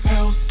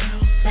 bounce,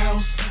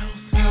 bounce,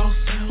 bounce,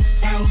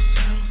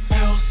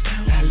 bounce.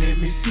 Now let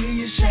me see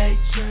you shake,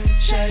 shake,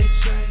 shake,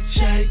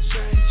 shake,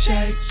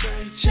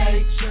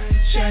 shake,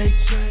 shake,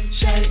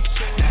 shake.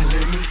 Now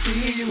let me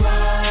see you roll.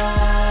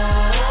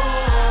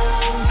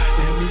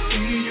 Let me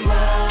see you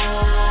roll.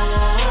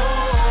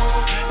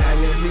 Now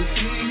let me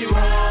see you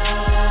roll.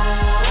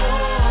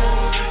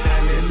 Now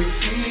let me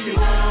see you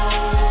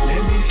roll.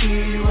 Let me see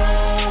you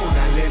roll.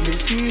 Now let me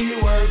see you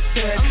work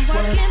that,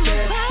 work that,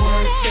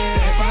 work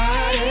that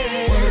body,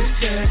 work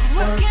that,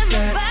 work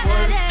that,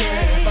 work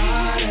that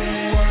body,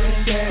 work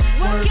that,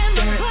 work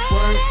that,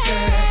 work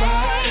that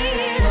body,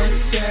 work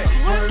that,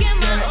 work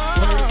that,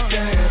 work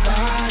that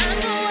body.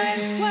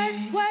 Work,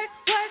 work,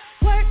 work,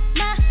 work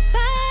my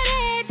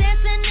body,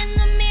 dancing in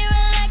the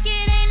mirror like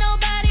it ain't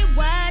nobody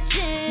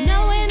watching,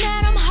 knowing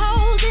that I'm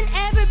holding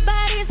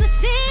everybody's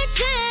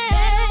attention.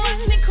 Better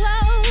watch me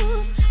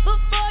close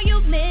before you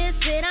miss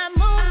it. I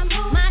move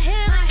my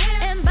hips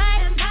and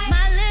bite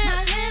my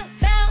lips,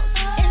 bounce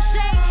and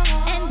shake,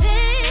 and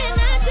then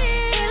I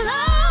dip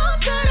low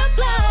to the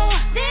floor,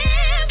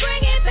 then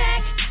bring it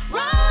back,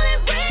 roll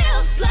it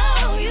real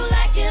slow. You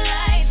like it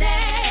like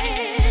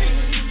that?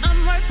 I'm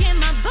working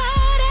my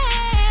body,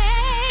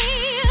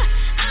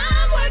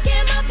 I'm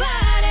working my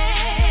body,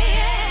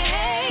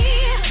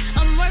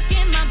 I'm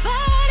working my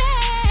body,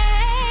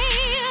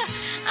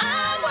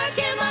 I'm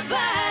working my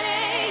body.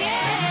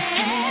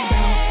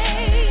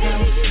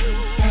 Bounce,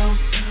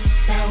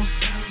 bounce,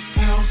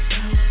 bounce,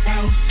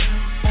 bounce,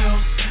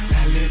 bounce.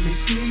 Now let me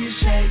see you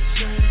shake,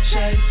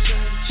 shake,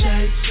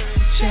 shake, shake,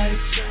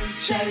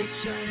 shake,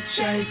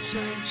 shake,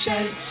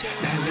 shake.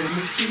 Now let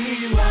me see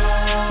you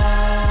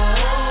roll.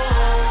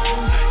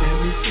 Let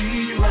me see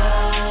you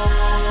roll.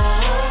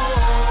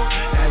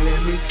 Now let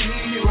me see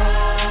you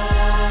roll.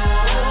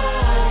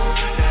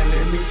 Now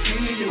let me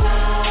see you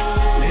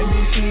roll. Let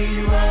me see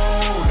you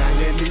roll. Now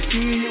let me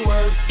see you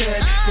work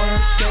that,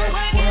 work that,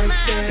 work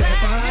that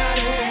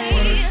body,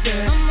 work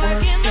that,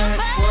 work that,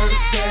 work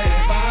that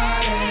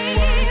body,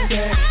 work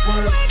that,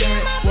 work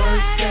that,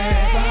 work that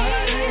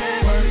body,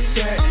 work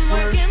that,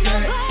 work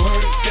that,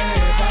 work that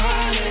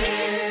body.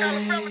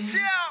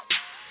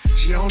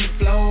 She on the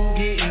floor,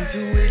 get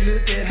into it,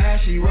 look at how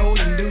she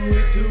rollin', do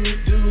it, do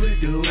it, do it,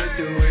 do it,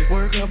 do it.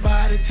 Work her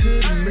body to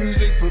the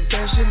music,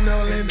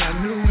 professional, and I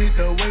knew it.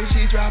 The way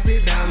she drop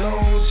it down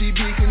low, she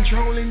be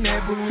controlling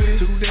that booty.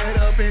 Do that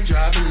up and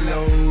drop it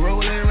low,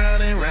 rollin'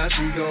 round and round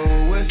she go.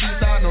 Where she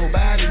start,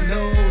 nobody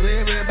knows.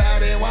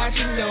 Everybody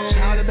watching though.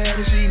 How the bad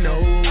she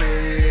know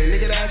it.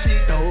 Look at how she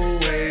throw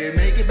it.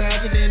 Make it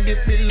bounce and then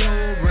dip it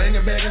low. Bring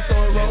it back and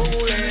start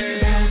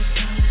rolling. Bounce,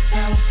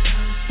 bounce,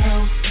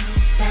 bounce,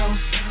 bounce,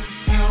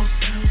 bounce,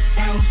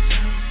 bounce,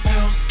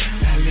 bounce.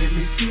 Now let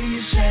me see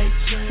you shake,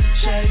 shake,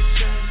 shake,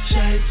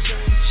 shake,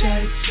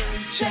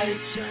 shake,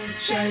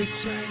 shake,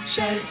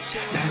 shake.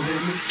 Now let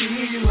me see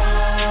you roll.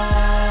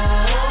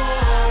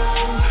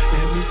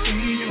 Let me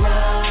see you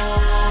roll.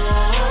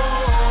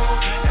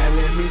 Now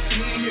let me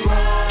see you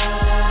roll.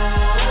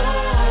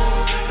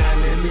 Now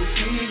let me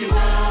see you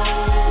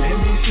roll. Let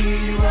me see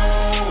you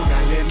roll.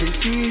 Now let me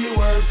see you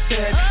work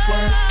that,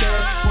 work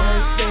that,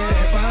 work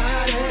that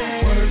body,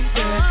 work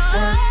that,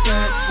 work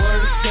that,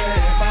 work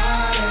that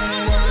body,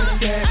 work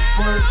that,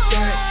 work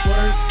that,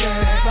 work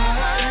that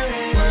body,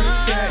 work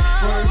that,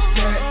 work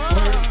that,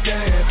 work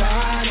that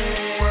body,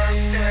 work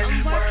that,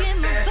 Working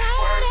my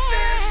body,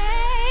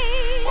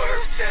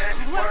 work that,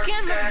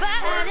 working my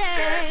body,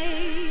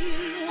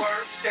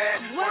 work that,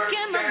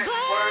 working my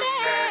body,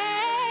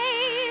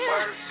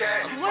 work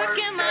that,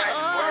 working my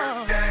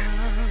work that.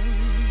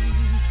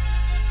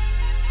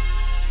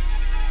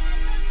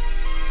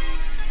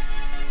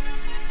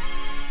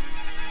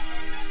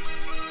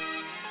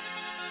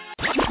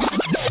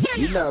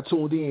 You're now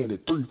tuned in to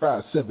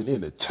 357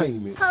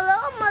 Entertainment. Hello,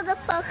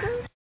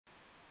 motherfucker.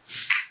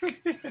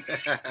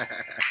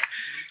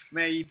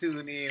 Man, you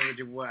tuning in with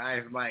your boy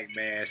Ice Myke,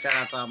 man. Shout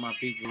out to all my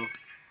people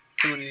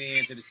tuning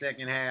in to the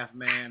second half,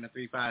 man, the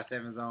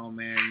 357 zone,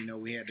 man. You know,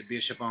 we had the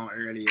Bishop on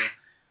earlier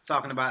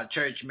talking about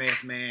church mess,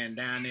 man,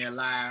 down there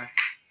live.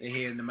 They're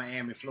heading to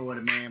Miami,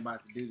 Florida, man,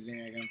 about to do the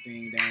damn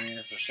thing down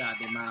there. So shout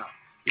them out.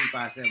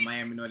 357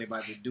 Miami, know they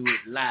about to do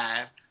it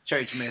live.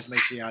 Church mess,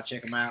 make sure y'all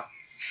check them out.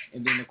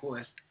 And then, of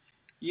course,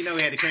 you know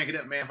we had to crank it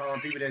up, man, for all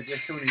the people that's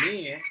just tuning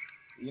in.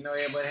 You know,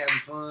 everybody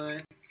having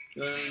fun,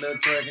 doing a little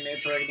twerking,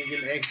 and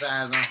getting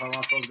exercise on for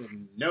all folks that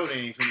know they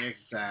ain't finna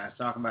exercise,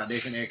 talking about they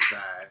finna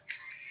exercise.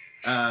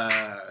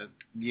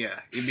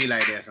 Yeah, it be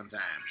like that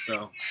sometimes.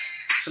 So,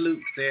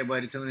 salute to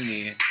everybody tuning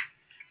in.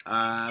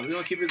 We're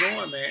going to keep it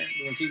going, man.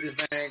 We're going to keep this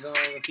thing going.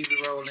 We're going to keep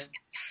it rolling.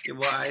 Your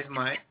boy Ice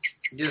Myke,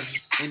 just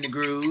in the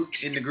groove.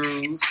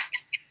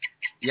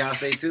 Y'all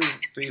stay tuned.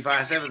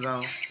 357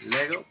 zone.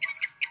 Lego.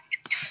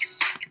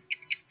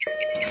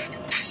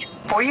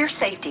 For your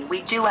safety,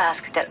 we do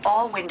ask that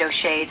all window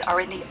shades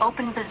are in the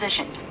open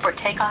position for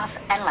takeoff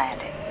and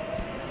landing.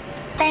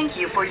 Thank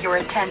you for your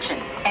attention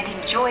and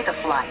enjoy the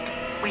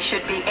flight. We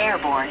should be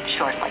airborne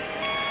shortly.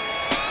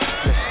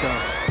 Let's go.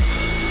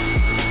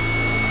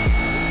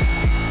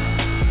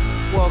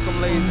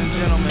 Welcome, ladies and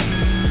gentlemen,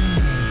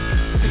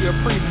 to your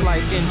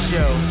pre-flight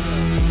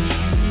in-show.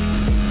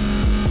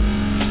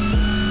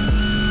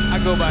 I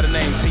go by the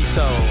name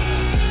Tito.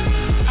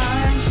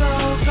 I'm so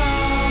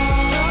cold.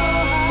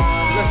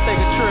 Let's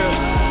take a trip.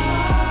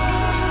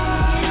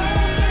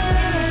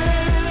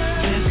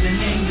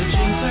 Listening to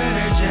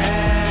Jupiter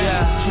Jazz.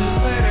 Yeah.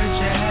 Jupiter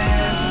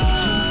Jazz.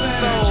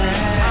 Jupiter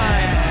Jazz.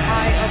 I'm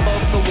high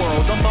above the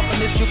world. I'm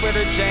bumping this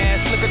Jupiter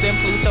Jazz, slicker than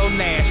Pluto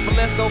Nash. But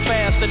let's go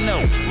faster,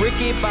 no.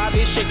 Ricky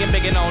Bobby shaking,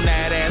 begging on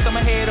that ass. I'm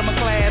ahead of my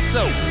class,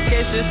 so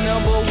catch this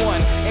number one.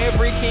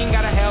 Every king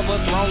gotta have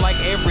a throne, like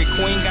every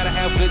queen gotta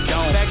have good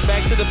dome.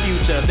 Back to the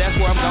future, that's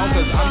where I'm going,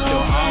 cause I'm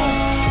still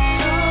home.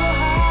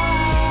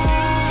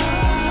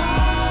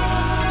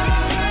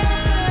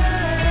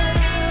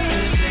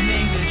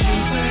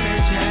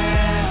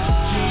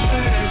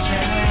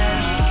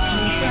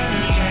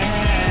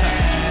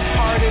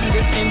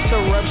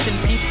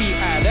 Interruption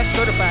PPI, that's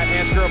certified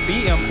ass girl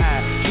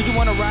BMI. Do you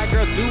wanna ride,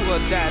 girl, do or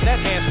die? That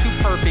ass too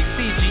perfect,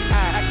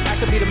 CGI. I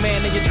could be the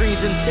man of your dreams,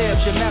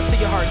 inception. Not to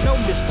your heart, no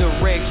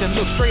misdirection.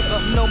 Look straight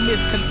up, no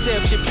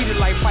misconception. Treat it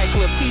like Fight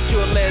Club, teach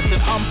you a lesson.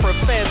 I'm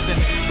professing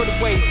for the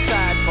waist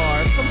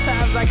sidebar.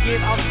 Sometimes I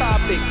get off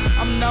topic.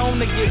 I'm known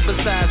to get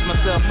besides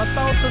myself. My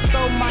thoughts are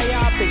so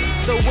myopic.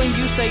 So when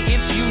you say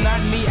it's you,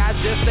 not me, I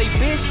just say,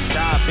 bitch,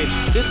 stop it.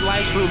 This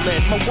life's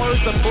roulette. My words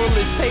are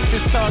bullets. Take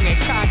this tongue and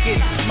cock it.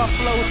 My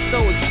flow's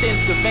so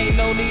extensive, ain't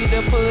no need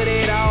to put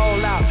it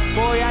all out.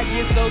 Boy, I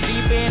get so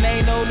deep in,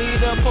 ain't no need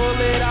to pull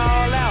it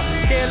all out.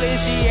 Kelly,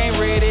 she ain't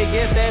ready,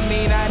 guess that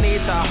mean I need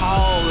to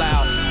haul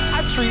out.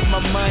 I treat my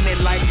money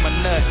like my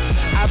nuts,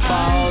 I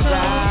balls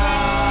out.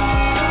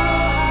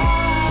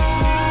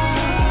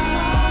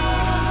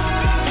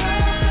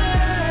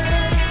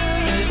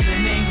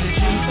 Listening to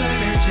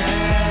Jupiter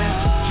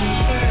Jazz,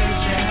 Jupiter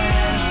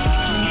Jazz,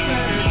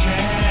 Jupiter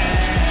Jazz.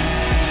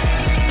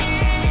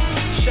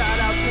 Shout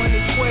out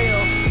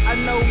 2012, I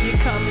know you're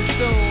coming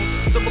soon.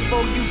 So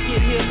before you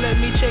get here, let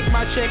me check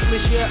my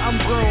checklist, yeah, I'm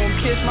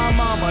groomed. Kiss my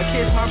mama,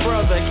 kiss my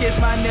brother, kiss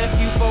my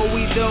nephew before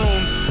we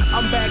doomed.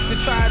 I'm back to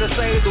try to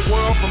save the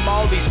world from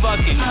all these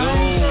fucking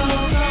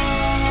goons.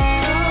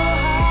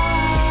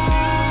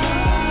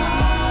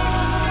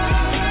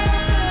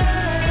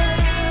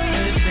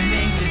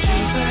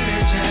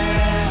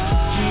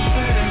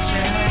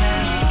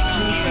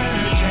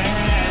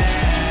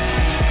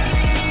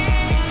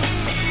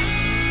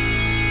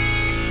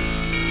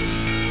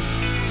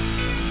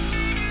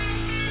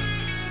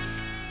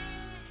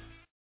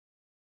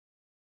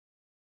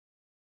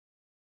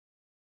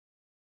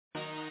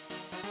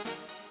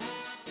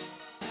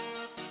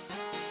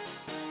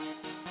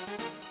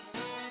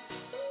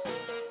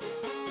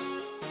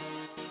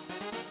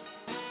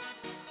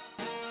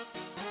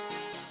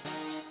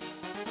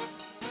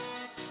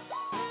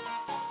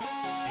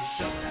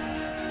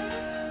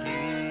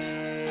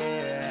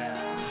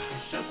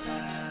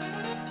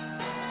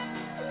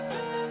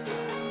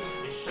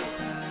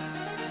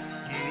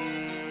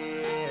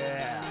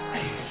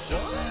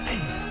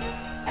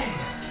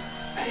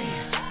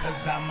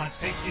 I'ma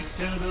take you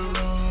to the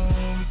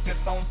room,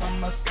 sip on some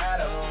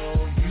Moscato.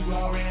 You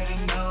already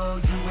know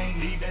you ain't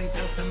leaving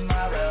till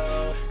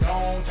tomorrow.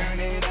 Don't turn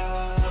it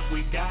up,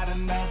 we got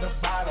another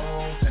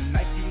bottle.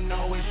 Tonight you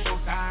know it's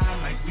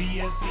showtime like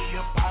we at the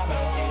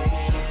Apollo.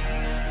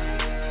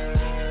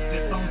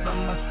 Sip on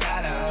some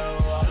Moscato,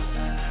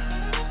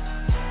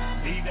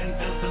 leaving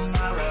till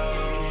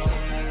tomorrow.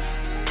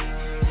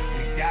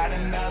 We got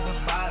another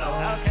bottle.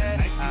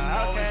 Tonight you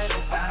know it's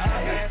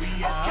showtime like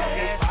we at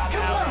the Apollo.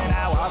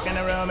 Walk in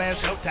the room, it's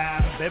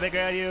showtime. Baby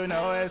girl, you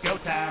know it's go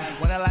time.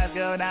 When the lights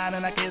go down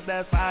and I kiss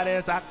that spot,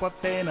 it's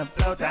Aquafina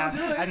flow time.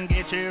 I can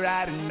get you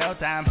right in no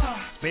time.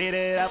 Speed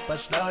it up or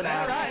slow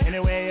down. Any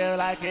way you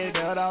like it,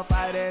 girl, don't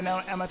fight it.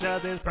 No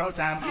amateurs, it's pro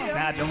time.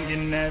 Now don't get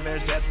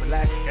nervous, just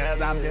relax,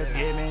 cause I'm just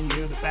giving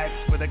you the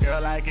facts. With a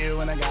girl like you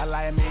and a guy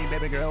like me,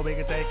 baby girl, we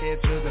can take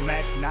it to the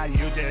max. Now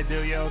you just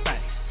do your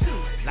thing.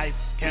 Lights,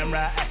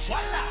 camera, action.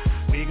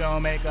 We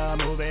gon' make a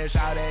movie,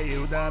 shout at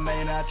you, the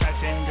main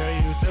attraction. Girl,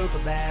 you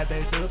super bad,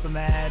 they super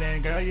mad.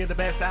 And girl, you the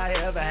best I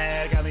ever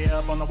had. Got me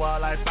up on the wall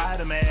like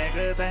Spider-Man.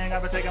 Good thing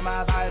I've been taking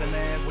my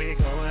vitamins. We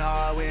going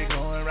hard, we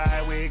going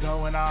right, we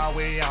going all,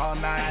 we all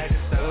night.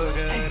 It's so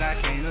good, I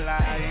can't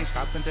lie. Ain't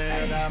stopping till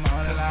the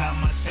morning light.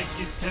 I'ma take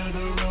you to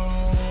the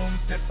room,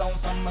 sip on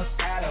some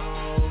Moscato.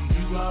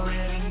 You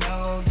already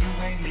know you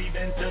ain't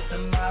leaving till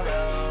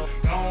tomorrow.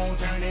 Don't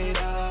turn it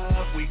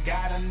up, we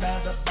got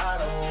another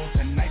bottle.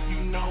 Tonight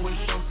you know it's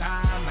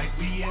showtime like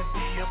we at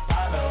the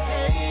Apollo.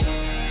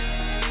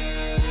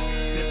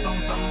 Sip on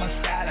some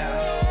Moscato,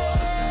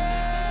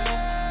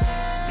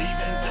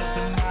 leaving till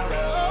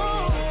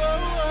tomorrow.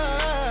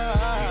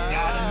 We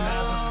got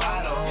another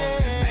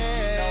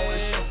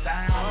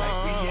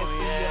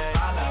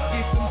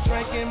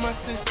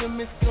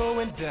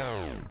going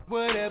down.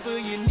 Whatever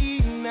you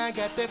needin', I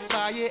got that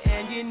fire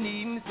and you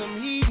needin'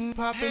 some heatin'.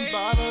 Poppin'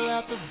 bottle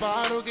after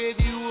bottle, gave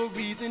you a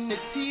reason to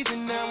tease.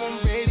 And now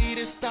I'm ready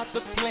to stop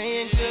the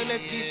playing, girl.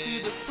 Let's get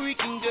to the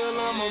freaking, girl.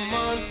 I'm a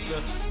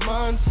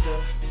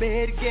monster.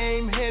 Bed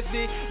game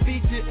heavy,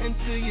 beat you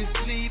until you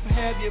sleep.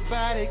 Have your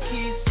body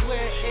keep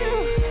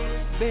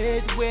sweating.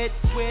 Bed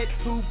wet,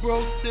 who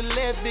broke the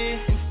levee?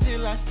 And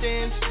still I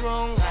stand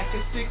strong like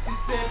a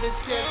 67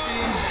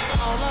 Chevy.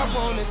 All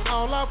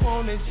I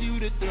want is you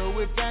to throw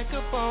it back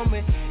up on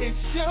me. It's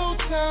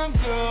showtime,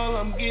 girl,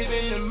 I'm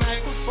giving the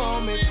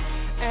microphone me.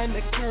 And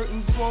the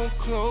curtains won't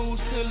close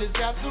till it's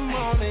after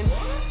morning.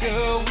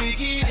 Girl, we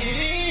get it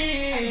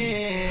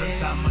in.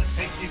 'Cause I'ma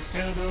take you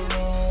to the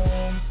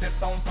room,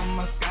 sip on some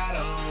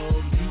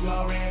Moscato. You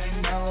already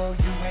know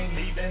you ain't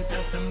leaving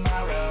till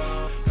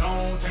tomorrow.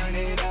 Don't turn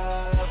it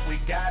up, we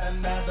got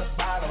another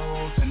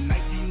bottle.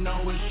 Tonight you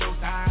know it's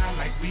showtime,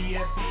 like we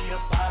at the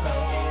Apollo.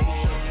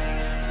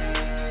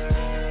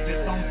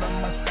 Sip on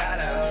some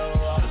Moscato,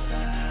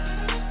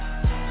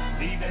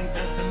 leaving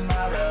till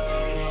tomorrow.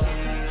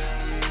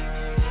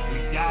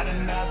 Got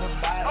another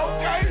bottle.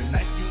 Okay.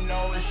 Tonight you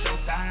know it's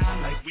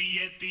showtime, like we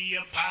at the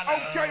Apollo.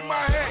 Okay,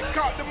 my hat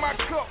caught to my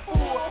cup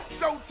full.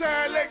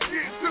 Showtime, let's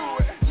get to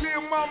it.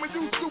 Lil' mama,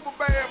 you super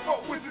bad,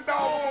 fuck with your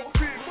dog on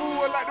pit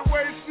bull. Like the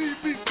way she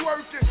be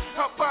twerking,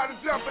 her body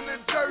jumping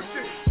and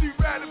jerking. She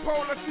riding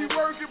pole and she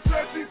working,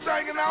 plus she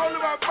singing all of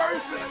my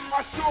verses.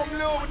 I show 'em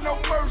love with no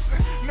mercy,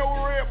 no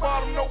red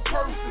bottom, no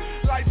person.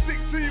 Like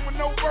 16 with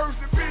no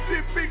mercy, bitch,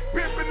 hit big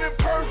pimpin' in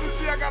person.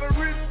 See, I got a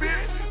rich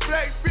bitch,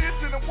 black bitch,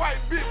 and a white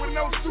bitch with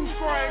no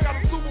shoestring. Got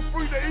a super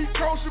free to eat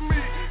kosher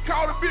meat.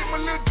 Call the bitch my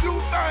little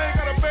juice thing.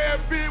 Got a bad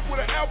bitch with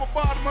an apple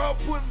bottom, her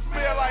pussy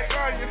smell like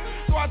onion.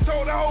 So I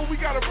told the hoe we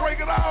gotta break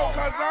it off,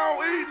 'cause I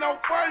don't eat no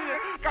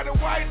funyun. Got the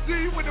white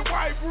tee with the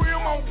white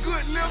rim on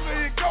good liquor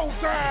in go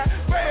time.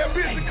 Bad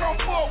bitch to come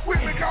fuck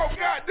with me, 'cause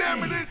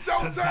goddamn it, it's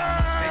showtime.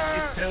 Take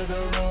you to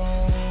the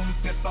room,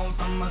 sip on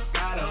some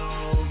Moscato.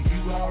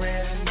 You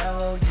already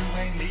know you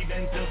ain't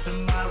leaving till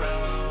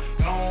tomorrow.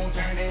 Don't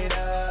turn it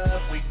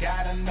up, we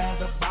got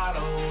another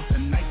bottle.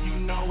 Tonight you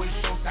know it's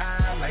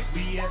showtime, like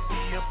we at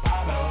the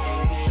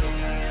Apollo.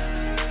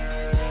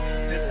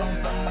 Sip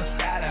on some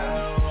Moscato,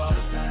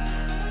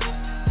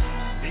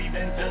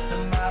 leaving till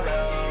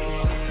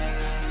tomorrow.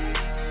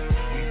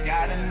 We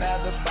got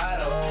another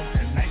bottle.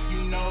 Tonight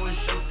you know it's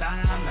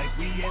showtime, like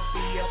we at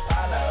the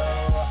Apollo.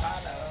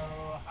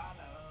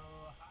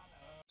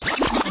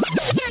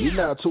 You're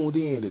now tuned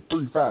in to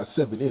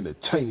 357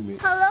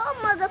 Entertainment. Hello,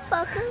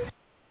 motherfuckers.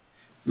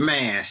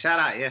 Man, shout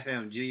out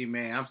FMG,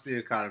 man. I'm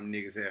still calling them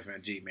niggas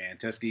FMG, man.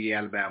 Tuskegee,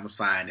 Alabama's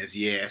finest,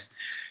 yes.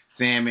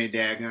 Sammy,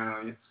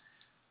 daggone,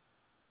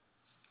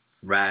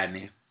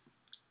 Rodney.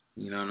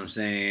 You know what I'm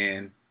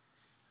saying?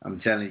 I'm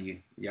telling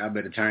you, y'all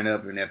better turn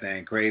up in that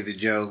thing. Crazy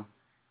Joe.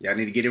 Y'all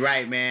need to get it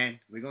right, man.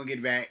 We're going to get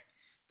it back.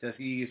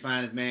 Tuskegee's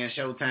finest, man.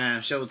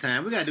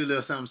 Showtime. We got to do a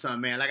little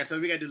something, man. Like I said,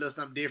 we got to do a little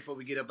something different before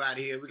we get up out of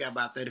here. We got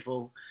about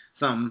 34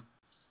 something.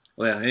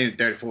 Well, it ain't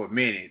 34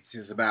 minutes.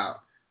 It's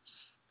about,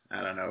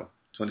 I don't know,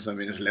 20-some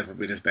minutes left up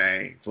in this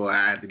thing before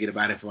I have to get up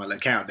out of here for my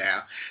little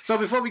countdown. So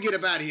before we get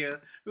up out of here,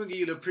 we're going to give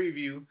you a little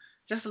preview,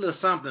 just a little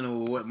something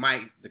of what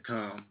might to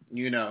come,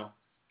 you know,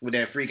 with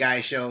that Freak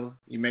Ice show.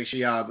 You make sure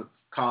y'all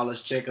call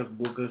us, check us,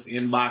 book us,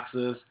 inbox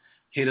us,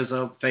 hit us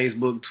up,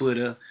 Facebook,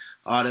 Twitter,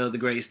 all the other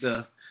great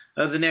stuff.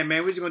 Other than that,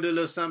 man, we're just going to do a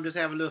little something, just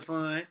have a little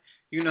fun.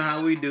 You know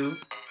how we do.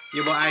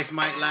 Your boy Ice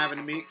Myke live in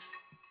the mix.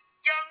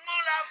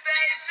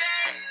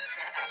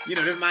 You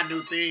know, this is my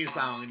new theme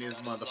song in this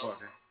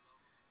motherfucker.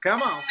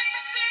 Come on.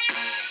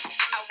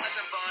 I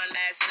wasn't born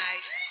last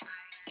night.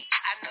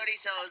 I know these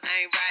hoes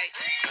ain't right.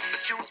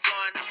 She was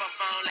blowing up her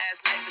phone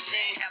last night, but she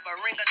ain't have a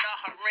ring or not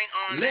her ring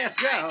on. Let's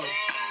go.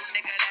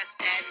 Nigga, that's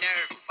that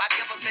nerve. Why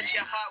give a bitch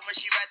your heart when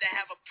she rather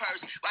have a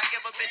purse? Why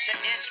give a bitch an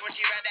inch when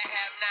she rather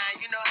have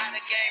 9? You know how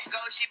the game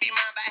goes. She be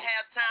mine by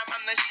halftime.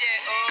 I'm the shit.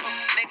 Ooh,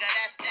 nigga,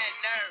 that's that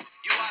nerve.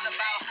 You all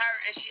about her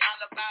and she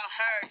all about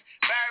hers.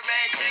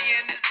 Birdman Jr.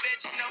 and this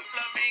bitch, no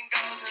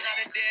flamingos, and I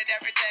done did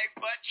everything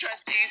but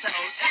trust these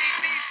hoes.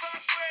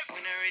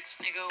 When a rich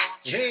nigga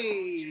wants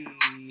you.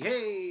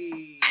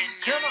 Hey,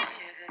 come on.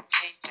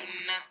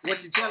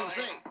 What you tell him,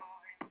 say?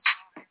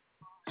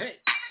 Hey.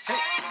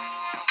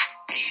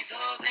 These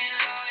hoes ain't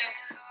loyal.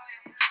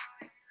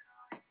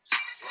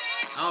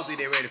 I don't think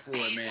they're ready for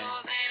it, man.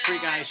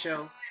 Freak Ice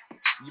show.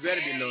 You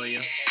better be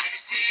loyal.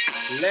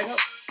 Let go.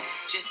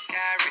 Just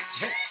got rich.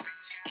 Hey.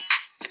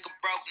 Look a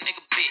broke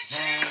nigga bitch.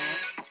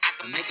 I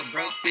can make a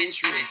broke bitch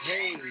rich.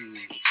 Hey.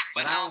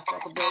 But I don't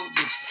fuck a broke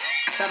bitch.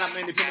 Shout out to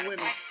independent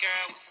women.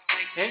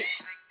 Hey.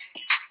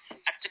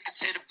 I took her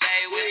to the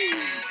bay with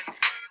me.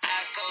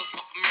 I go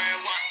smoke for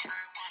marijuana.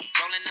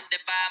 Rolling up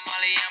that by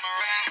Molly, I'm a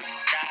ride.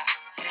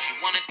 She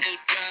wanna do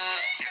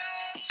drugs.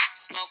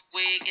 Smoke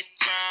weed, get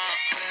drunk.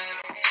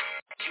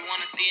 She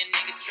wanna see a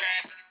nigga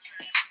trap.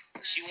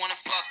 She wanna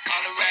fuck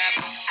all the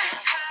rappers.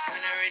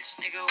 When a rich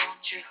nigga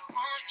want you,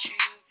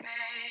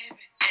 baby.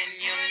 And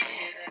your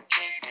nigga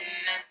can't do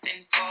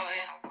nothing for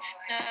you.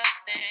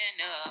 Nothing,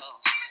 no.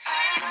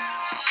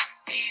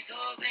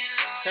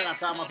 out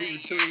to all my people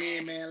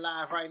tuning in, man,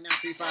 live right now,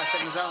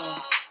 357 Zone.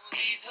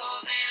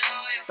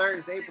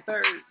 Thursday, April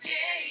 3rd.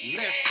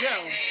 Let's go.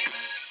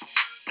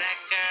 Black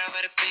girl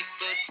with a big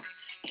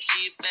booty.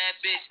 She a bad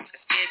bitch.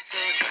 Let's get to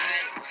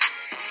it.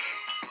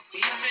 We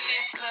up in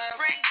this club,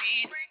 bring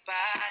me the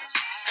bottle.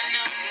 I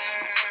know,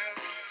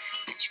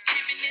 girl, that you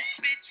giving this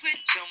bitch with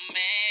your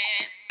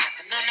man.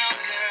 No,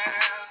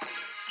 girl.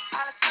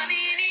 All the money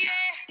in the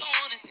air, I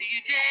wanna see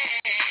you dance.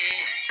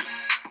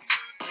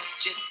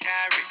 Just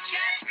got rich.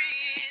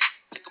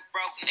 Took a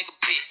broke nigga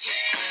bitch.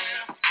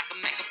 I can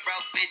make a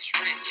broke bitch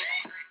rich.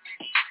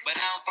 But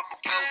I don't fuck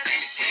with broke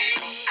bitches.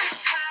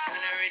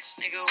 When a rich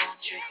nigga want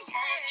you,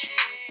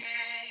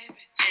 baby.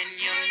 And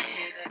your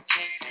nigga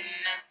can't do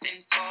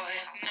nothing for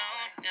it. No,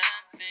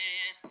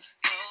 nothing.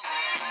 No.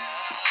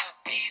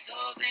 These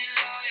hoes ain't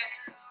loyal.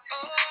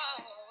 Oh,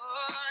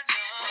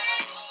 no.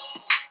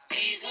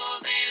 These hoes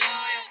ain't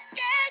loyal.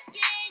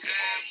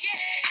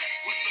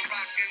 With the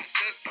rock in the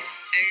system,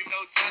 ain't no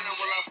telling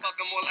will I fuck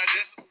 'em all like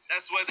this.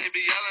 That's what they be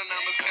yelling.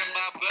 I'm a pin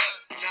by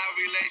blood, not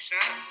relation.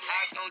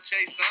 I don't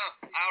chase some,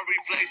 I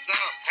replace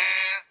some.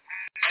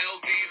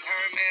 LV's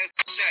Hermes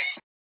check.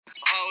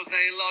 Hoes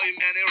ain't loyal,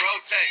 man, they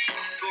rotate.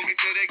 School me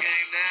to the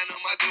game, now I know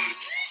my duty.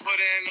 Put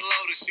her in the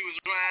loader, she was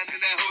riding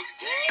in that hoochie.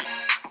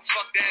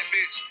 Fuck that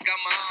bitch, got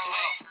my own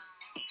hoe.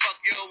 Fuck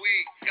your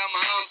weed, got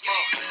my own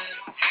smoke.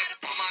 Had to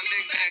put my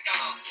ring back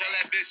on. Tell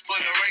that bitch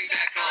put the ring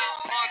back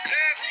on. Come on,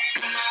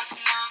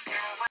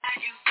 girl, why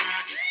you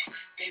frontin'?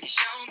 Baby,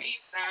 show me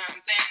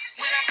something.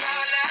 When I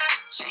call her,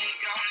 she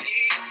gon'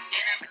 leave.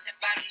 And I bet that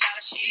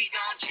 $5 she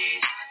gon'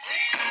 cheat.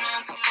 Come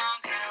on,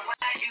 girl,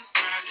 why you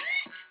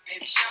frontin'?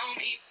 Baby, show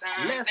me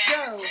something. Let's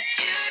go. You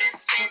done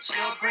spent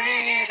your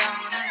bread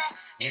on her,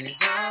 and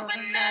it's all for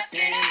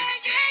nothing.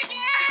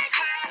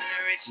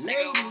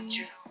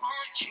 Ladies.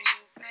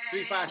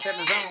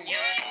 357 Zone.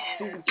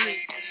 Season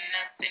 3.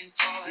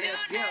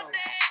 Let's go.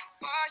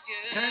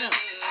 Turn up.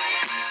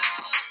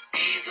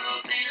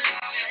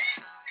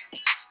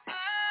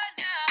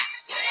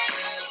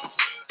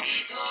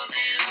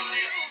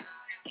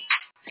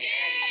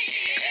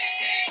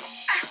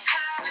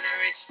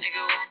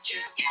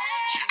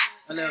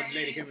 I love the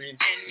lady coming in.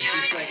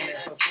 She's like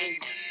that so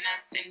smooth.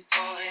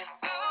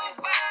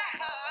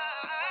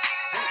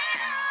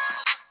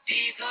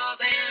 These hoes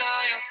ain't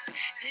loyal.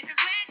 They been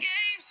playing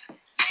games.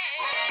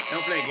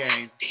 Don't play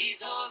games.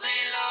 These hoes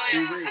ain't loyal. Be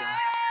real.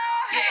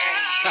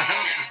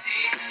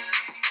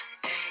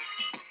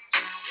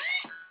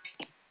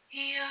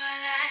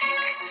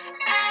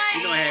 You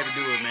know I had to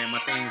do it, man. My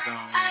theme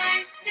song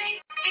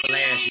for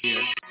last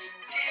year.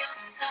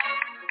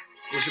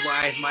 It's your boy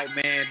Ice Myke,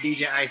 man.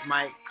 DJ Ice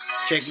Myke.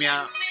 Check me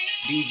out.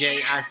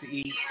 DJ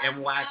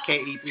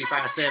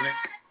IceMyke357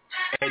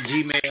 at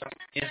Gmail,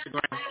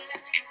 Instagram.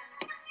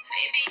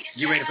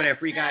 You ready for that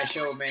Freak Eye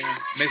show, man?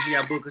 Make sure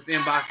y'all book us,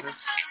 inbox us.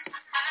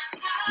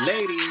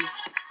 Ladies,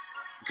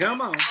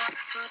 come on.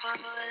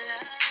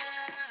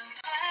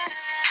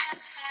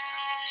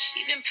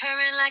 She been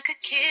purring like a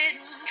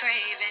kitten,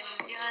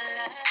 craving your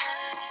love.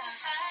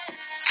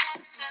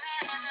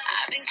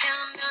 I've been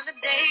counting on the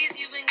days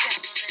you've been gone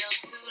a little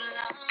too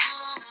long.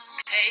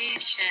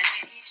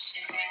 Patient,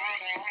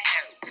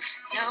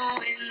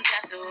 knowing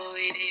that's the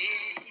way it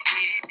is.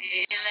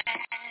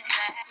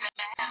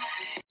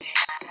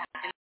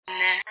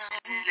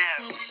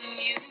 Now, when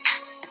you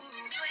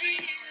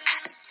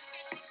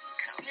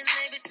come and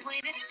lay between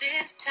us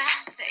this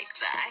time, takes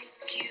the ice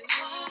cube.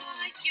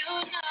 You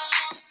know,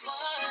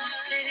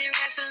 let it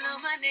rest below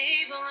my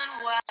navel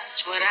and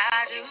watch what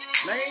I do.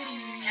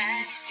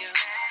 Ladies,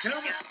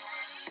 come on.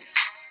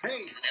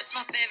 Hey. That's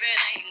my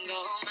favorite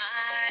angle, my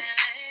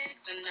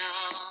legs are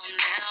numb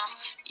now.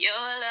 Your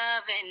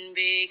loving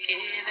be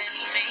giving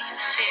me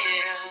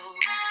chills.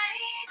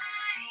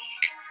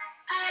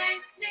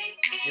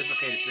 It's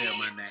okay to spell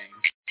my name.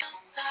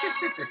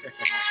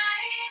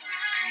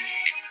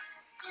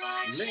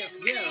 Let's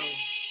go.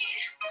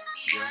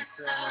 Yes,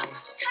 sir.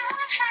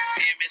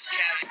 Dear Miss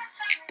Kelly,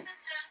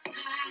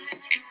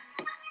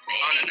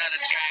 on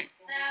another track.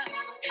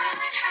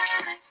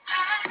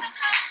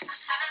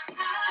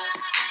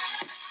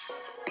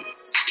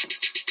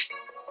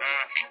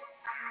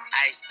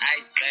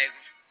 Ice, baby.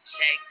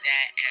 Shake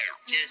that,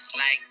 just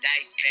like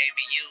dice,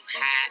 baby, you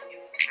hot.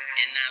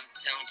 And I'm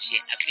Tunchi,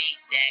 I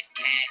beat that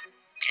cat.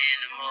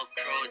 Animal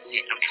cruelty,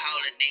 I'm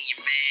colder than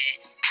your man.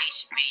 He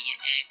should be your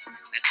ex.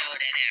 I throw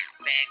that ass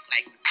back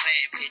like the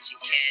playing pitch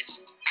and catch.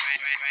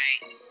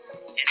 Right.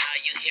 And all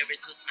you hear is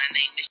what's my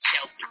name, this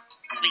show.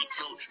 Sweet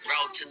tooth,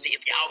 roll to see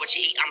if y'all what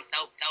you eat. I'm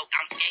so dope,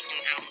 I'm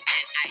getting home.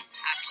 And I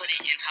put it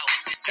in hope.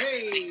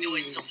 Hey. We do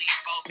it till we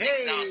both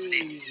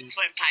exhausted.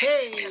 Twin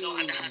pipe, pillow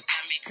under her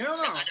stomach.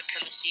 Come on. Under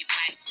pillow she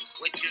white.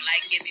 Would you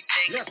like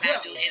anything? Let's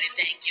I do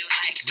anything you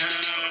like.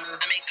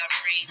 I make her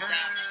freeze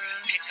up,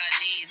 pick her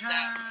knees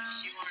up.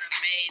 She want a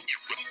maid.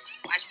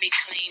 Watch me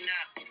clean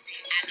up.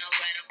 I know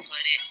where to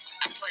put it.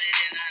 I put it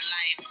in her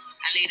life.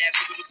 I leave that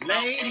beautiful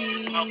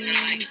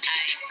smoking like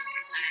ice.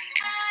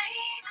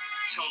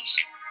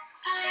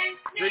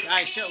 Freak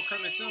Eye show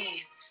coming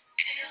soon.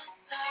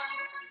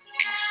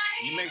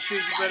 You make sure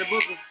you better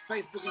book us.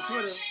 Facebook and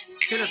Twitter.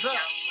 Hit us up.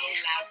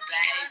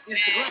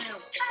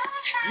 Instagram.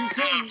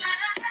 YouTube.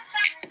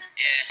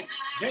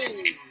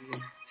 Hey.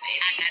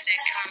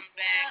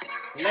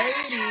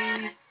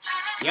 Ladies.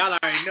 Y'all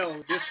already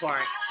know this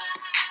part.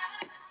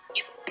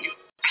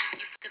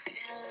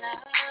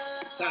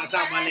 Shout out to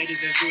my ladies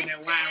that's doing that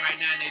wine right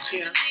now in their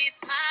chair.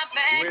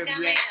 Wherever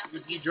you at,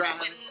 if you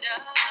driving,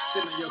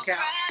 sit on your couch.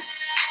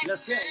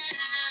 Let's go.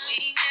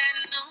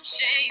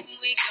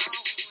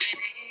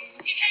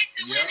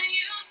 Yep.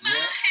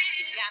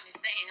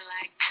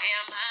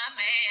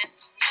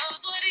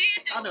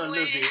 I know a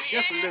little bit,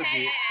 just a little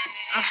bit.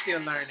 I'm still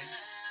learning.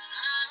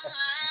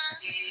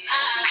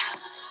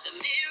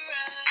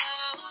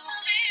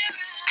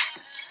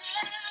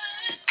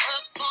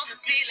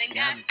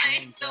 Got me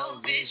feeling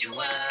so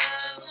visual.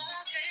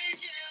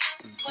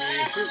 Some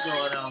serious shit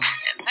going on.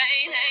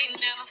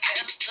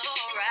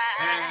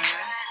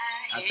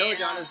 I told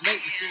y'all let's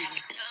make the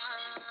season.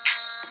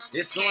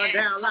 It's going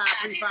down live,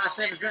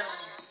 357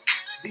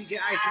 DJ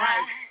Ice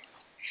Myke.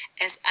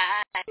 As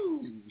I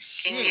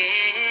Shit.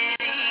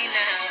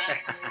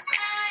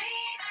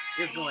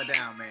 It's going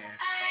down, man.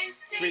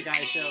 Freak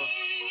Ice Show.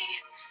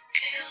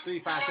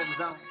 357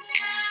 Zone.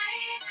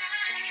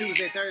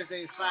 Tuesday,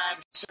 Thursdays, 5.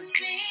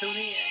 Tune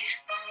in.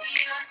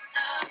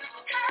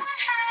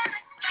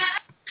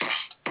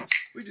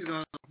 We just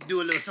gonna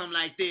do a little something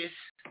like this.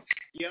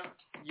 Yep.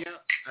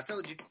 I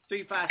told you.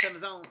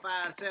 357 Zone,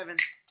 5-7.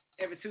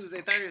 Every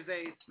Tuesday,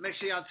 Thursdays. Make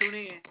sure y'all tune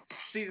in.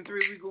 Season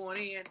 3, we going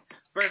in.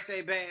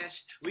 Birthday bash.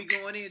 We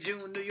going in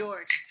June, New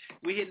York.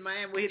 We hitting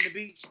Miami. We hitting the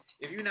beach.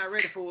 If you're not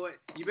ready for it,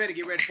 you better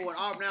get ready for it.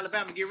 Auburn,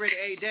 Alabama, get ready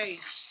A-Day.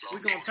 We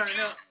gonna turn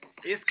up.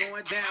 It's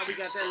going down. We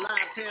got that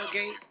live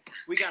tailgate.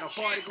 We got a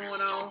party going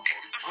on.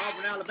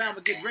 Auburn, Alabama,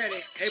 get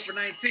ready. April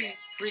 19th.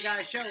 Free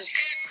Guy Show.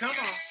 Come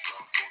on.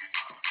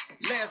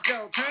 Let's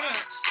go. Turn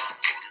up.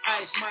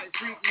 Ice Myke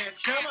Freakness.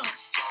 Come on.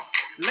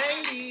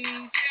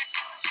 Ladies.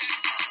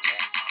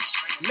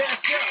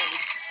 Let's go.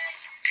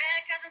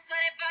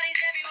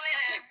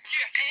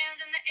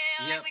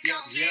 Yep.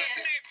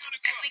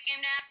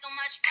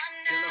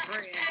 Tell a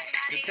friend.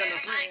 Just tell a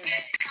friend.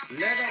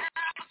 Let go.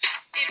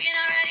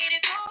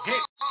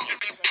 Hey.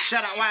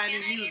 Shout out YNE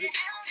Music.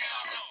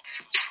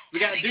 We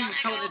got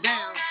dudes holding it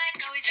down.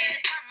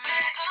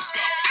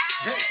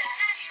 Hey.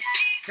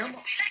 Come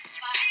on.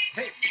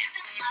 Hey.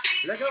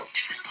 Let go.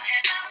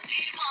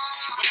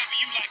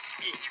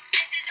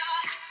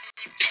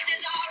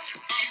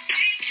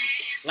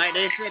 Like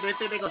they said, they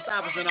think they're going to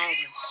stop us in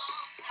Auburn.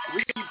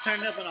 We keep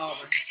turning up in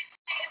Auburn.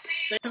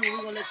 Stay tuned.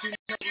 We're going to let you know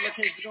what the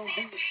location's going to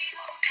be.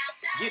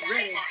 Get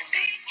ready.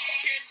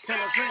 Tell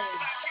a friend.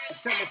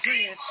 Tell a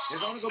friend.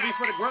 It's only going to be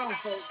for the grown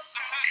folks.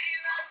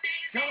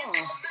 Come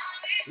on.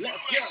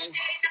 Let's go.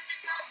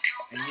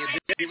 And you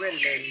better get ready,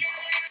 ladies.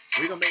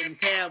 We're going to make them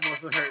calf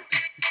muscles hurt.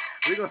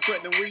 We're going to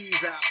sweat them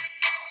weeds out.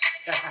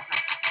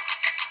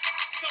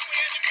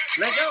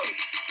 Let's go.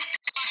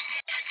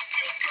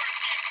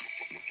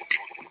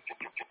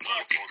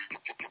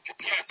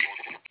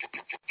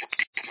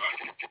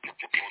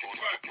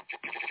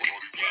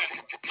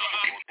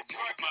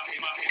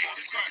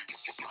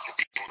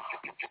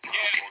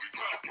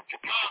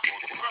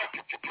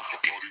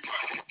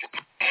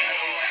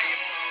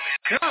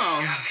 Come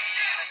on.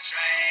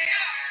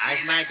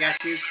 Ice Myke got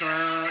you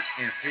crunk,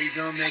 and Free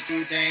gonna make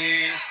you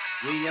dance.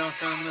 We on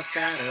some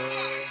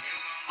Moscato.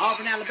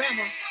 Auburn,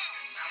 Alabama,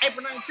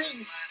 April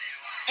 19th,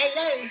 8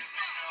 days.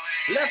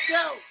 Let's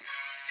go.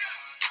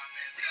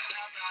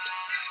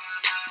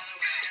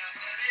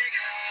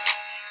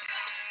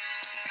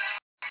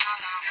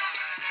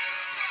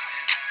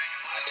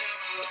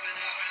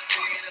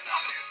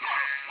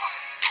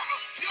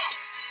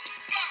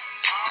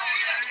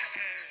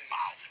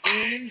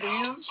 In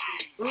them.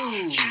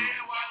 Ooh.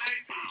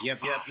 Yep.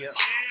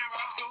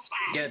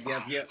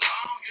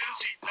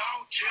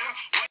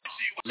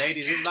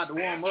 Ladies, it's about to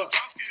warm up.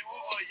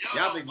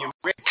 Y'all been get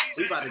ready.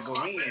 We about to go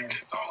in.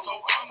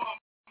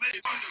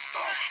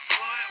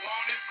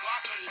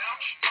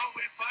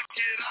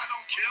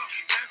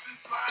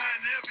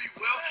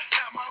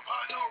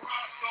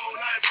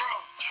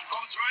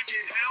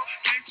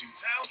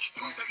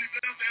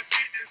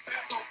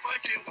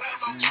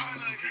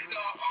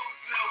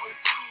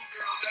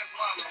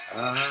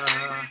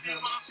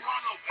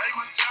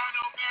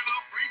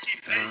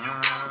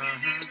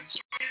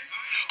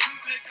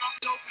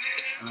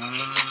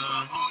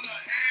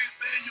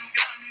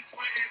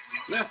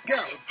 Let's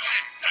go.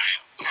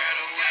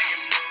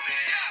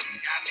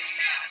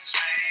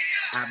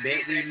 I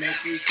bet we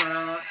make you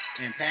crunk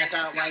and pass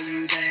out while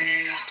you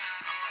dance.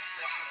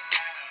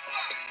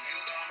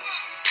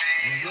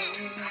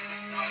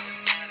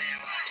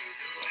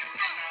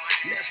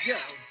 Let's go.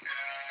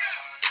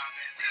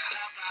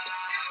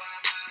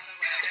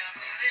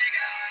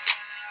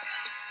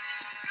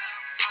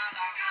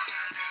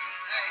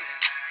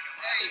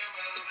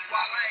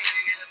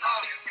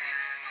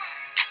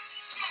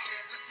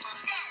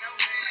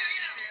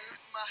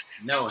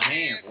 No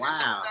hands.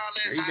 Wow.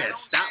 You better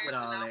stop with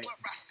all that.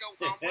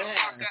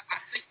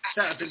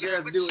 Shout out to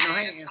girls who do it with no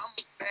hands.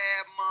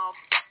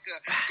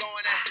 motherfucker.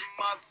 Going at the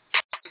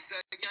motherfuckers,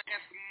 a young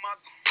handsome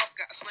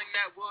motherfucker. I sling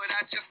that wood,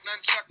 I just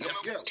nunchuck them.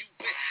 And what you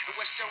with, and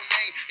what's your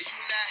name? And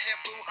you not here,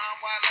 boo, I'm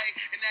Wale.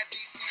 And that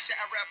DC shit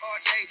I rap all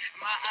day.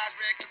 My eyes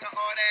red cause of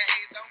all that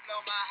haze. Don't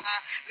blow my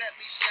high, let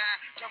me shine.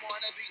 Come on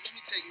that beat, let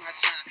me take my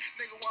time.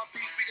 Nigga want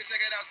beef, we can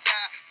check it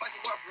outside. Fuck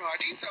it, what, bro?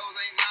 These hoes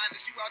ain't mine.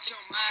 Is you out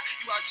your mind?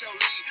 You out your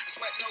league. I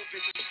sweat no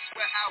bitches,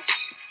 sweat out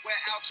weed. Wear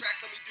out tracks,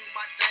 let me do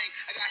my thing.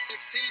 I got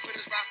 16 for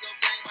this Roscoe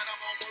thing, but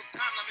I'm almost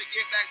done. Let me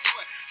get back to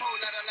it. Whole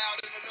lot of loud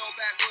in the low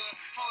backwood.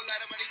 Whole lot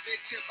of money, big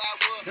tip I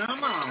would.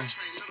 Come on.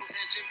 Little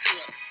engine to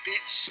it,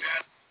 bitch.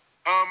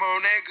 I'm on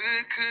that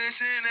good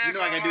cushion. You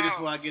know I gotta do this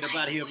before I get up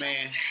out of here,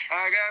 man.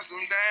 I got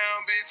some down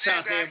bitches.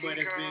 Shout out to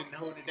everybody that's been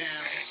holding it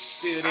down.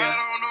 Still there. I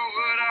don't know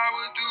what I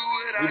would do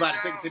without we about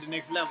to take it to the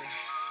next level.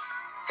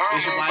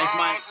 It's your boy Ice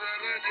Myke.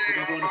 We're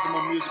gonna go into some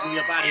more music when we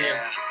up out of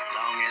here.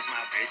 Long as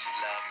my bitches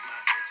love me.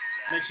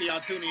 Make sure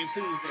y'all tune in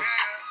Tuesday,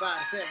 5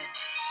 to 7.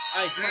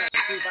 Ice Myke,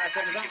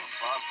 357 on.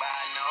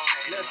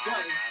 Let's go.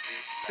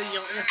 See you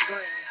on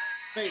Instagram,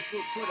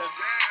 Facebook, Twitter.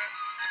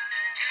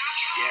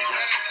 Yeah,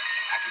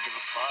 I can give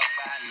a fuck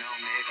by no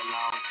nigga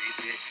long as these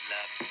bitches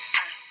love me.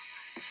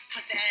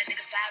 Put that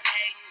nigga stop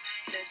hating.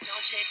 This new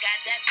chick got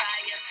that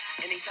fire.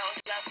 And these hoes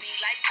love me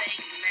like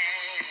Satan,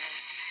 man.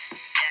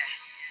 Yeah.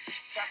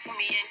 Talk to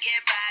me and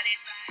get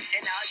bodied.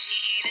 And all she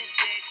eat is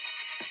dick.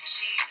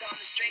 She's on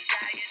a strict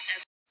diet.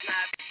 That's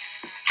my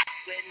bitch.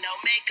 With no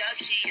makeup,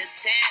 she a 10.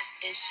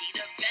 And she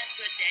the best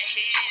with that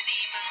head.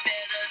 Even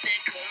better than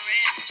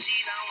Corinne. She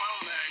don't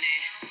want money.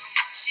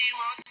 She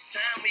wants the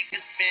time we can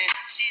spend.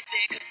 She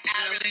said, cause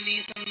I really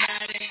need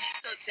somebody.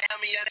 So tell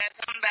me you're that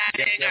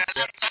somebody. Girl,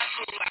 I'm fuck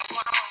who I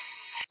want.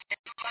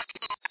 And fuck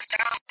who I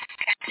don't.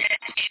 Got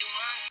that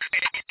A1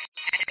 credit.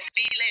 And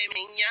filet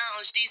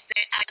mignon. She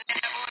said, I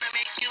never wanna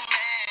make you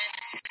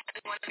mad. I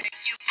just wanna make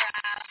you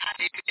proud. I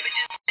think baby,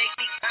 just make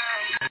me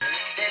come.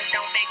 Then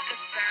don't make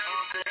us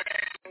sound good.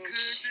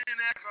 Cushion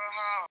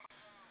alcohol.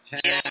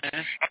 Yeah.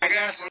 I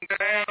got some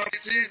down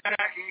bitches that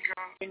can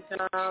come.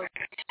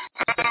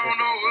 I don't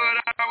know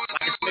what I would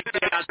do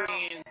without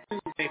you.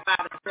 Tuesday,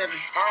 5 to 7.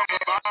 I'm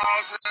a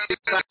boss of the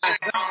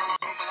zone.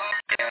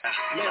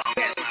 Let's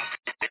go.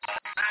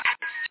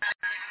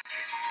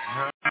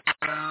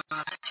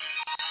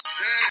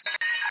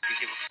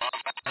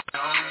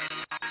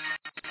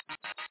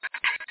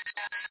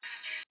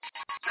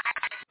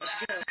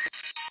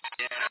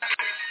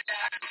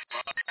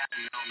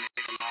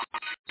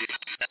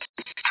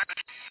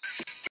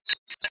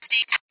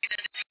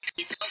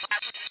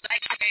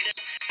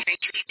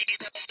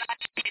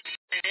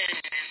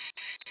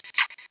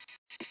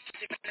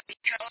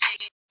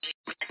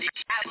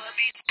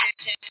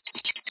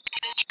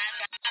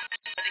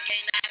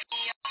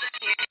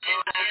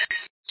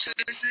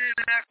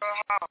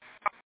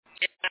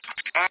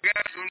 I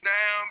got some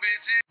down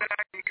bitches that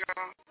can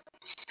come.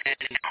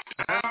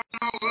 I don't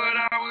know what I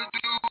would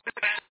do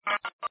without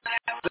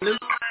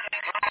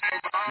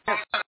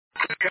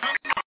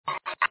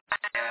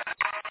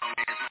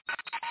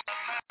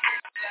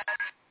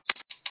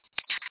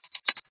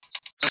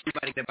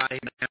Everybody that body,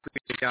 man,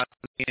 appreciate y'all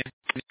again.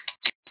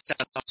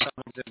 Shout out to all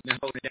of them that's been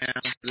holding it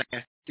down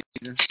last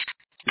season.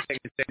 We're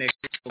taking it to the next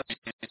season.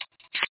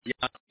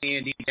 Y'all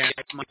can DJ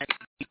Ice Myke,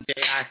 DJ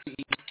ICE,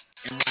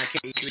 and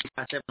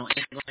MyK357 on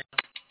Instagram,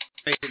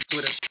 Facebook,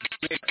 Twitter.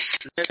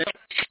 Let's go.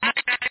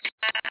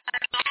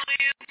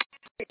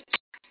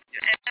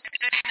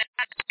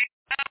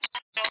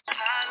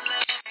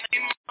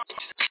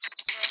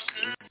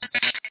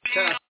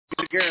 Shout out to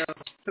the girls.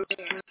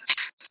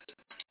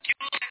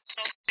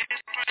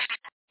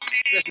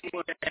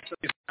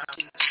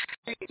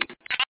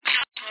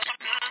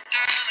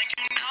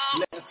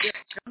 Let's get,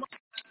 come on.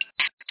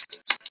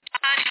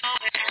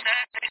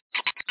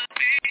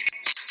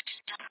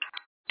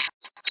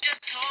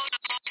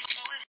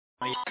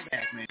 Oh, yeah,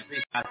 back, man.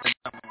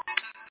 357.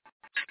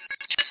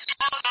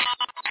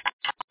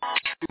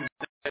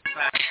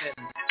 257.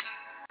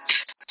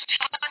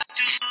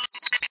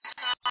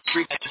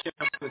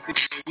 357 to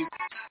 60 you.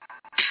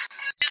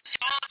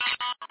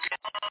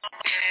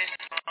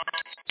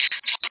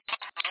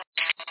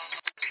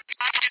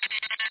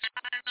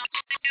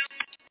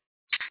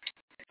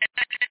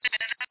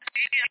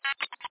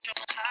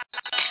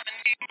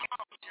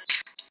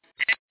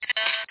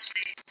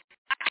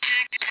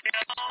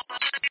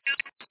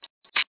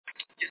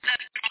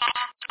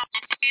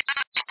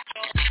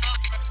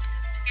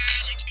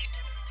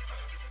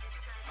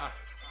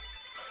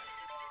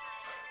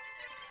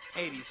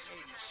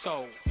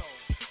 Soul.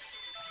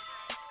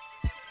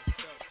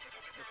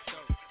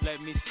 Let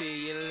me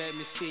see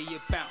you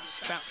bounce,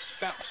 bounce,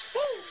 bounce.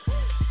 Woo!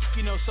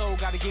 You know soul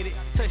gotta get it.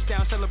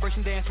 Touchdown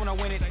celebration dance when I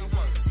win it.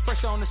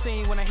 Fresh on the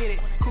scene when I hit it.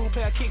 Cool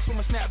pair of kicks with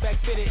my snapback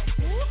fitted.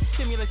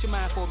 Stimulate your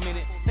mind for a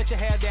minute. Let your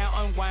hair down,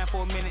 unwind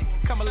for a minute.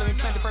 Come on, let me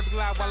plant the perfect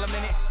life while I'm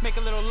in it. Make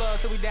a little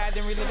love till we die,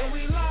 then relive it.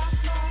 We lost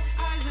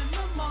eyes in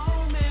the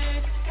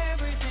moment.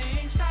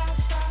 Everything stop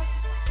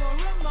for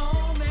a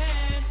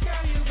moment.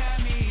 Girl, you got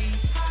me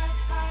high,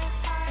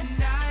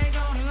 and I ain't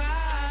gonna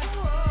lie.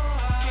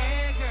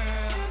 Yeah,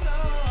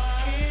 girl,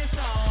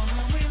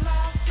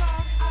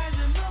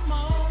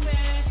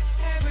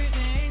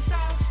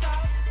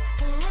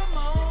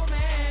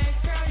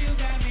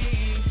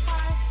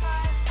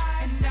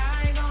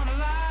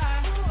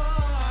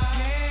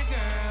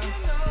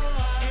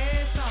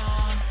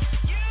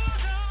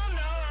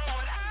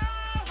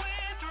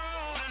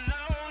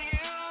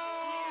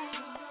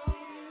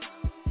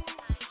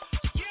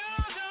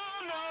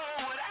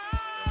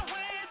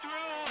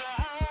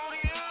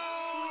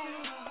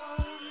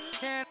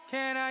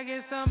 I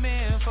get some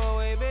info?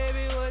 Hey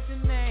baby, what your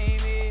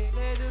name is?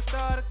 Let's just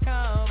start a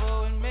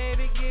convo and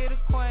maybe get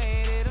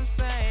acquainted. I'm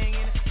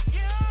singing. You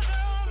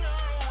don't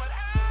know what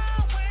I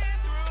went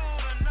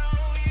through to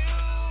know you.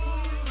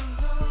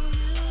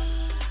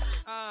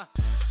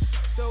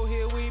 So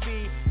here we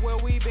be, where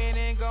we been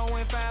and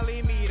going,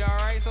 finally meet.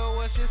 Alright, so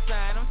what's your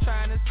sign? I'm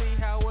trying to see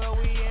how well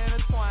we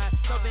intertwine.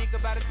 Don't think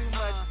about it too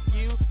much.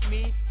 You,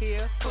 me,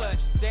 here, clutch,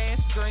 dance,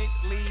 drink,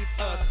 leave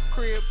us,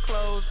 crib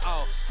closed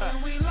off.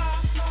 When we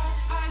lost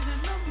eyes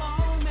in the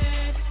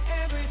moment,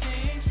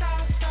 everything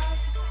stops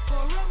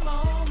for a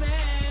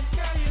moment.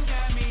 Girl, you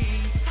got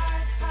me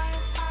high,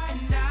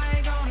 and I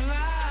ain't gonna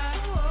lie.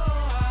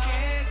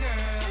 Yeah,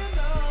 girl,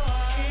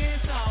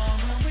 it's on.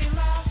 When we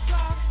lost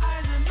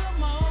eyes in the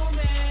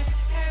moment,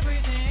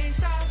 everything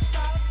stops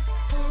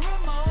for a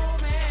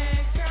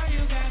moment. Girl,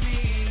 you got me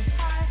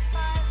high,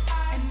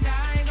 and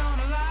I ain't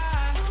gonna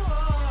lie.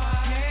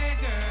 Yeah,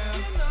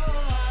 girl,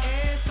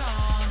 it's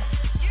on.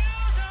 You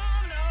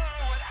don't know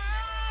what I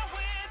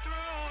went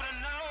through to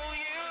know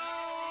you.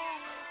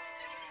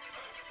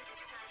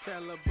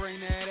 Tell her bring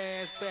that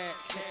ass back,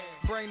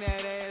 bring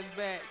that ass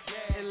back,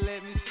 and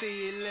let me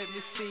see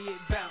it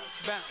bounce,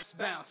 bounce,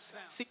 bounce.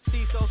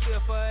 See so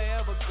still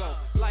forever go,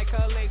 like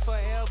her legs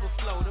forever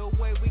flow. The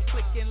way we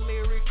clickin'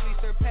 lyrically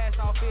surpass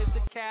all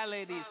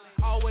physicalities.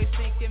 Always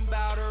thinking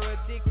about her,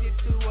 addicted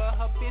to her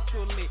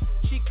habitually.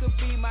 She could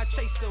be my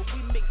chaser,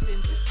 we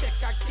mixin', just check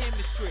our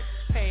chemistry.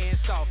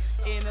 Pants off,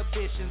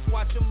 inhibitions,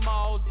 watch them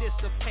all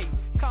dissipate.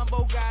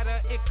 Combo got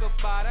her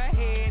Ichabod, her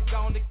head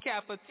gon'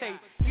 decapitate.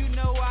 You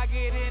know I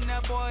get in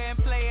the boy and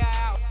play her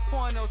out.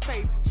 Porno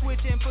tape,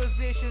 switching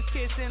positions,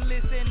 kissing,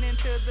 listening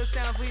to the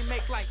sounds we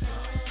make like.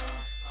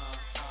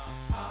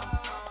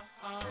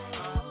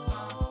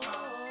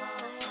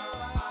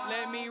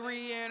 Let me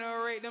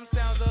reiterate them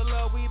sounds of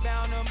love we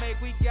bound to make,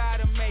 we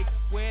gotta make.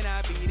 When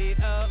I beat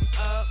it up.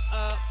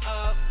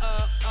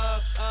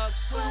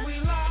 When we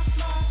lost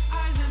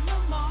eyes in the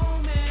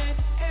moment,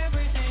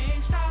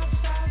 everything stops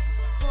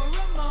for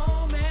a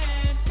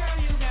moment. Girl,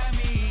 you got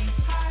me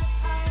high,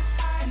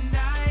 and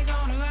I ain't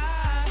gonna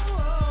lie.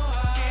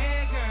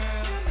 Yeah,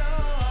 girl,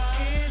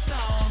 it's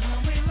on. When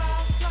we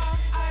lost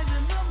eyes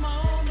in the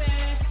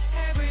moment,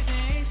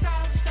 everything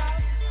stops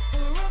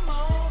for a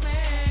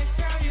moment.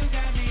 Girl, you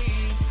got me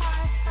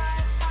high,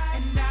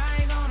 and I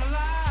ain't gonna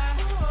lie.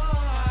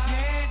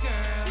 Yeah,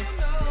 girl,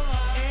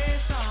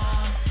 it's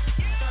on.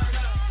 Turn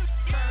up,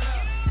 turn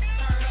up,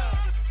 turn up,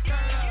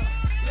 turn up.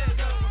 Let's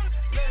go,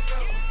 let's go,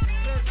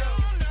 let's go,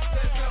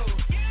 let's go.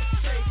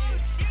 Shake it,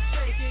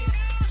 shake it,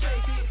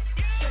 shake it,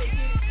 shake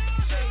it,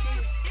 shake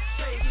it,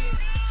 shake it,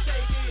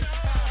 shake it.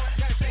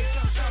 Gotta shake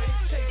some shorty,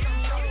 shake some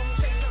shorty,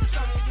 shake some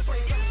shorty, you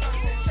break some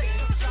shorty, shake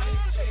some shorty,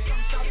 shake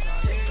some shorty,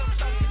 shake some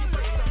shorty, you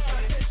break some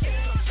shorty,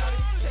 shake some shorty,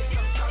 shake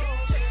some shorty,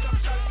 shake some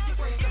shorty, you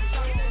break some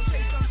shorty,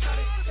 shake some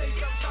shorty, shake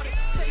some shorty,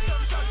 shake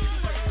some shorty, you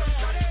break some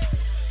shorty.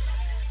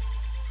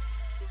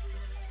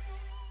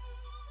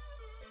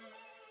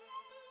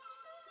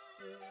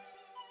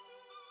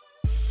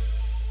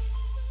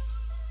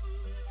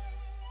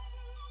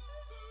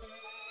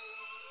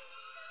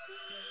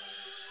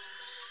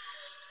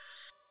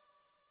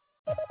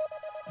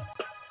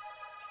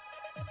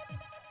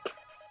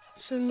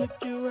 So look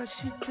at what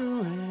she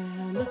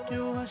doing, look at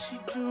what she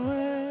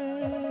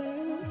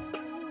doing,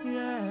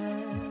 yeah.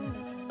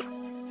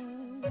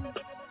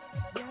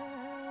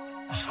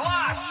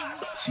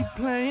 She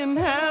playing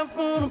half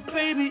on a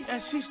baby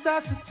as she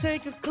starts to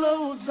take her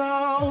clothes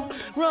off.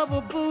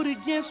 Rubber boot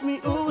against me,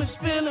 ooh, it's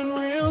feeling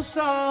real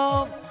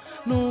soft.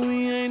 No,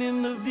 we ain't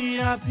in the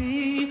VIP,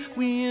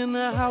 we in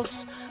the house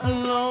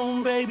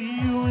alone, baby,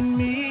 you and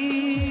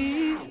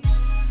me.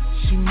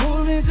 She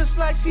moving just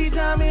like she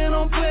diamond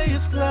on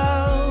Players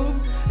Club,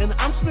 and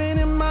I'm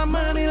spending my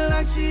money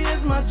like she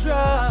is my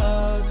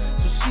drug.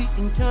 So she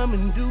can come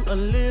and do a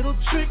little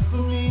trick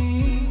for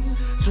me,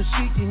 so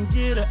she can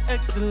get an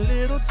extra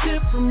little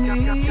tip from me.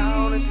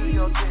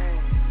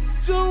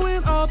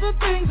 Doing all the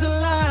things I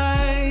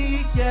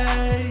like,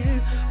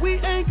 yeah. We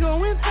ain't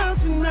going out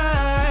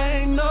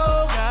tonight,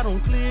 no. Got on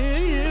clear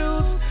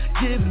heels,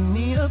 giving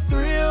me a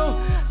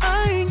thrill.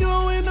 I ain't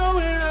going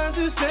nowhere, I'm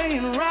just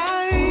staying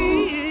right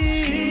here.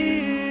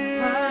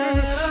 I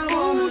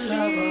wanna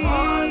love her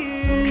hard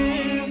for me.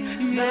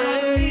 Yeah.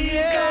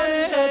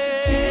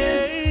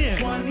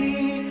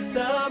 20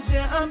 subs,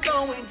 yeah, I'm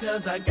going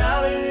 'cause I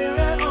got her here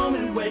at home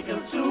and wake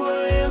up to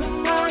her in the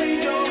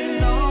morning. Going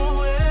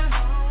nowhere,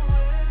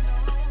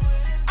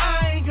 I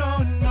ain't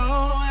going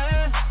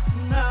nowhere,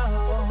 no.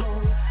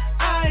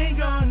 I ain't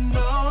going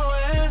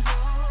nowhere,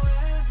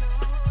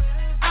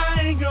 I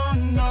ain't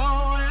going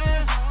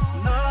nowhere,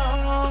 no.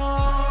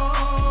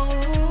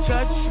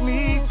 Touch me,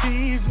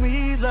 tease me,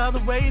 love the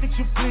way that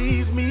you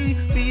please me.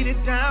 Beat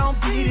it down,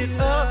 beat it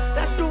up,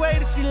 that's the way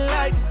that she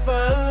like it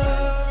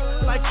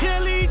first. Like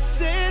Kelly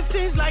said,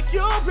 seems like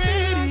you're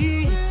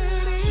ready.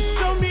 She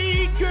show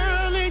me,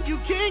 girl, and you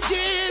can't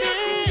get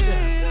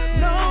it.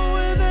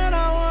 Nowhere that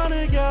I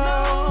wanna go,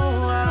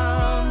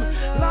 I'm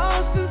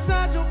lost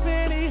inside your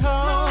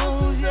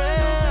pantyhose,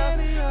 yeah.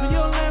 With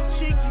your left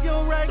cheek, you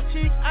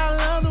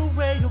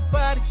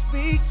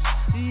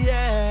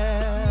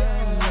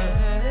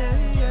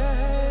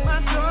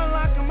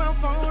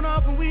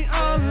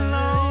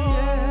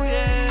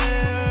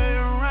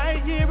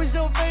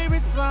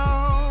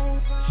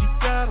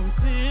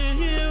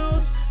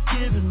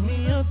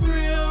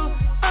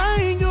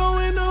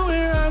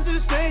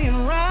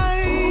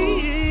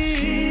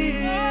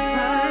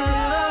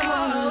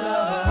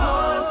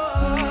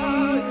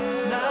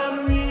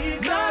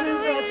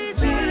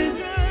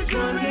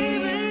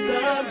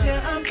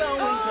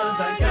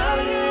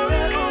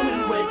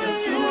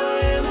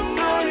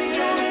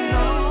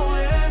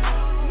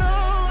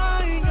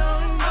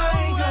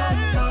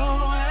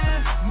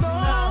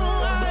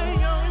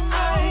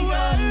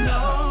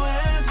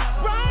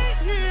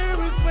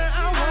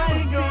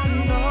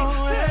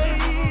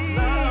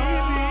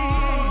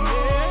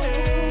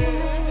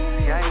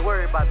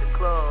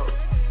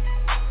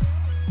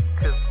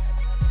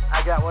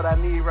got what I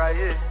need right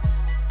here.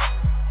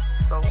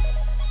 So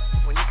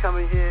when you come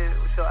in here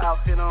with your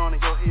outfit on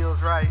and your heels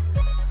right,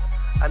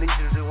 I need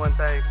you to do one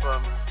thing for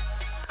me.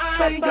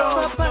 Pass it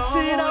open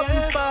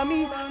for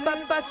me,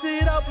 pass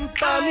it open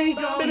for me.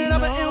 Bend it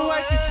over and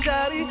work it,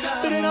 shawty.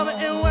 Bend it over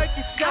and work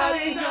it,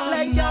 shawty.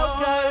 Let go,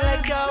 girl,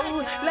 let go.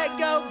 Let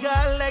go,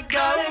 girl, let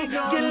go.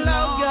 Get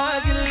low,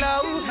 girl, get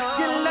low.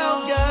 Get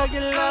low, girl,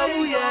 get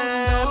low,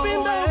 yeah.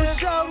 Bend over,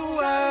 show the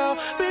world.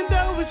 Bend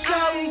over,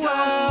 show the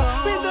world.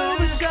 Bend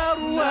over, show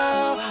the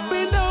world.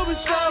 Bend over,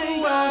 show the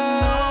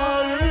world.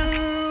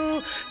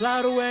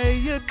 Love the way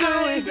you do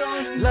it.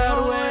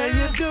 Love the way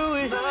you do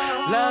it.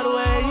 Love the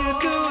way you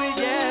do it,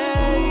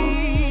 yeah.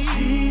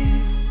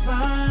 She's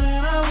fine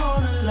and I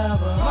wanna love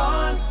her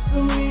hard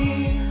for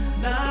me.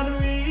 Now to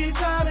reach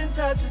out and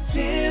touch a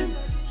 10,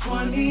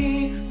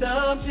 20. The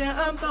option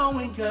I'm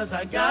throwing, cause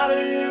I got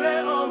her here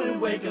at home and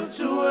wake up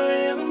to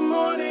her in the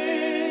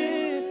morning.